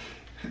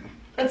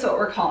 That's what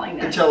we're calling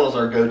this. Coachella's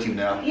our go-to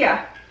now.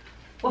 Yeah.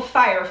 Well,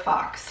 Fire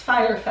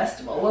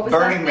Festival. What was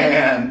Burning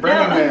that?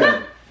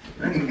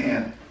 Burning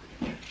Man.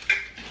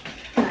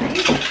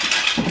 Nice.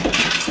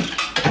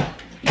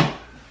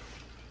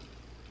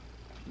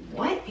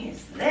 What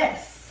is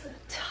this?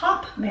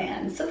 Top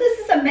Man. So this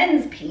is a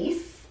men's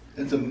piece.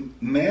 It's a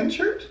man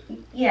shirt?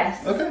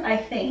 Yes, Okay. I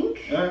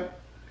think. All right.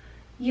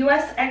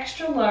 US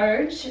extra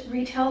large,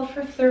 retailed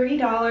for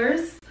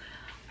 $30.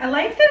 I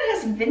like that it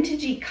has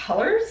vintagey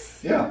colors.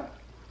 Yeah.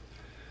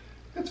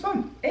 It's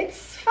fun.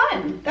 It's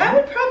fun. That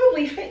would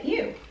probably fit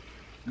you.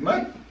 It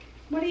might.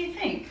 What do you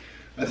think?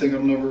 I think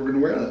I'm never going to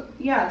wear that.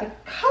 Yeah, the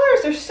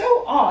colors are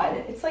so odd.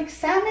 It's like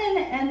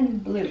salmon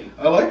and blue.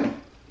 I like them.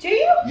 Do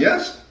you?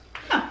 Yes.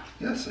 Huh.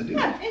 Yes, I do.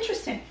 Yeah,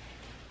 interesting.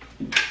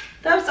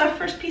 That was our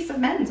first piece of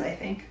men's, I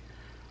think.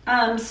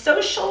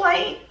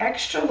 Socialite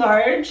extra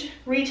large,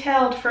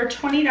 retailed for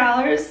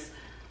 $20.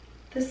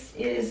 This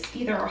is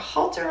either a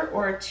halter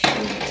or a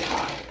tube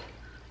top.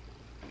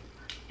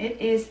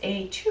 It is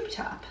a tube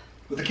top.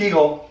 With a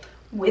keyhole.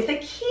 With a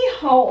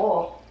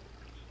keyhole.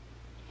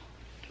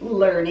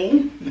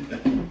 Learning.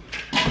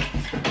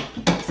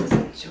 This is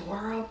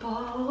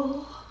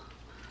adorable.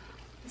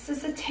 This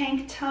is a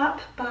tank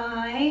top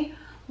by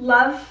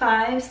Love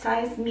 5,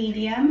 size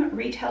medium,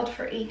 retailed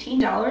for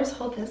 $18.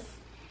 Hold this.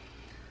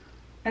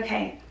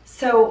 Okay,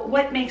 so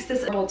what makes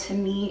this adorable to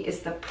me is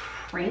the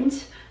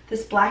print,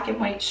 this black and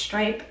white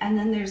stripe, and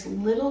then there's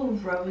little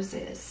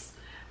roses.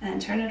 And then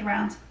turn it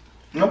around.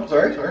 Nope,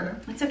 sorry.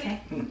 It's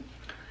okay.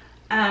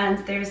 And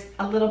there's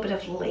a little bit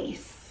of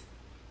lace.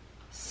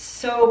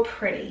 So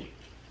pretty.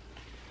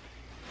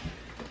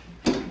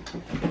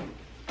 Another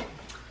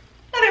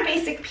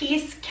basic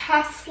piece,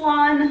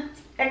 Caslon,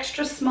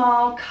 extra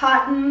small,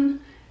 cotton.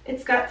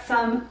 It's got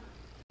some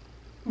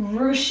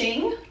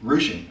ruching.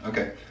 Ruching,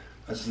 okay.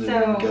 That's so, you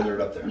can gather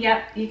it up there.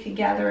 Yep, you can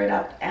gather it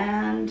up.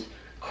 And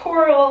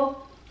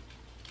coral,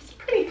 it's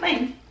pretty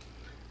plain.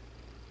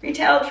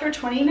 Retailed for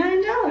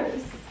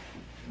 $29.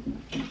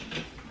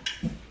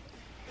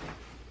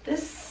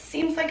 This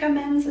seems like a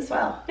men's as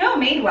well. No,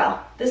 Madewell.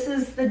 This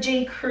is the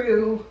J.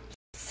 Crew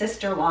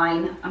sister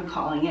line, I'm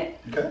calling it.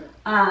 Okay.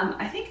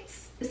 I think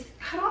is it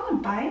cut on a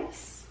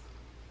bias?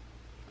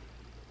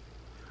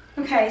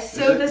 Okay,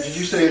 so did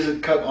you say is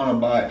it cut on a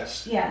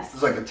bias? Yes.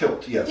 It's like a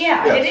tilt, yes.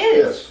 Yeah, yes, it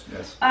is.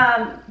 Yes.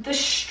 The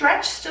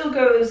stretch still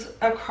goes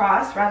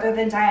across rather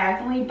than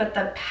diagonally, but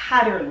the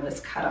pattern was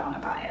cut on a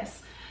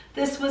bias.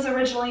 This was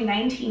originally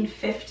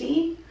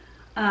 1950.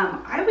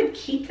 I would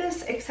keep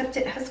this, except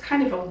it has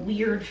kind of a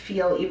weird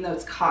feel, even though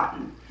it's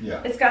cotton.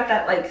 Yeah. It's got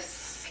that like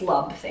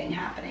slub thing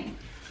happening.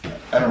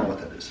 I don't know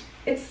what that is.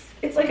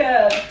 It's like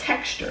a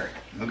texture.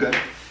 Okay.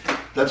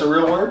 That's a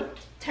real word?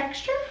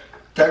 Texture?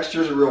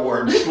 Texture's a real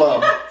word.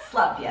 Slub.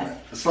 Slub, yes.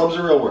 The slub's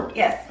a real word?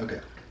 Yes.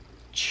 Okay.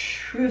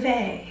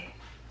 Trouvé.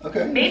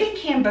 Okay. Made in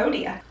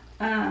Cambodia.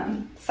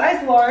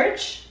 Size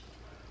large.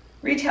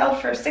 Retailed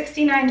for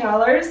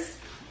 $69.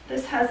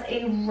 This has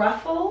a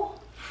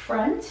ruffle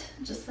front,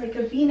 just like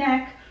a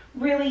V-neck.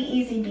 Really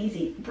easy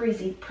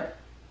breezy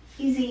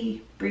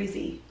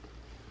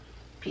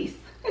piece.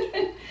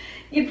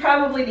 You'd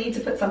probably need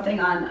to put something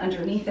on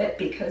underneath it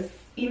because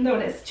even though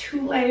it has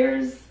 2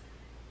 layers,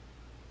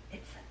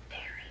 it's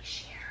very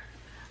sheer.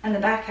 And the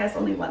back has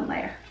only 1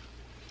 layer.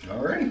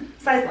 Alrighty.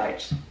 Size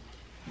large.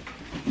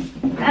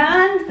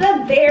 And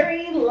the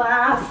very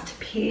last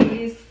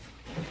piece.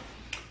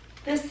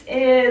 This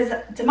is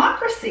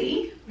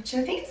Democracy, which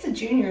I think is a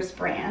junior's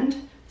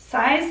brand.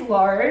 Size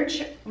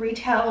large,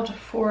 retailed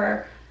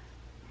for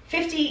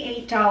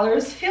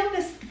 $58. Feel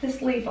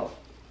this label.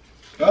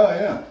 Oh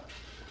yeah.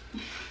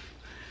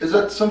 Is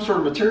that some sort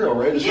of material,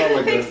 right? It's not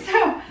like I think so.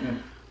 Yeah.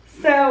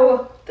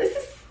 So this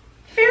is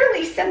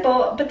fairly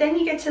simple, but then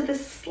you get to the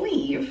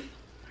sleeve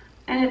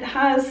and it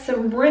has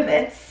some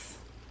rivets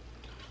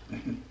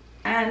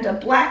and a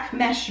black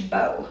mesh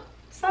bow.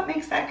 So that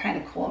makes that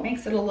kind of cool. It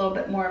makes it a little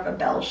bit more of a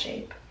bell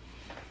shape.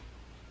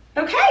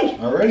 Okay.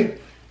 Alrighty.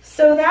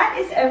 So that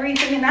is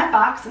everything in that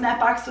box, and that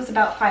box was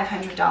about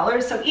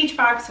 $500. So each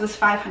box was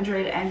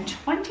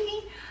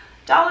 $520,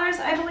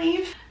 I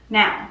believe.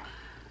 Now,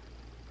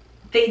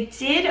 they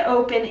did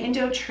open,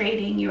 Indo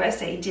Trading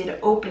USA did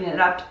open it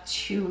up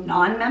to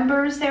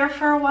non-members there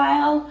for a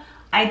while.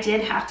 I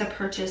did have to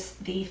purchase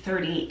the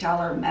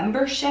 $38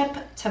 membership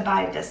to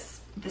buy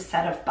the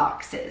set of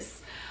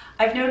boxes.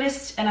 I've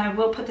noticed, and I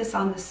will put this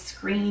on the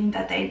screen,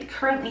 that they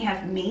currently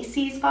have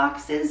Macy's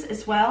boxes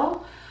as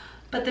well.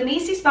 But the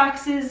Macy's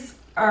boxes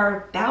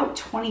are about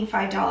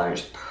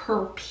 $25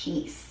 per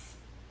piece.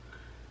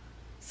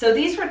 So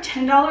these were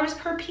 $10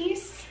 per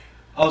piece.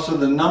 Also,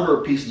 the number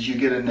of pieces you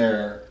get in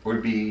there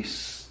would be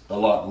a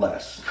lot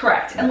less.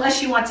 Correct,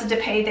 unless you wanted to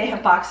pay, they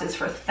have boxes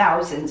for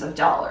thousands of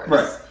dollars.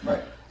 Right,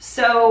 right.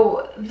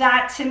 So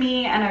that to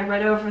me, and I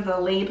read over the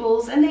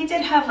labels, and they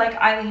did have like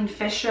Eileen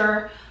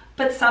Fisher,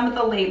 but some of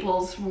the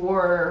labels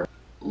were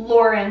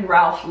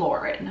Ralph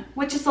Lauren,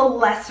 which is a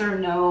lesser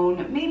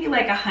known, maybe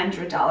like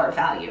 $100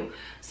 value.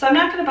 So I'm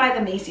not going to buy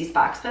the Macy's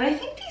box, but I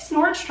think these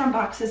Nordstrom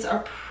boxes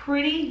are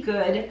pretty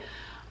good.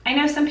 I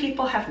know some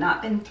people have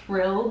not been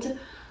thrilled.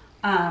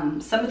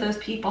 Some of those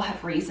people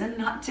have reason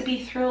not to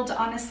be thrilled,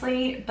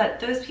 honestly, but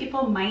those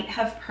people might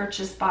have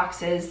purchased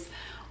boxes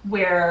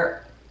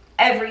where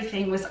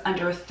everything was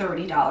under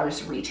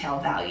 $30 retail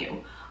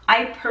value.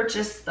 I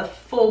purchased the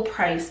full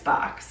price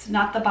box,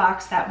 not the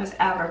box that was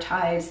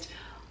advertised.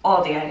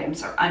 All the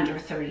items are under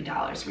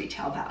 $30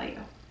 retail value.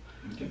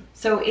 Okay.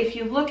 So if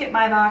you look at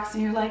my box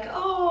and you're like,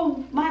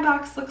 oh, my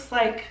box looks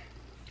like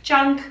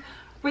junk,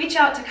 reach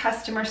out to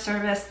customer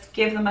service,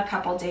 give them a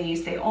couple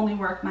days. They only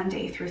work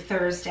Monday through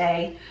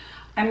Thursday.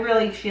 I'm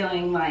really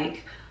feeling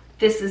like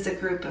this is a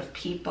group of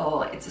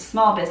people. It's a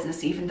small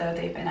business, even though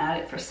they've been at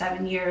it for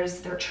 7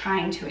 years. They're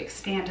trying to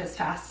expand as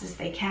fast as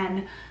they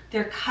can.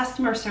 Their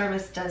customer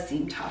service does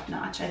seem top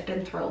notch. I've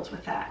been thrilled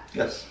with that.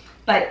 Yes.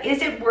 But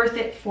is it worth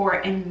it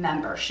for a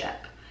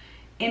membership?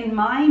 In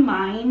my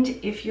mind,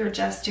 if you're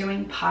just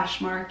doing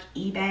Poshmark,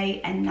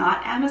 eBay, and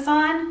not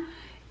Amazon,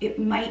 it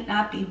might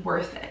not be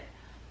worth it.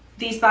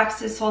 These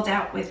boxes sold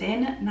out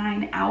within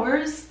 9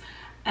 hours,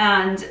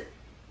 and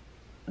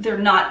they're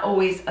not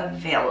always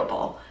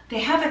available. They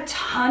have a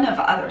ton of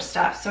other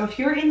stuff. So if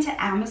you're into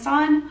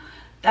Amazon,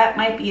 that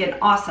might be an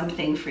awesome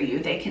thing for you.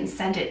 They can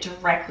send it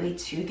directly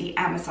to the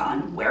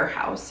Amazon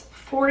warehouse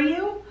for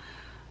you.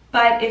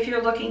 But if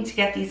you're looking to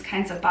get these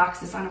kinds of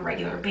boxes on a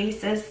regular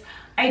basis,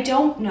 I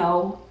don't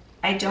know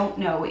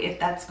if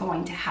that's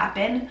going to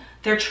happen.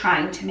 They're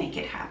trying to make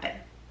it happen.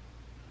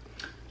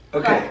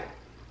 Okay.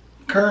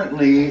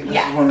 Currently,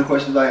 this is one of the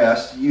questions I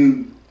asked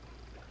you,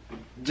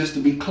 just to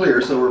be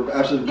clear, so we're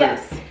absolutely clear.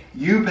 Yes.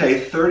 You pay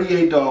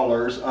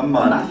 $38 a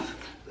month.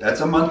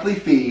 That's a monthly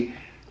fee.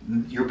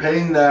 You're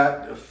paying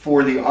that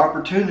for the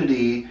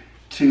opportunity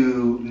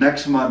to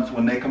next month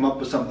when they come up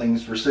with something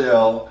for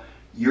sale,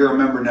 you're a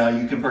member now,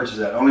 you can purchase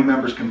that. Only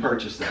members can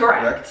purchase that.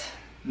 Correct.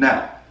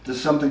 Now,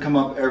 does something come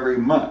up every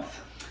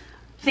month?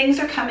 Things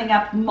are coming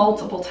up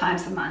multiple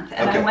times a month.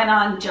 And okay. I went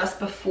on just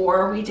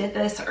before we did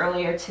this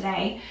earlier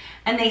today,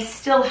 and they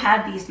still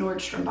had these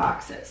Nordstrom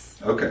boxes.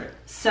 Okay.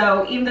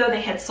 So even though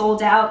they had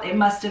sold out, they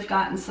must have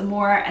gotten some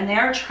more, and they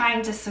are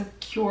trying to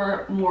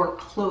secure more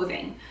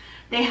clothing.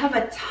 They have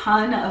a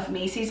ton of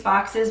Macy's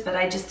boxes, but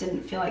I just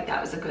didn't feel like that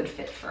was a good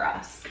fit for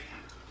us.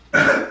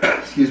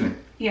 Excuse me.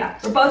 Yeah,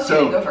 we're both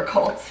getting over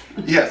colds.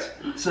 Yes.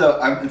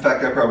 So, in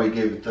fact, I probably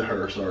gave it to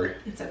her, sorry.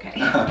 It's okay.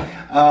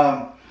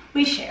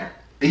 We share.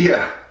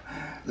 Yeah,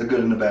 the good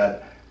and the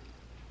bad.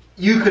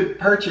 You could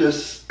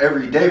purchase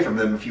every day from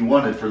them if you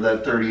wanted for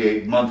that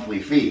 $38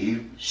 monthly fee.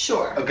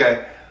 Sure.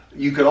 Okay.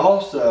 You could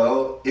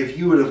also, if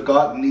you would have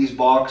gotten these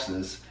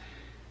boxes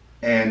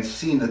and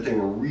seen that they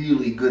were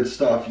really good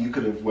stuff, you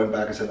could have went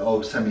back and said,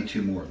 oh, send me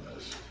 2 more of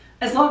those.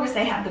 As long as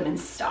they have them in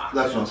stock.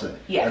 That's what I'm saying.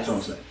 Yes. That's what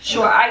I'm saying.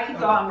 Sure, okay. I could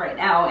go on right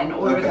now and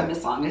order them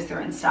as long as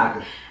they're in stock.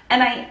 Okay.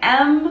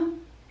 And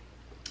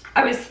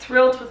I was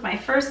thrilled with my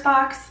first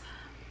box.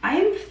 I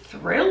am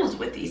thrilled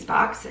with these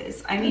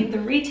boxes. I mean,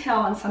 the retail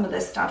on some of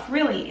this stuff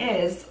really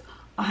is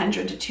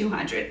 $100 to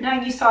 $200.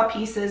 Now, you saw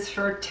pieces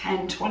for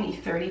 $10,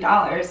 $20,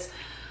 $30,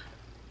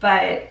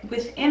 but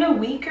within a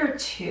week or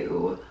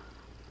two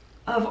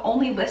of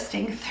only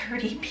listing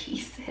 30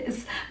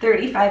 pieces,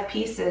 35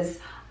 pieces,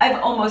 I've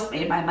almost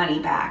made my money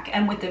back.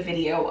 And with the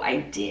video,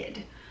 I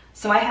did.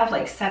 So I have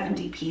like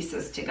 70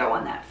 pieces to go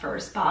on that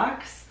first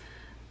box,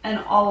 and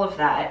all of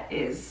that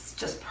is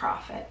just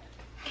profit.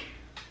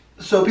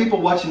 So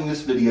people watching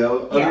this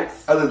video,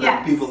 other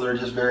than people that are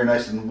just very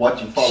nice and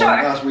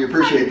following us, we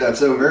appreciate that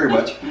so very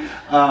much.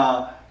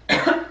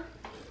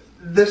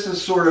 This is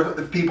sort of,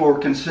 if people are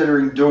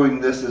considering doing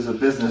this as a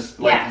business,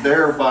 like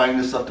they're buying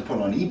this stuff to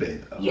put on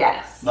eBay though.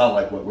 Yes. Not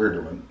like what we're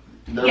doing.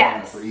 They're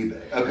buying it for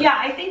eBay. Okay. Yeah,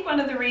 I think one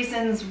of the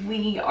reasons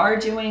we are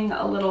doing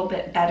a little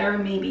bit better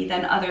maybe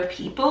than other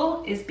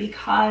people is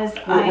because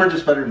we're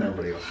just better than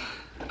everybody else.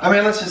 I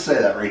mean, let's just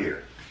say that right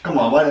here. Come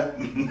on, why not?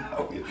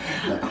 No,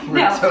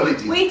 we're totally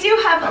teasing. We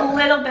do have a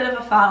little bit of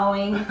a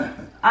following.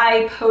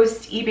 I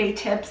post eBay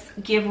tips,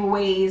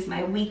 giveaways,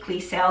 my weekly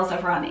sales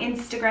over on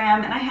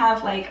Instagram, and I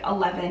have like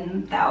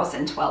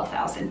 11,000,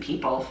 12,000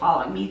 people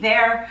following me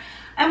there.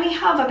 And we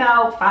have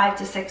about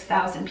 5,000 to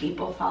 6,000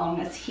 people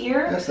following us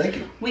here. Yes, thank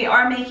you. We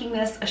are making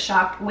this a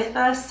shop with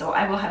us, so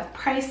I will have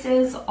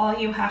prices. All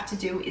you have to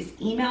do is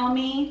email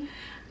me,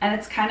 and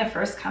it's kind of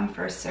first come,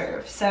 first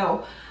serve.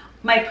 So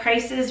my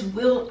prices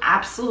will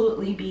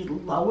absolutely be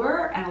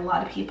lower, and a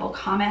lot of people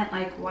comment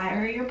like, why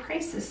are your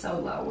prices so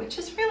low? Which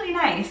is really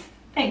nice.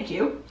 Thank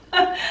you.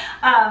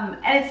 And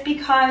it's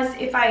because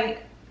if I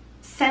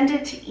send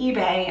it to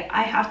eBay,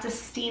 I have to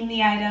steam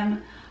the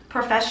item,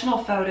 professional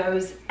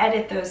photos,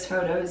 edit those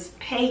photos,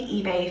 pay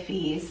eBay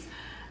fees,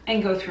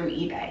 and go through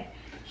eBay.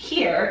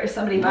 Here, if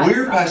somebody buys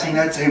We're passing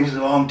that savings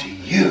along to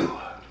you.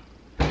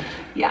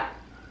 Yeah.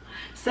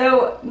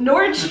 So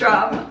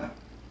Nordstrom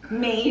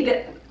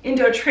made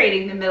Indo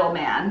Trading the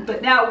middleman,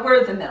 but now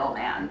we're the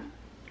middleman.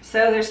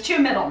 So there's two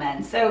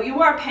middlemen. So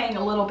you are paying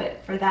a little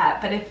bit for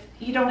that, but if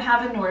you don't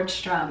have a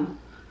Nordstrom.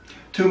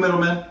 Two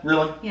middlemen,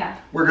 really? Yeah.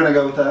 We're gonna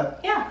go with that?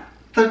 Yeah.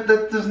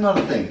 That's not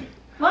a thing.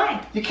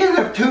 Why? You can't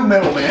have two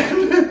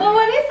middlemen. Well,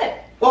 what is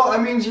it? Well, I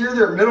mean, you're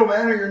either a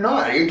middleman or you're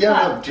not. You can't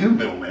have two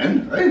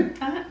middlemen, right?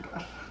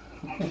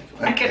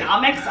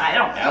 Economics? I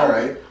don't know. All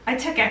right. I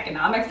took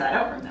economics. I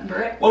don't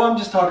remember it. Well, I'm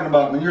just talking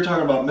about, when you're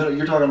talking about middle,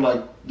 you're talking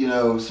like, you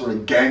know, sort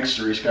of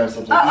gangsterish kind of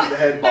stuff. Like he's the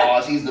head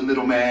boss, he's the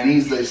middleman,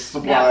 he's the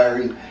supplier.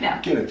 No. You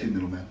can't have two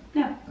middlemen.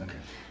 No. Okay.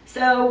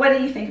 So what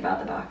do you think about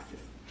the boxes?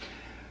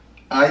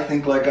 I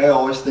think, like I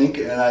always think,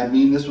 and I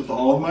mean this with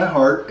all of my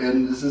heart,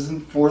 and this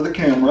isn't for the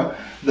camera,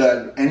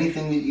 that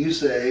anything that you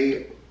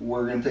say,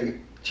 we're going to take a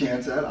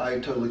chance at. I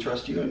totally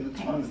trust you, and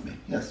it's fine with me.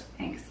 Yes.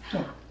 Thanks.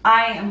 Yeah.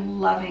 I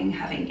am loving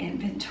having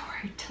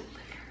inventory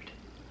delivered.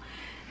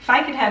 If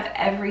I could have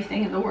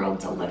everything in the world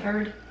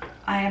delivered,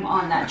 I am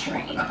on that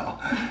train.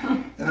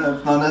 And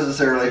it's not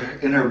necessarily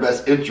in her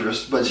best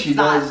interest, but she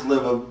does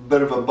live a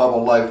bit of a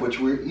bubble life, which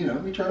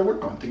we try to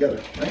work on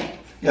together, right?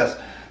 Yes.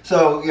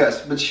 So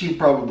yes, but she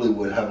probably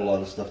would have a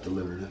lot of stuff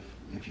delivered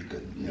if you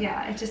could.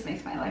 Yeah, it just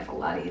makes my life a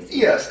lot easier.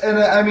 Yes, and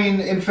I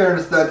mean, in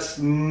fairness, that's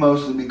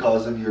mostly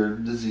because of your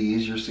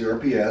disease, your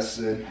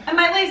CRPS, and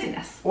my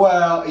laziness.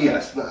 Well,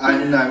 yes, but I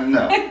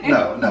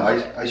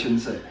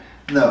shouldn't say.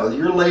 No,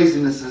 your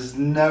laziness is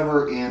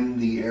never in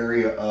the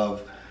area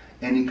of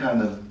any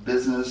kind of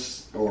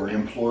business or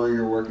employer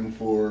you're working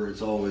for.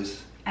 It's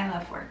always. I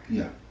love work.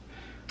 Yeah.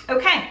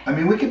 Okay. I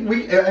mean, if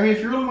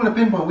you really want to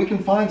pinpoint, we can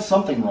find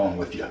something wrong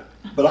with you,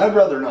 but I'd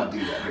rather not do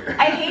that here.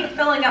 I hate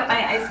filling up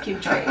my ice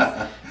cube trays.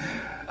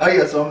 Oh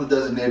yeah, so I'm the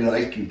designated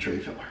ice cube tray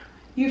filler.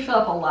 You fill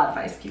up a lot of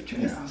ice cube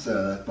trays. Yeah,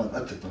 so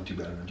that's not too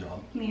bad of a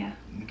job. Yeah.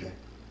 Okay.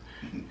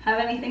 Have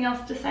anything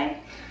else to say?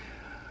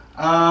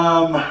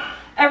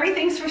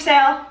 Everything's for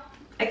sale,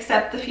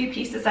 except the few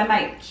pieces I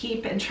might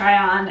keep and try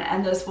on,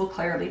 and those will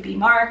clearly be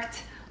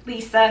marked.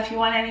 Lisa, if you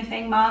want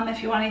anything, Mom,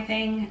 if you want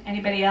anything,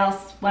 anybody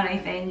else want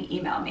anything,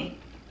 email me.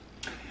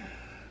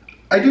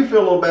 I do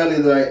feel a little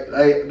badly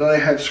that I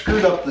have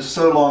screwed up the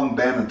So Long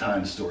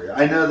Bannatyne story.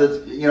 I know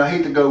that, I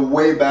hate to go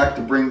way back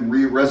to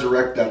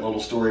resurrect that little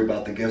story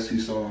about the Guess Who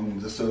song,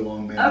 the So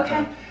Long Bannatyne.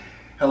 Okay.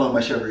 Hello, my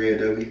Chevrolet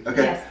Adobe.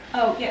 Okay. Yes.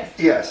 Oh, yes.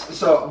 Yes.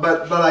 So,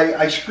 but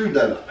I screwed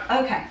that up.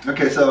 Okay.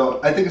 Okay. So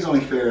I think it's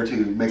only fair to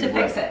make it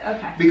right. To fix it.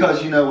 Okay.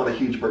 Because you know what a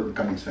huge Burton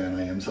Cummings fan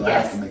I am, so I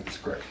have to make this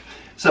correct.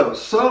 So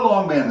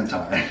Long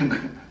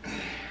Bannatyne.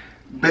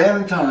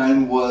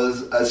 Bannatyne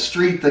was a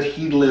street that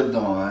he lived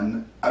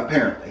on,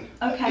 apparently,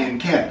 in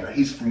Canada.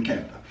 He's from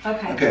Canada.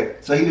 Okay. Okay,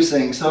 so he was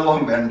saying, so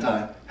long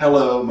Bannatyne,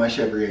 hello my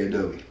Chevrolet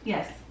Adobe.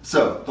 Yes.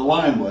 So the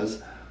line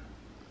was,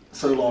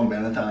 so long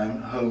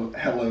Bannatyne,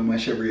 hello my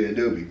Chevrolet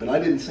Adobe. But I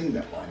didn't sing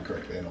that line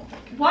correctly, I don't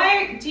think.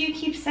 Why do you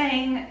keep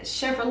saying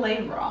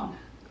Chevrolet wrong?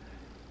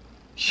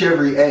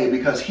 Chevrolet,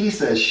 because he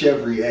says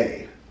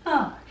Chevrolet.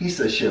 Oh. He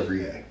says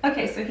Chevrolet.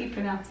 Okay, so he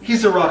pronounces it.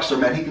 He's a rock star,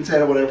 man. He can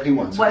say whatever he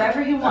wants.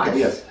 Whatever he wants. Okay,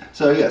 yes.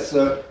 So, yes.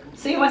 So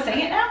you want to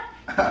sing it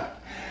now?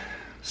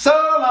 So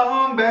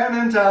long,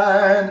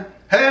 Bannatyne.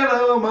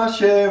 Hello, my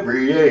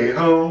Chevrolet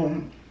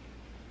home.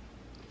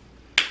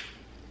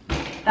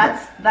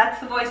 That's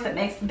the voice that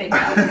makes the big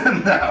noise.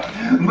 No.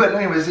 But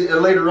anyways,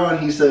 later on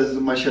he says,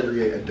 my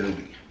Chevrolet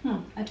Adobe.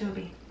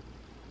 Adobe.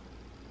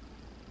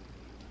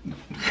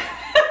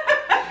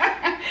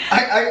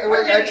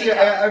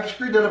 I've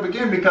screwed that up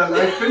again because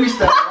I finished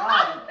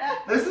that line.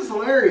 This is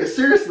hilarious.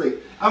 Seriously,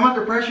 I'm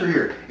under pressure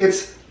here.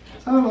 It's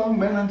so long,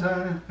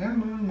 Bannatyne,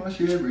 my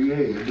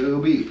Chevrolet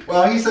Adobe.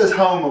 Well, he says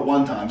home at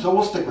one time, so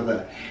we'll stick with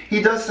that.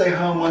 He does say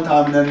home one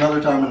time, and then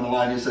another time in the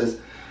line he says,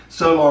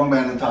 so long,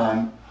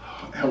 Bannatyne,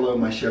 hello,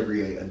 my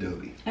Chevrolet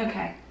Adobe.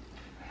 Okay.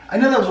 I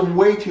know that was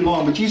way too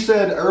long, but you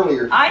said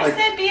earlier. I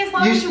said be as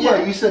long as you want.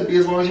 Yeah, you said be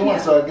as long as you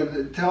want, so I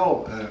could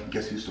tell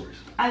Guess Who stories.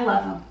 I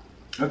love them.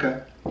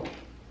 Okay.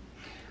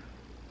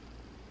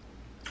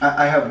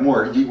 I have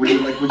more. Would you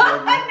like more?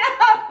 No.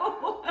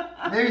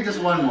 Maybe just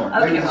one more.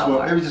 Okay,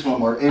 maybe just one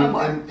more.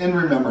 In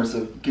remembrance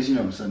of, because you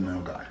know I'm a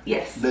sentimental guy.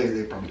 Yes.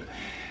 They probably do.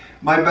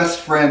 My best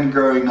friend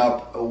growing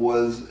up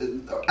was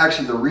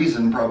actually the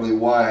reason probably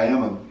why I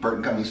am a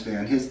Burton Cummings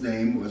fan. His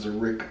name was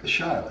Rick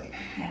Shiley.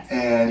 Yes.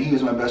 And he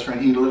was my best friend.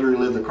 He literally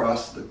lived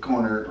across the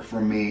corner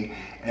from me,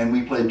 and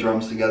we played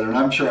drums together. And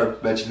I'm sure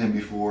I've mentioned him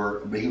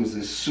before, but he was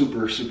this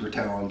super, super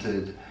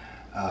talented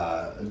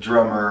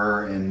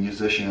drummer and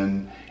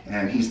musician,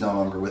 and he's no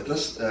longer with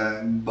us.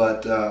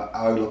 But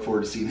I look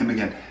forward to seeing him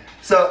again.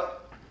 So,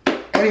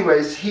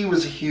 anyways, he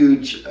was a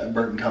huge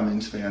Burton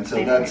Cummings fan.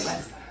 So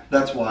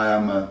that's why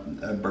I'm a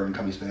Burton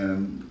Cummings fan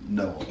and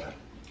know all that.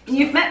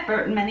 You've met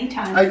Burton many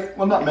times.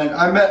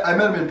 I met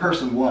him in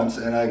person once,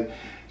 and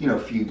a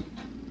few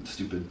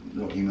stupid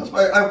little emails.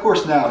 But of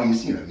course now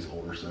he's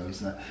older, so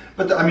he's not.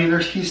 But I mean,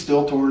 he's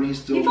still touring.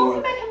 He's still. You've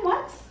only met him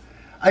once?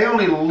 I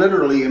only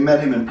literally met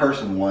him in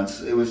person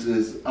once. It was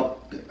his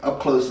up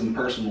close and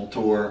personal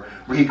tour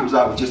where he comes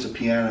out with just a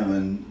piano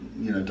and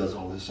does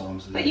all his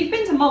songs. But you've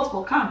been to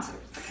multiple concerts.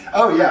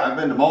 Oh yeah, I've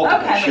been to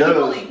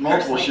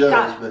multiple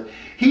shows. But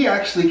he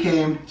actually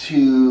came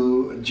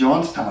to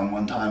Johnstown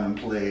one time and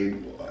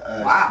played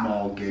a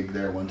small gig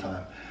there one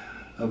time.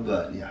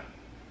 But yeah.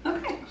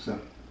 Okay. So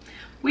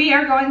we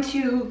are going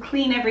to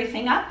clean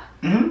everything up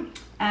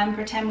and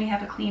pretend we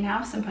have a clean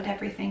house and put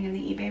everything in the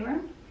eBay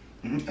room.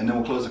 And then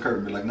we'll close the curtain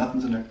and be like,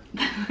 nothing's in there.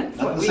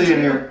 Nothing to see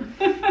in here.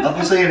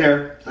 Nothing to see in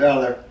here. Stay out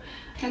of there.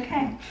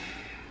 Okay.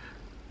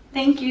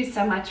 Thank you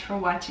so much for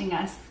watching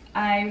us.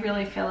 I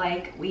really feel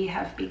like we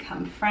have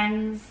become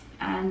friends,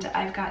 and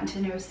I've gotten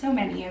to know so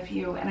many of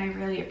you, and I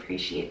really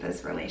appreciate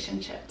those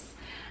relationships.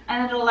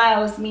 And it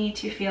allows me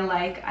to feel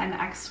like I'm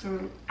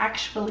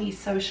actually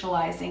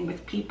socializing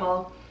with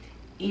people,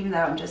 even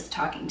though I'm just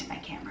talking to my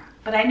camera.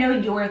 But I know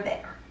you're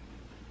there.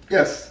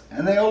 Yes,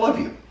 and they all love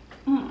you.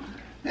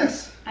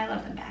 Yes. I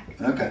love them back.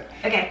 Okay.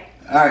 Okay.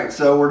 All right,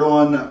 so we're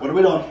doing, what are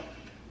we doing?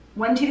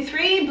 1, 2,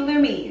 3,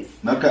 bloomies.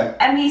 Okay.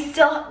 And we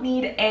still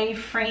need a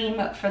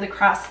frame for the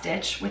cross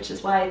stitch, which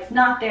is why it's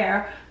not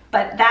there.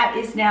 But that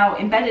is now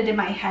embedded in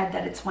my head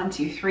that it's 1,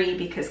 2, 3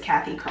 because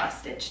Kathy cross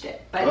stitched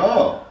it. But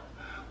oh,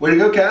 way to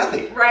go,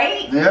 Kathy.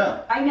 Right?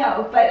 Yeah. I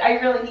know, but I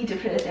really need to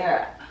put it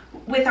there.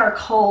 With our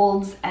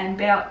colds, and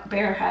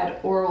Bear had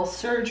oral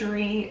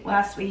surgery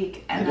last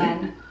week, and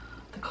then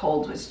the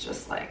cold was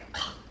just like,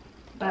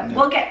 but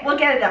we'll get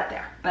it up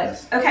there.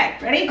 But okay,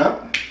 ready?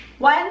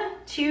 1,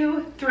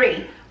 2,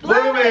 3.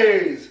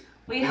 Bloomies!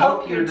 We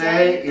hope your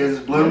day is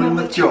blooming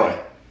with joy.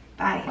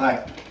 Bye.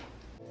 Bye.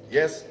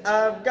 Yes,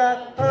 I've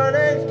got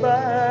heartaches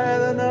by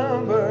the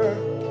number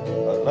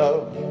of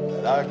love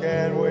that I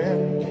can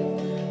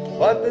win.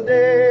 But the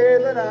day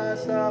that I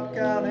stop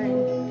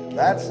counting,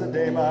 that's the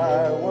day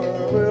my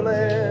world will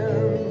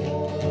end.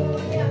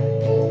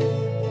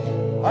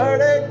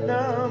 Heartache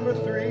number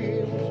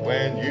 3 was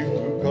when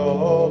you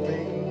called me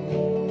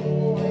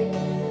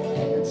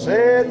and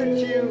said that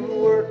you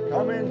were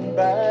coming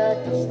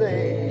back to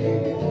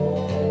stay.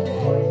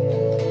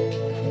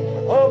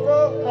 With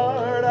hopeful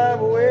heart I've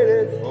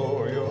waited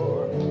for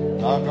your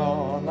knock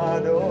on my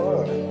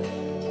door.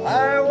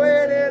 I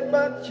waited,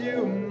 but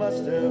you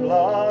must have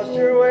lost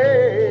your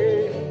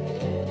way.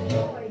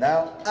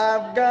 Now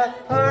I've got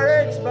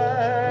heartaches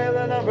by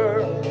the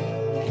number,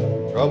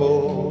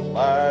 troubles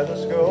by the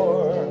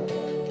score.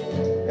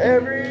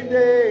 Every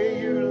day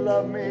you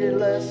love me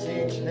less,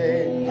 each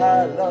day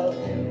I love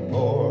you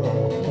more.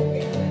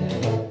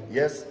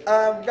 Yes,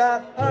 I've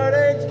got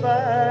heartaches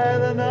by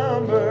the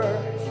number,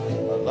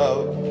 a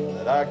love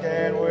that I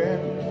can't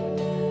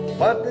win.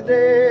 But the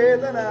day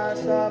that I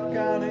stop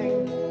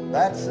counting,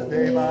 that's the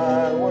day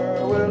my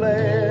world will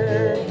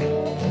end.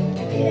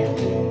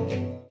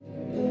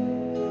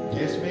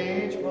 Kiss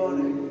me each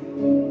morning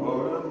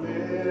for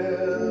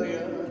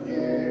 1,000,000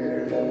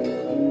 years.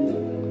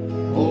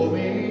 Hold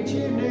me each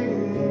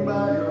evening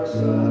by your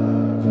side.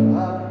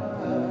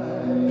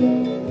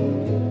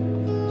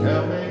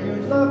 Tell me you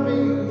love me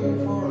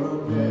for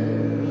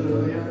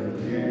 1,000,000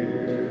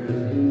 years.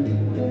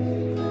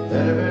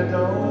 And if it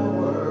don't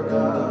work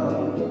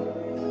out,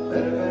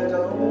 and if it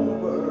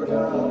don't work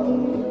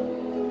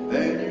out,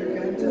 then you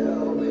can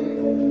tell me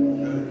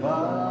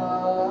goodbye.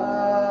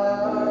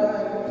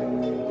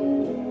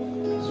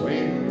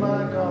 Sweeten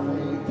my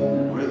coffee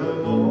with a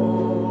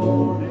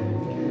morning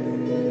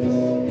kiss.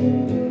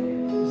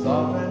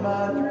 Soften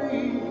my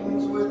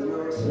dreams with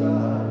your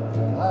sigh.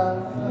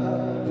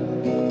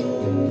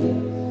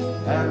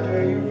 After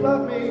you've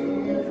loved me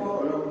for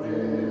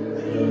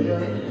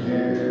 1,000,000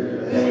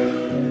 years,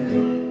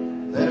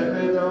 then if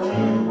it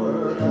don't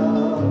work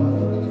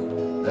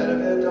out, then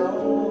if it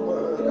don't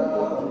work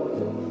out,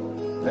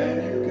 then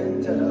you can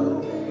tell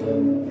me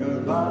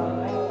goodbye.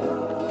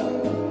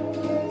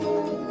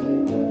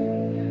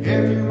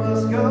 If you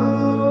must go,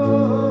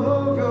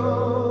 go,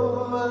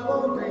 I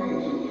won't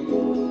grieve.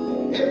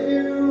 If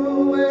you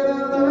wait a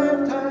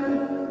lifetime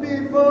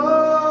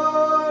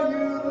before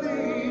you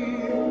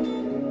leave,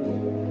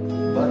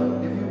 but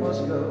if you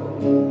must go,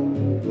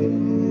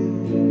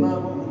 I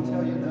won't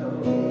tell you no,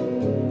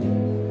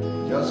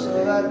 just so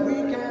that we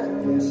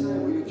can say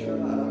we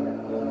tried.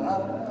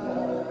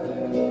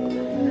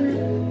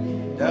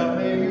 Tell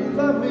me you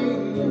love me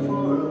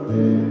for 1,000,000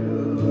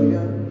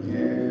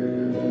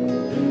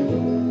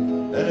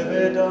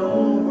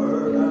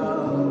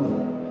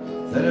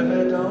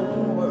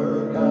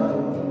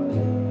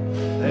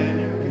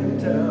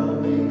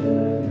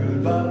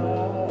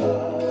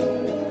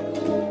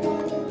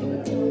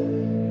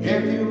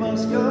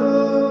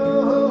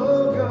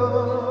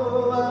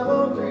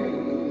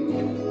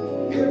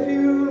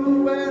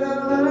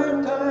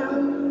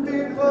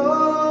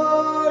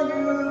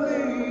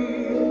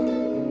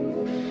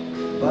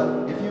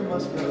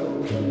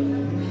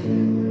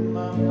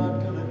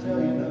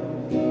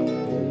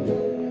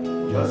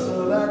 just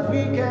so that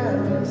we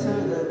can say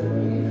that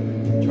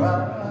we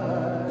tried.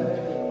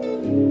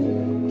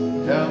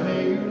 Tell me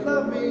you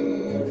love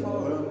me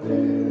for a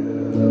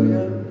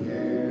million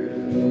years.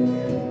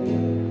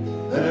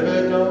 Then if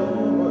it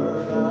don't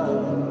work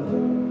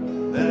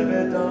out, then if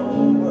it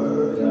don't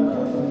work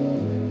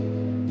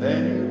out, then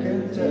you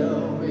can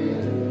tell me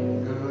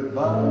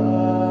goodbye.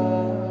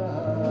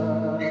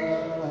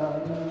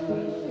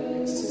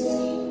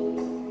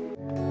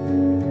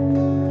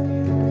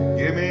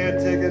 Give me a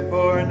ticket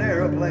for an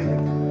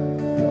airplane.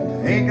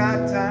 Ain't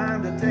got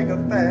time to take a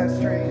fast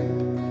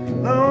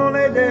train.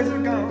 Lonely days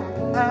are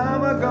gone,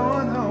 I'm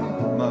a-going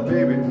home. My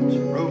baby, she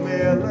wrote me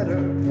a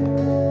letter.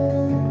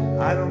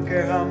 I don't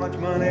care how much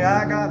money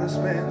I gotta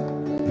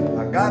spend,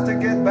 I got to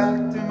get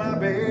back to my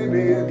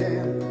baby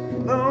again.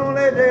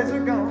 Lonely days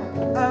are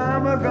gone,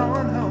 I'm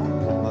a-going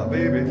home. My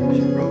baby,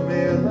 she wrote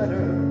me a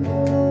letter.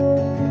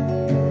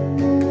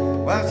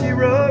 While she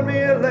wrote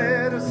me a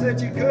letter, said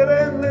she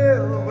couldn't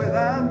live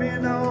without me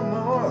no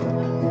more.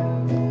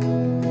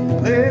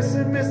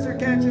 Listen, mister,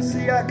 can't you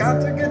see I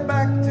got to get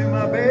back to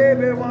my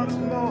baby once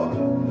more?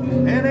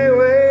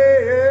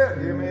 Anyway, yeah,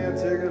 give me a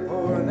ticket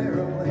for an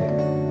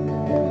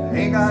aeroplane.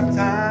 Ain't got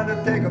time to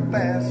take a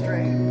fast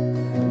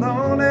train.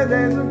 Lonely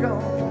days are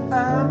gone,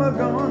 I'm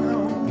a-going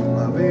home.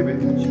 My baby,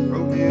 she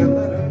wrote me a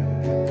letter.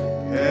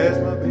 Yes,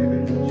 my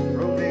baby, she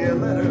wrote me a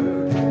letter.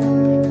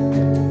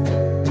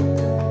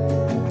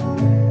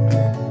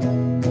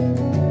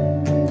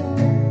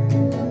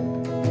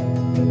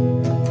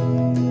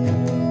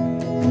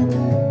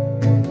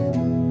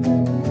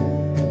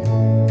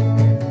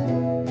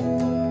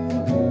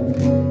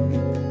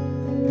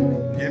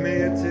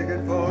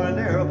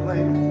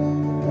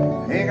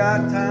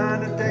 Got time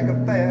to take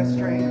a fast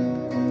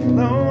train.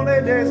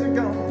 Lonely days are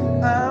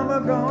gone, I'm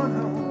a-going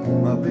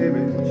home. My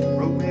baby, she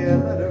wrote me a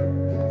letter.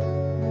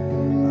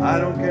 I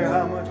don't care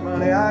how much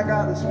money I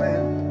gotta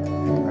spend,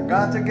 I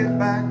got to get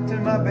back to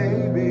my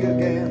baby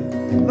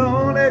again.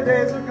 Lonely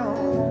days are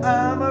gone,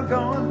 I'm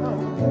a-going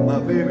home. My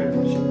baby,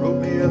 she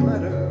wrote me a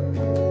letter.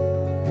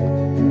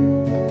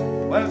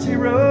 Well, she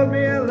wrote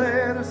me a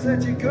letter,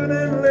 said she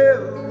couldn't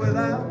live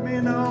without me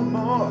no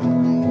more.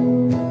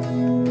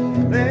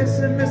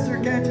 Listen, mister,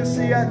 can't you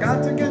see I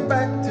got to get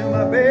back to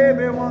my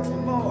baby once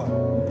more?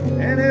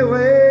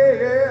 Anyway,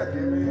 yeah,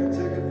 give me a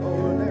ticket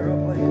for an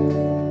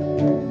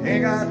aeroplane.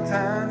 Ain't got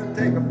time to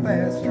take a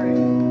fast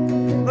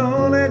train.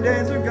 Lonely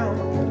days are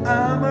gone,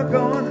 I'm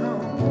a-going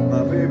home.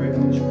 My baby,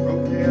 she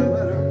wrote me a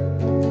letter.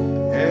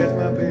 Yes,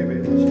 my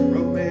baby, she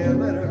wrote me a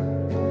letter.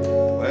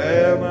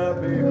 Well, my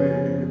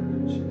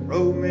baby, she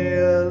wrote me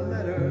a letter.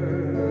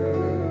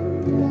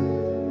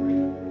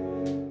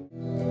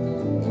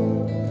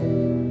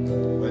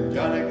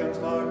 Johnny comes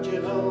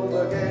marching home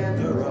again,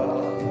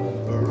 hurrah,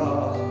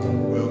 hurrah.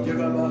 We'll give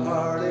him a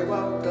hearty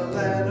welcome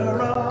then,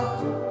 hurrah,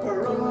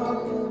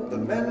 hurrah. The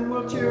men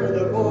will cheer,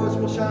 the boys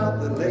will shout,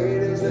 the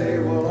ladies they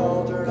will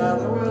all turn out,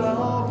 and we'll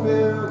all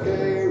feel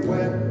gay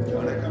when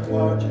Johnny comes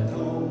marching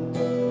home,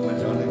 when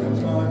Johnny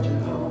comes marching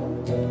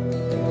home.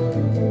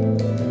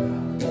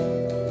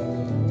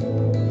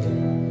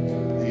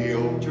 The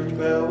old church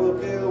bell will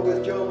peal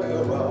with joy,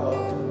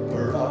 hurrah,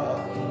 hurrah,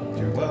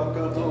 to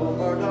welcome home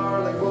our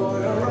darling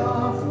boy,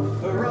 hurrah,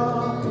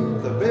 hurrah.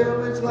 The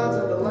village lads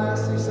and the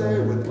lassies say,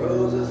 with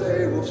roses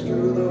they will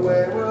strew the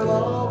way. We'll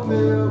all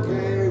feel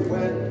gay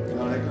when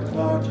Johnny comes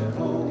marching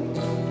home,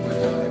 when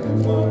Johnny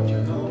comes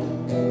marching home.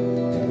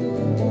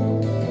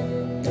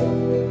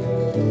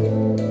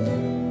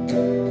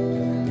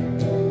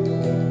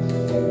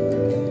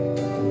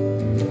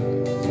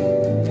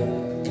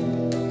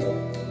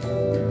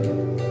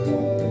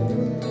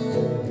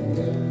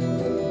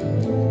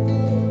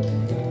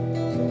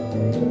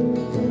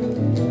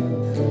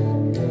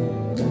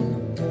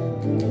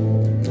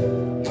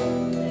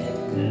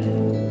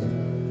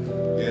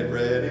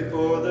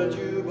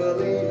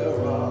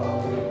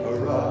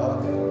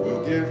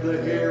 Give the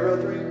hero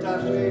 3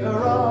 times 3,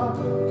 hurrah,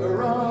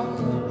 hurrah.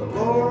 The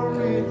Lord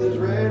wreath is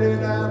ready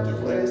now to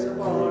place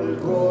upon his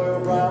royal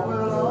brow.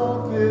 We'll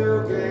all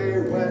feel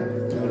gay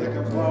when Johnny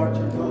comes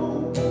marching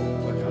home,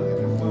 when Johnny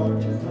comes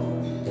marching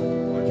home,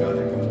 when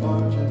Johnny comes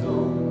marching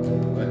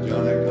home, when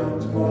Johnny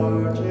comes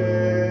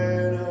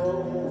marching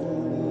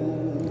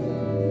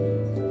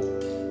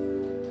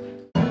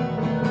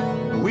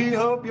home. We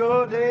hope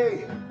your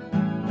day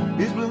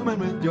is blooming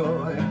with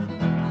joy.